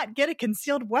cannot get a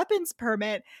concealed weapons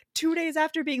permit 2 days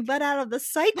after being let out of the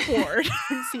psych ward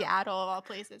in Seattle, of all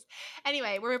places.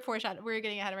 Anyway, we're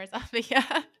getting ahead of ourselves, but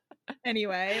yeah.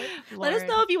 Anyway, let us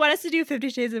know if you want us to do 50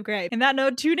 Shades of Grey. And that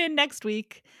note, tune in next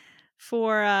week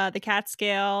for the cat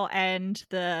scale and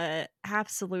the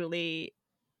absolutely,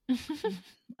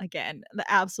 again, the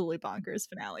absolutely bonkers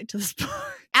finale to this book.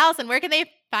 Allison, where can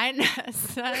they find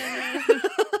us?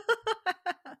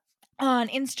 On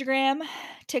Instagram,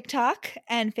 TikTok,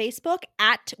 and Facebook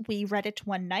at We Read It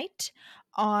One Night,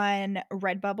 on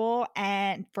Redbubble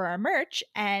and for our merch,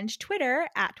 and Twitter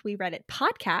at We Read It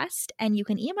Podcast. And you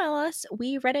can email us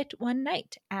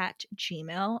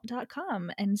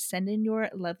wereaditonenight@gmail.com and send in your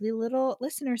lovely little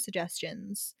listener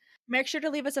suggestions. Make sure to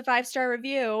leave us a 5-star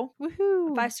review.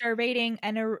 Woohoo! A 5-star rating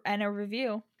and a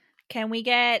review. Can we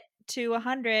get to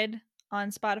 100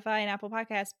 on Spotify and Apple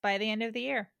Podcasts by the end of the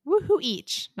year? Woohoo!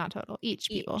 Each, not total. Each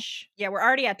people. Yeah, we're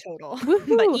already at total.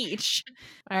 Woohoo! But each.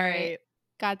 All right.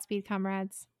 Godspeed,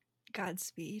 comrades.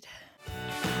 Godspeed.